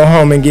about to go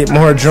home and get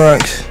more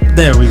drunk.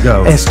 There we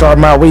go. And start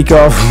my week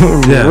off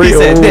real. He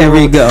said, there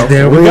we go.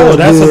 There we go.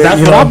 That's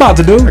what I'm about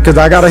to do. Because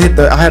I had to hit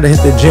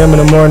the gym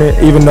in the morning,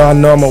 even though I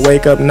know I'm gonna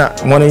wake up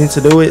not wanting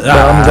to do it. But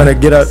I'm gonna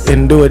get up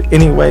and do it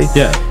anyway.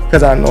 Yeah.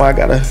 Because I know I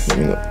gotta,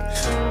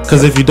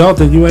 Because if you don't,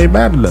 then you ain't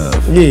mad enough.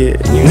 Yeah, you know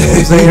what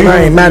I'm saying?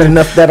 I ain't mad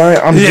enough that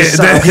I'm just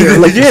out here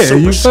looking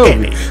super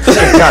skinny.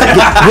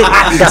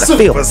 Gotta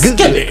feel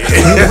good.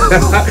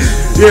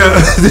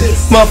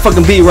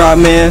 Motherfucking B.Rob,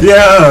 man.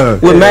 Yeah.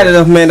 What matter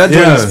enough, man? That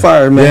joint is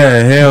fire, man.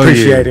 Yeah, hell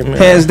Appreciate it, man.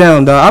 Hands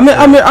down, dog.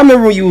 I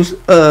remember when you was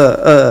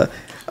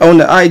on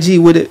the IG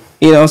with it.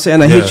 You know what I'm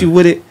saying? I hit you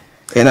with it,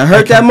 and I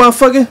heard that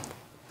motherfucker.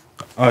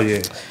 Oh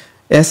yeah.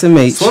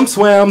 SMH.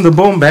 Swam, the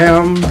boom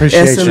bam.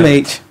 Appreciate you.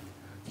 SMH.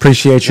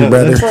 Appreciate you,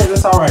 brother.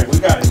 That's all right. We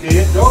got it.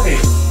 Yeah, go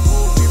ahead.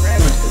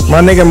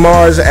 My nigga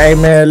Mars, hey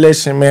man,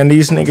 listen, man,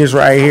 these niggas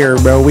right here,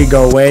 bro, we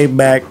go way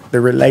back.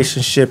 The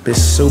relationship is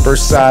super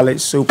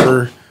solid,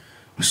 super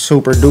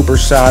duper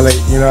solid.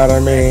 You know what I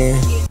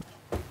mean?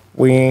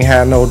 We ain't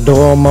had no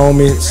dull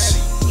moments.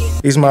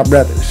 These my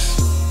brothers,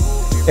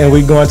 and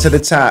we going to the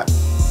top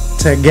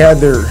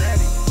together.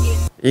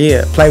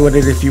 Yeah, play with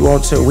it if you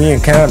want to. We in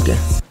Compton.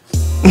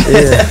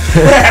 Yeah.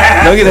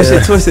 Don't get that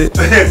shit twisted.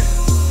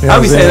 You know I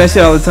be saying that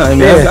shit all the time,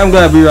 man. I'm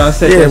glad B.Rob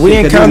said that. Yeah, we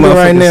shit, ain't coming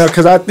right now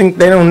because I think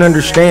they don't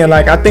understand.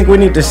 Like, I think we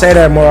need to say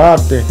that more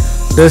often.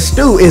 The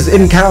STU is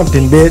in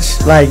Compton,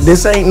 bitch. Like,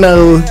 this ain't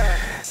no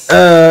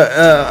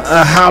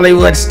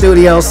Hollywood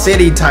Studio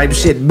City type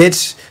shit,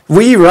 bitch.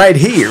 We right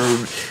here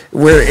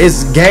where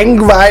it's gang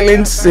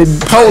violence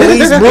and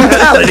police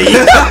brutality.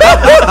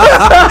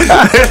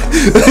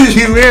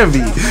 You hear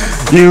me?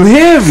 You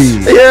hear me?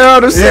 You know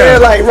what I'm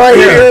saying? Like right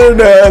here in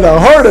the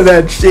heart of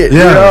that shit. You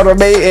know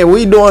what I mean? And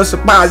we doing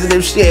some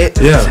positive shit.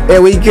 Yeah.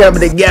 And we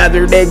coming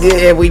together,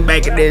 nigga, and we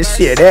making this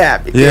shit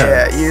happen.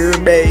 Yeah. You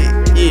made.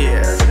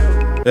 Yeah.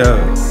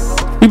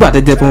 We about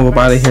to dip on up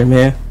out of here,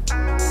 man.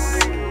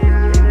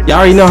 Y'all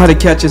already know how to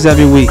catch us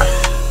every week.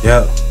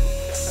 Yeah.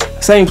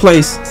 Same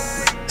place,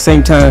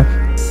 same time,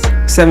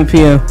 7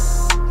 p.m.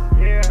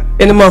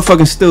 In the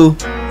motherfucking STU.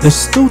 The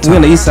STU time. We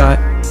on the east side.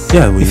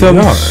 Yeah, we you feel me?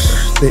 are.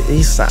 The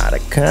east side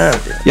of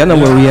Compton. Y'all know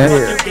where we at.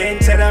 They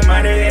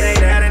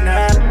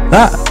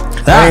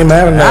ain't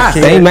mad enough,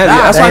 kid. They ain't mad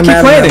enough. That's why I keep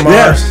playing it.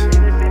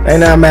 They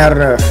not mad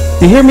enough.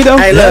 You hear me though?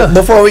 Hey, look,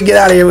 before we get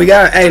out of here,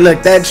 hey,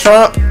 look, that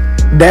Trump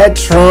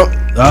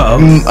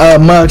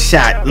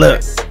mugshot,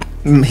 look.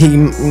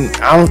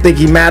 I don't think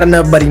he mad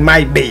enough, but he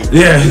might be.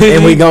 Yeah.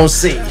 And we gon'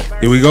 see.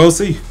 Here we go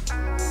see.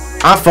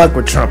 I fuck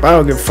with Trump. I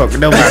don't give a fuck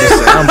what nobody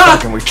say. I'm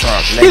fucking with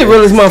Trump. He the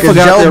realest motherfucker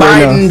out there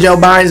right now. Joe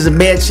Biden's a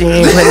bitch. He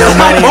ain't put no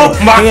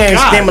money in. He ain't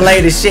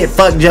stimulated shit.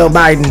 Fuck Joe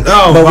Biden.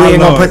 Oh, but we ain't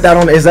gonna Lord. put that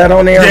on. Is that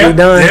on there? Are we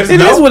done?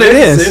 It is what it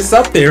is. It's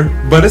up there,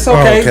 but it's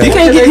okay. Okay. You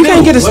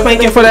can't get a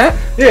spanking for that.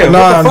 Yeah, No,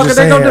 what I'm the fuck are just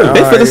they gonna saying,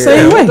 do? They feel the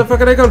same way. What the fuck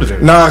are they gonna do?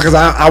 No, because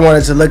I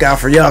wanted to look out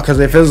for y'all. Because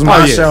if it was my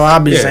yeah. show,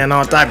 I'd be Yeah. saying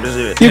all type of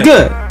shit. You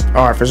good?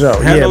 All right, for sure.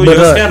 Handle Yeah,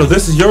 your but scandal.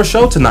 This is your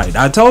show tonight.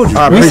 I told you.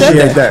 I We said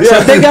appreciate that. So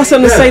if they got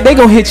something to say, they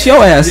gonna hit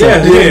your ass up.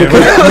 I mean,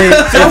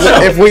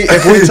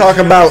 if we talk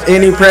about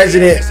any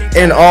president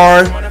in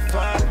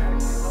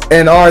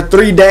our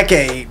 3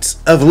 decades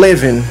of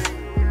living,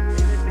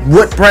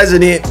 what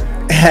president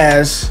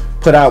has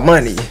put out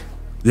money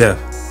Yeah.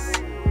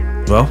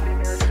 Well.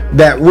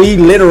 that we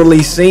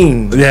literally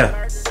seen? Yeah.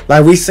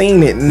 Like we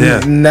seen it.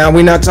 Yeah. Now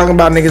we not talking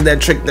about niggas that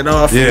tricked it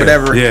off Yeah, or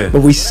whatever. yeah.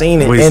 But we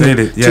seen it. We and seen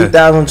it, yeah.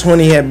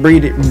 2020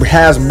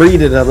 has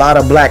breeded a lot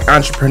of black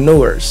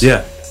entrepreneurs.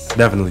 Yeah.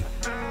 Definitely.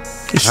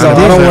 So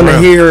I don't want to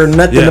hear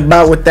nothing Yeah.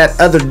 about what that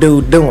other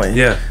dude doing.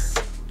 Yeah.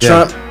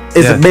 Trump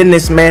is a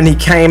businessman. He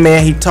came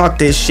in, he talked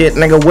this shit.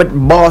 Nigga, what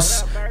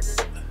boss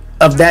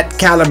of that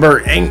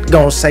caliber ain't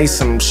gonna say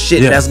some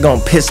shit that's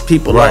gonna piss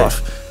people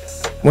off?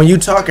 When you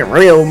talking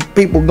real,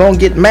 people gonna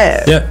get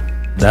mad. Yeah.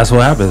 That's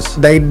what happens.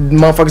 They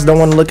motherfuckers don't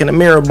want to look in the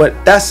mirror, but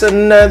that's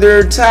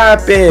another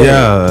topic.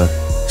 Yeah.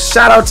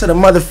 Shout out to the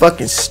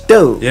motherfucking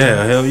STU.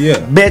 Yeah. Hell yeah.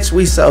 Bitch,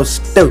 we so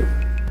STU.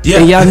 Yeah.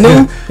 And y'all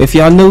knew? If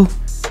y'all knew,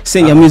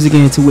 send your music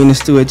in to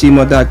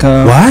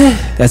weenthestu@gmail.com. What?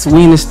 That's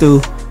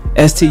weenthestu,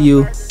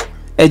 STU,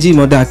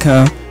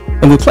 @gmail.com.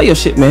 And we'll play your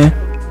shit, man.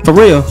 For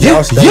real.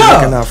 Y'all stay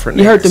looking out for niggas.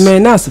 You heard the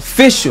man, now it's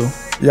official.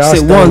 Y'all Said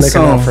stay one looking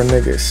song. out for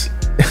niggas.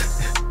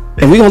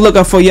 And we gonna look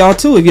out for y'all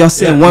too if y'all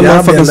send one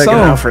y'all been motherfucking looking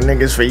song. out for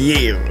niggas for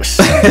years.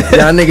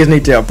 Y'all niggas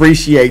need to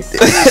appreciate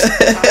this.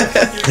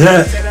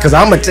 Cause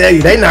I'ma tell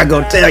you, they not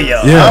gonna tell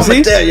y'all. Yeah.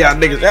 I'ma tell y'all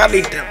niggas, y'all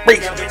need to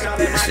appreciate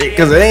this shit.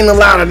 Cause there ain't a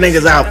lot of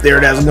niggas out there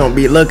that's gonna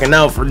be looking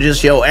out for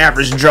just your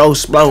average Joe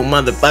Splo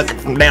motherfucker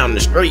from down the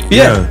street.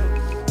 Yeah.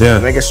 Yeah.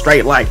 Nigga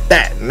straight like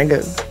that,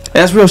 nigga.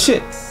 That's real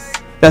shit.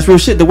 That's real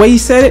shit. The way he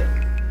said it,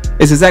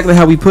 It's exactly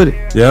how we put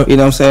it. Yep. You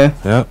know what I'm saying?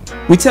 Yep.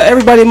 We tell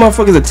everybody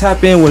motherfuckers to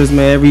tap in with us,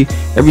 man,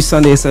 every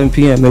Sunday at 7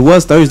 p.m. It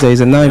was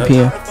Thursdays at 9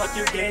 p.m.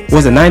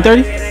 Was it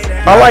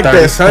 9:30? I like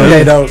that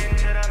Sunday though.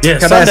 Yeah,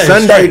 Cause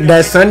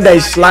that Sunday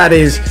slot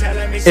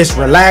it's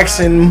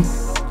relaxing.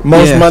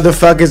 Most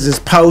motherfuckers is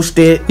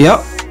posted.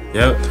 Yep.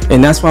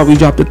 And that's why we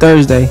dropped the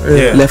Thursday.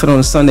 Left it on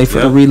a Sunday for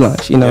the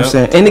relaunch. You know what I'm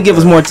saying? And to give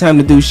us more time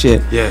to do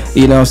shit. Yeah.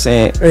 You know what I'm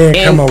saying? And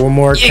come up with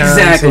more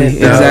Exactly.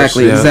 content.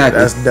 Exactly.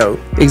 That's dope.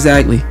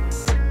 Exactly.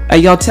 Hey,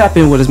 y'all tap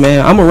in with us,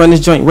 man. I'm gonna run this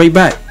joint right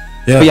back.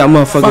 Yeah. For y'all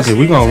motherfuckers. Fuck it,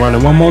 we gonna run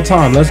it one more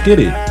time. Let's get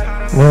it.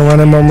 We'll run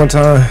it one more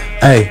time.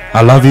 Hey,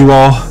 I love you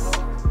all.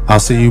 I'll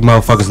see you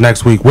motherfuckers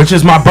next week, which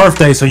is my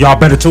birthday, so y'all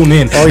better tune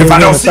in. If I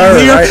don't see you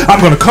here, right? I'm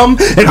gonna come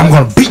and I'm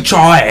gonna beat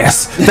y'all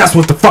ass. That's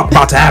what the fuck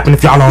about to happen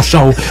if y'all don't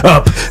show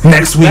up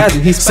next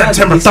week,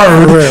 September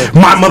 3rd.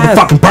 My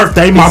motherfucking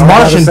birthday, my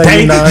Martian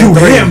day. You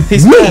him,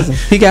 He's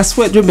spazzing. He got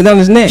sweat dripping down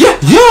his neck.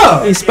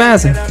 Yeah. He's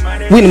spazzing.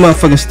 We in the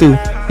motherfucking stew.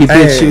 You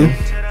bitch you.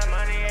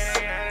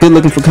 Good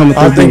looking for coming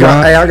through. I think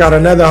I got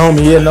another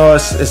homie. You know,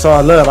 it's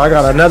all love. I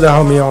got another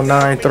homie on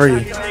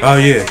 9-3. Oh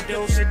yeah.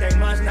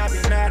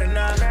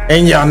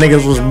 And y'all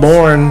niggas was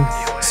born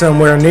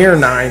somewhere near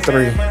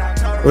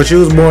 9-3. But you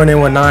was born in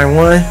what,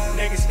 9-1?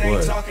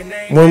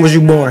 What? When was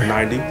you born?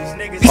 90.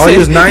 Oh, you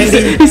was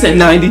 90? He said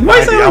 90. Why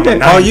you saying like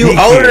that? Oh, you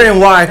older than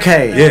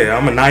YK? Yeah,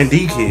 I'm a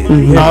 90 kid.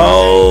 Okay.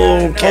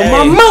 Oh,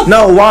 my mother.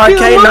 No,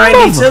 YK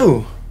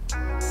 92.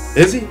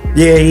 Is he?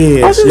 Yeah,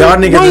 he is. Y'all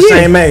niggas the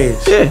same age.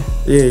 Yeah.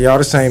 Yeah, y'all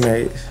the same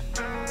age.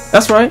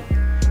 That's right.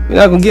 We're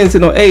not gonna get into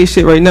no age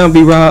shit right now,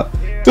 B.Rob.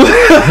 These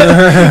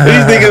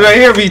niggas right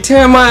here be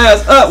tearing my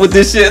ass up with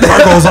this shit.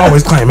 Virgos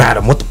always claim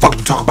Adam. What the fuck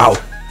you talking about?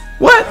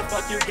 What?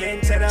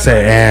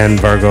 Say, and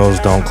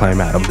Virgos don't claim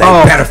Adam. They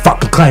better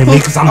fucking claim me,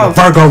 because I'm the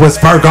Virgo with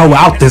Virgo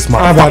out this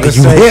I'm about to motherfucker.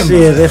 You say, him.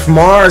 shit, if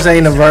Mars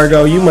ain't a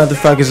Virgo, you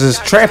motherfuckers is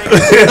trapping.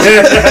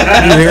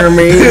 You hear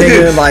me,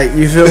 nigga? Like,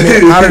 you feel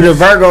me? Out of the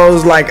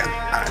Virgos, like,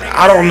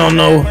 I don't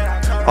know,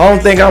 I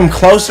don't think I'm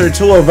closer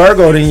to a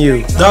Virgo than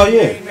you. Oh,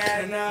 yeah.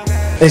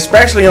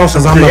 Especially on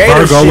some I'm the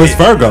creative Virgo shit. with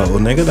Virgo,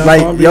 nigga. That's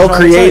Like, yo,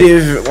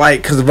 creative,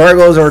 like, because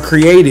Virgos are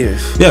creative.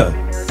 Yeah.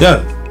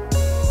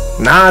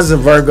 Nas a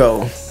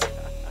Virgo.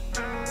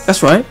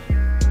 That's right.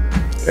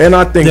 And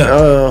I think,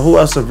 who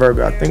else a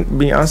Virgo? I think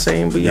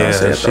Beyonce and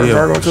Beyonce she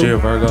are Virgo too. She a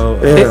Virgo.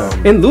 Yeah.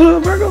 And Luda a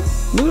Virgo?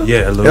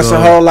 Yeah, Luda. That's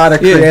a whole lot of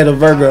creative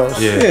Virgos.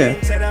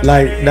 Yeah.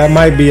 Like, that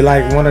might be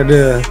like one of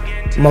the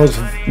most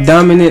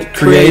dominant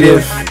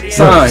creative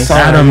signs.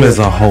 Adam is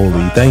a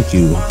holy. Thank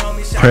you.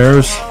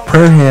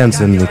 Prayer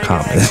hands in the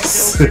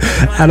comments.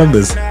 Adam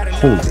is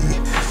holy.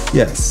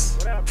 Yes.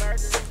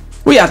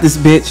 We out this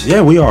bitch.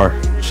 Yeah, we are.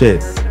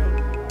 Shit.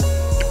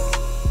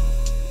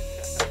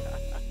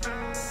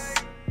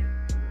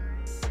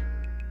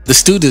 The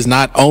STU does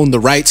not own the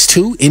rights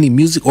to any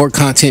music or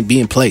content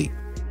being played.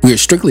 We are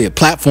strictly a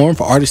platform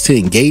for artists to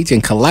engage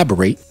and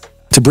collaborate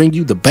to bring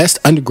you the best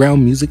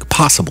underground music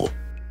possible.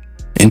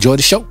 Enjoy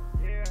the show.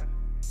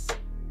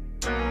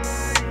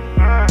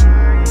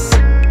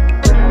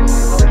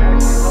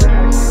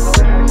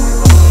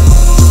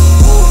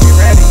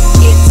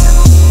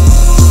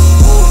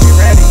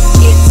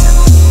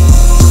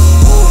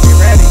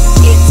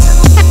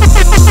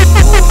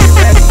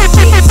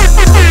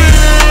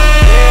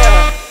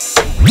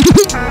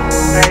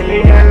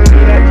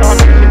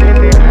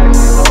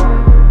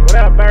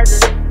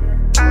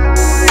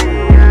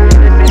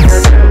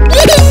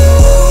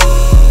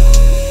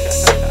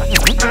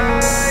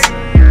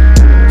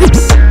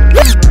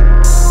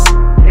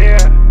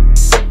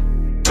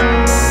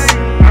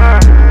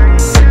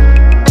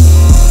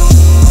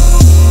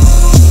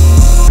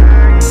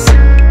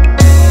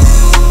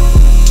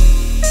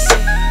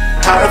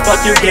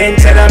 You getting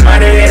to the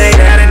money, it ain't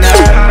that enough.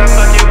 How the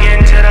fuck you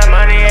getting to the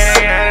money, it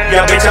ain't that enough.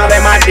 Yo, bitch, all in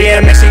my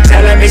DM and she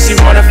telling me she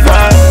wanna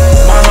fuck.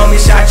 My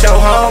homie shot your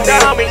homie.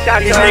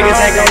 These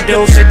niggas ain't gon'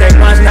 do shit, they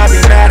must not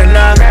be mad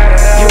enough.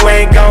 You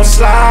ain't gon'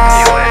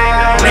 slide.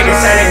 Niggas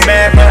say they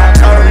mad, but I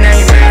told them they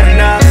ain't mad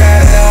enough.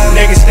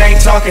 Niggas ain't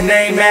talking,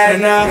 they ain't mad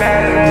enough.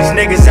 These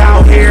niggas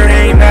out here,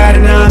 they ain't mad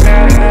enough.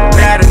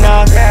 Mad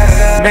enough,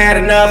 mad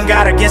enough.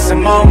 Gotta get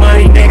some more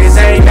money, niggas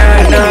ain't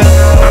mad enough.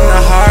 I'm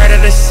the heart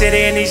of the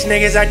city and these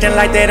niggas acting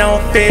like they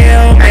don't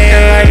feel me.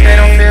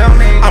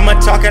 I'ma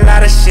talk a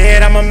lot of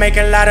shit, I'ma make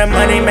a lot of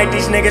money, make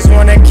these niggas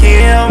wanna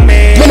kill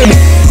me.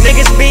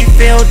 Niggas be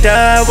filled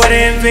up with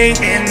envy,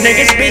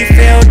 niggas be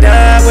filled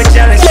up with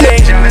jealousy.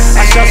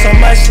 I show so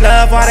much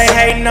love, why they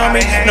hating on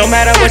me? No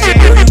matter what you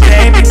do, you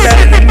can't be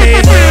better than me.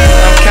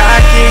 I'm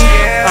cocky,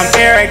 I'm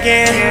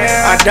arrogant,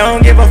 I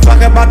don't give a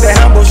fuck about that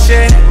humble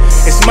shit.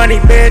 It's money,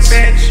 bitch.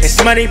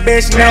 It's money,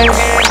 bitch. No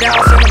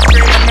handouts in the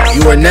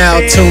street. You are now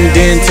tuned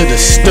in to the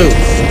STU.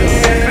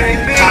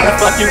 How the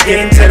fuck you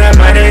getting to the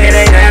money? It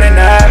ain't that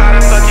enough. How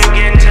the fuck you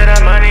getting to the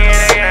money? It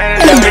ain't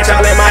that enough. Yo, bitch, all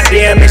in my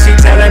DM and she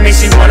telling me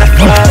she wanna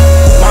fuck.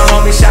 My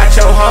homie shot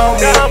your homie.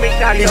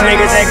 These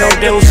niggas ain't gon'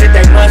 do shit.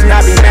 They must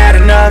not be mad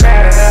enough.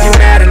 You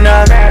mad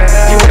enough.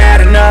 You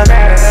mad enough.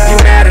 You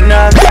mad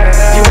enough.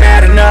 You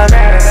mad enough.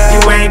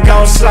 You ain't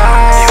gon'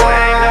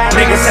 slide.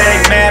 Niggas say they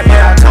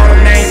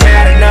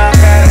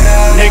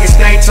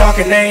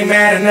talking, they ain't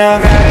mad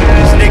enough.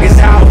 These niggas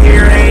out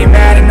here, they ain't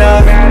mad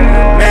enough.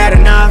 Mad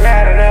enough,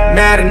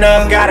 mad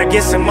enough. Gotta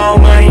get some more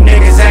money,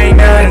 niggas ain't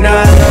mad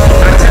enough.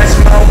 I touch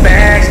more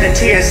bags than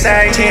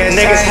TSA.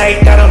 Niggas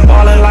hate that I'm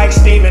ballin' like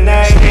Stephen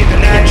A.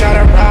 Nigga try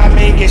to rob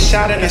me, get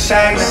shot in the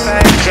face.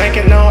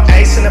 Drinking on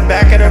Ace in the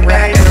back of the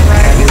race.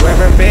 Have you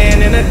ever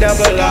been in a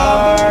double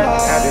R?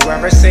 Have you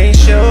ever seen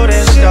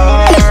shooting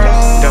stars?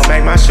 Don't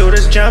make my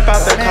shooters jump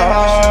out the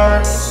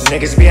car.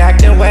 Niggas be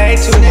acting way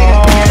too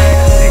hard.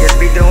 Niggas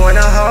be doing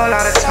a whole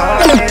lot of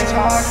talking.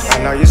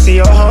 I know you see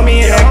your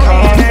homie in that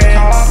coffin.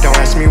 Don't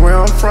ask me where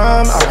I'm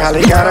from, I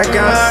probably got a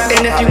gun.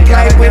 And if you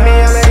play with me,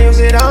 I'ma use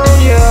it on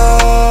you.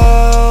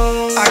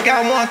 I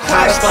got one question.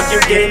 How the fuck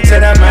you getting to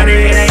the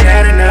money? It ain't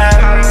had enough.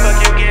 How the fuck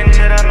you getting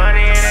to the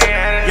money? It ain't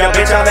had enough. Yo,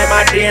 bitch, all in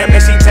my DM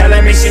and she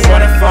telling me she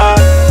wanna fuck.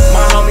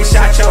 My homie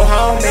shot your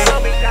homie.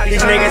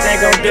 These niggas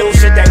ain't gon' do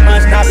shit, they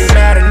must not be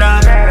mad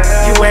enough.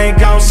 You ain't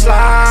gon'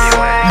 slide.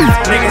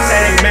 Niggas say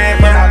they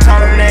mad, but I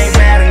told them they ain't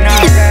mad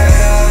enough.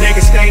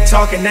 Niggas stay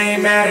talking, they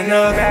ain't mad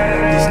enough.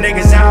 These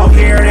niggas out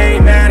here, they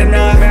ain't mad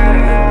enough.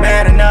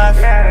 Mad enough,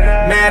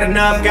 mad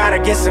enough. Gotta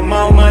get some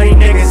more money,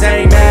 niggas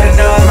ain't mad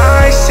enough.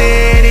 My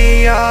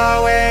city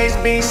always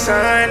be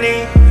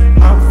sunny.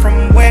 I'm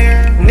from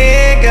where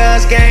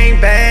niggas gang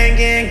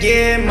banging,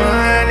 get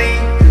money,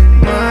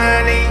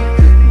 money,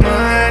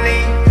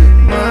 money,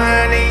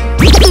 money.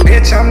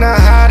 Bitch, I'm the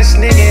hottest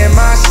nigga in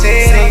my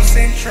city.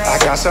 I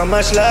got so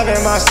much love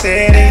in my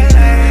city.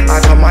 I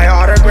put my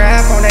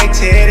autograph on they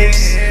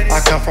titties. I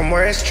come from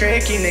where it's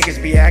tricky,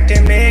 niggas be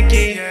acting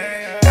Mickey.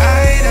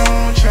 I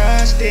don't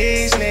trust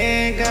these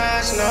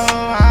niggas, no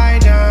I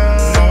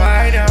don't. No,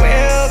 I don't.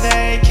 Will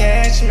they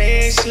catch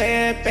me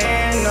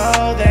slipping?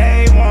 No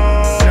they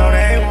won't. No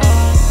they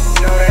won't.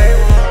 No they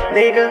won't.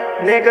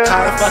 Nigga.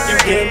 How the fuck you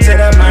getting to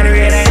the money?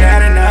 It ain't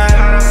had enough.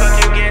 How the fuck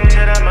you getting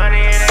to the money?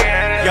 It ain't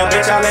had enough. Yo,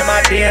 bitch, all in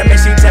my DM and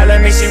she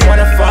telling me she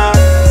wanna fuck.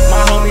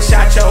 My homie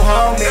shot your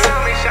homie.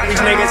 These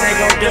niggas ain't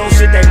gon' do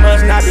shit, they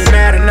must not be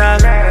mad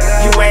enough.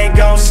 You ain't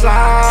gon'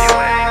 slide.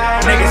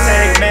 Niggas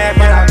say they mad,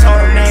 but I told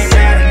them they ain't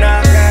mad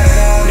enough.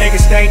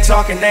 Niggas stay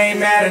talking, they ain't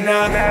mad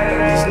enough.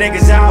 These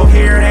niggas out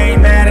here, they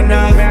ain't mad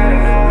enough.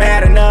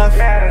 Mad enough,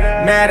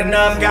 mad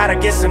enough. Gotta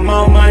get some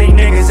more money,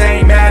 niggas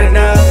ain't mad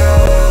enough.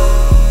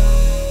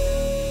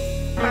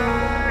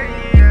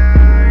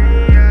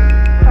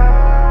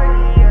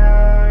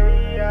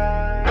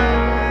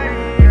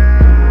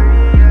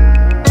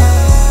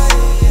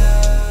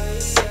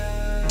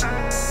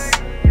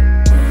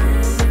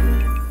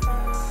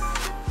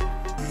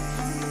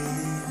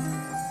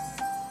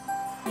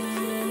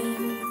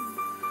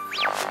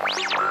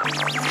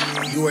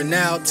 You are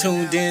now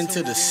tuned in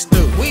to the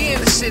STU. We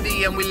in the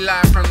city and we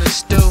live from the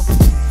STU.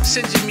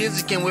 Send your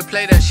music and we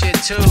play that shit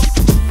too.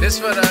 This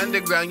for the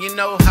underground, you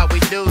know how we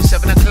do.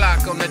 7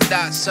 o'clock on the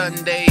dot,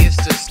 Sunday is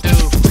the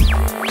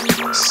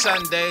STU.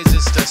 Sundays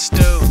is the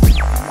STU.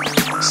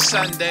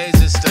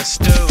 Sundays is the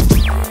STU.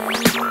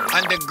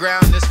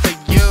 Underground is for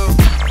you.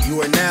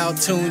 You are now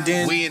tuned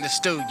in. We in the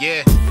STU,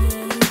 yeah.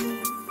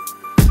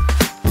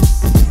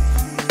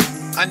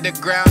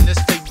 Underground is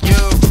for you.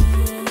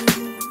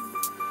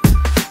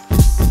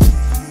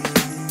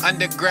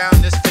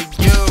 Underground is for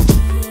you.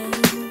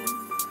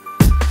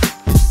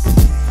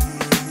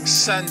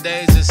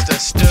 Sundays is the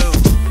STU.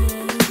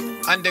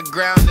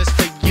 Underground is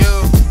for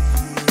you.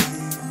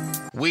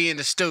 We in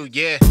the STU,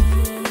 yeah.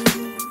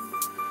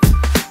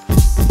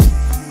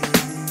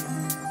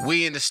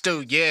 We in the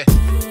STU, yeah.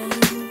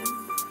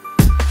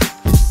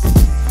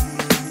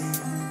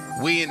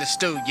 We in the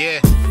STU,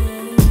 yeah.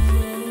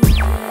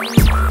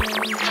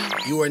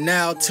 You are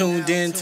now tuned in to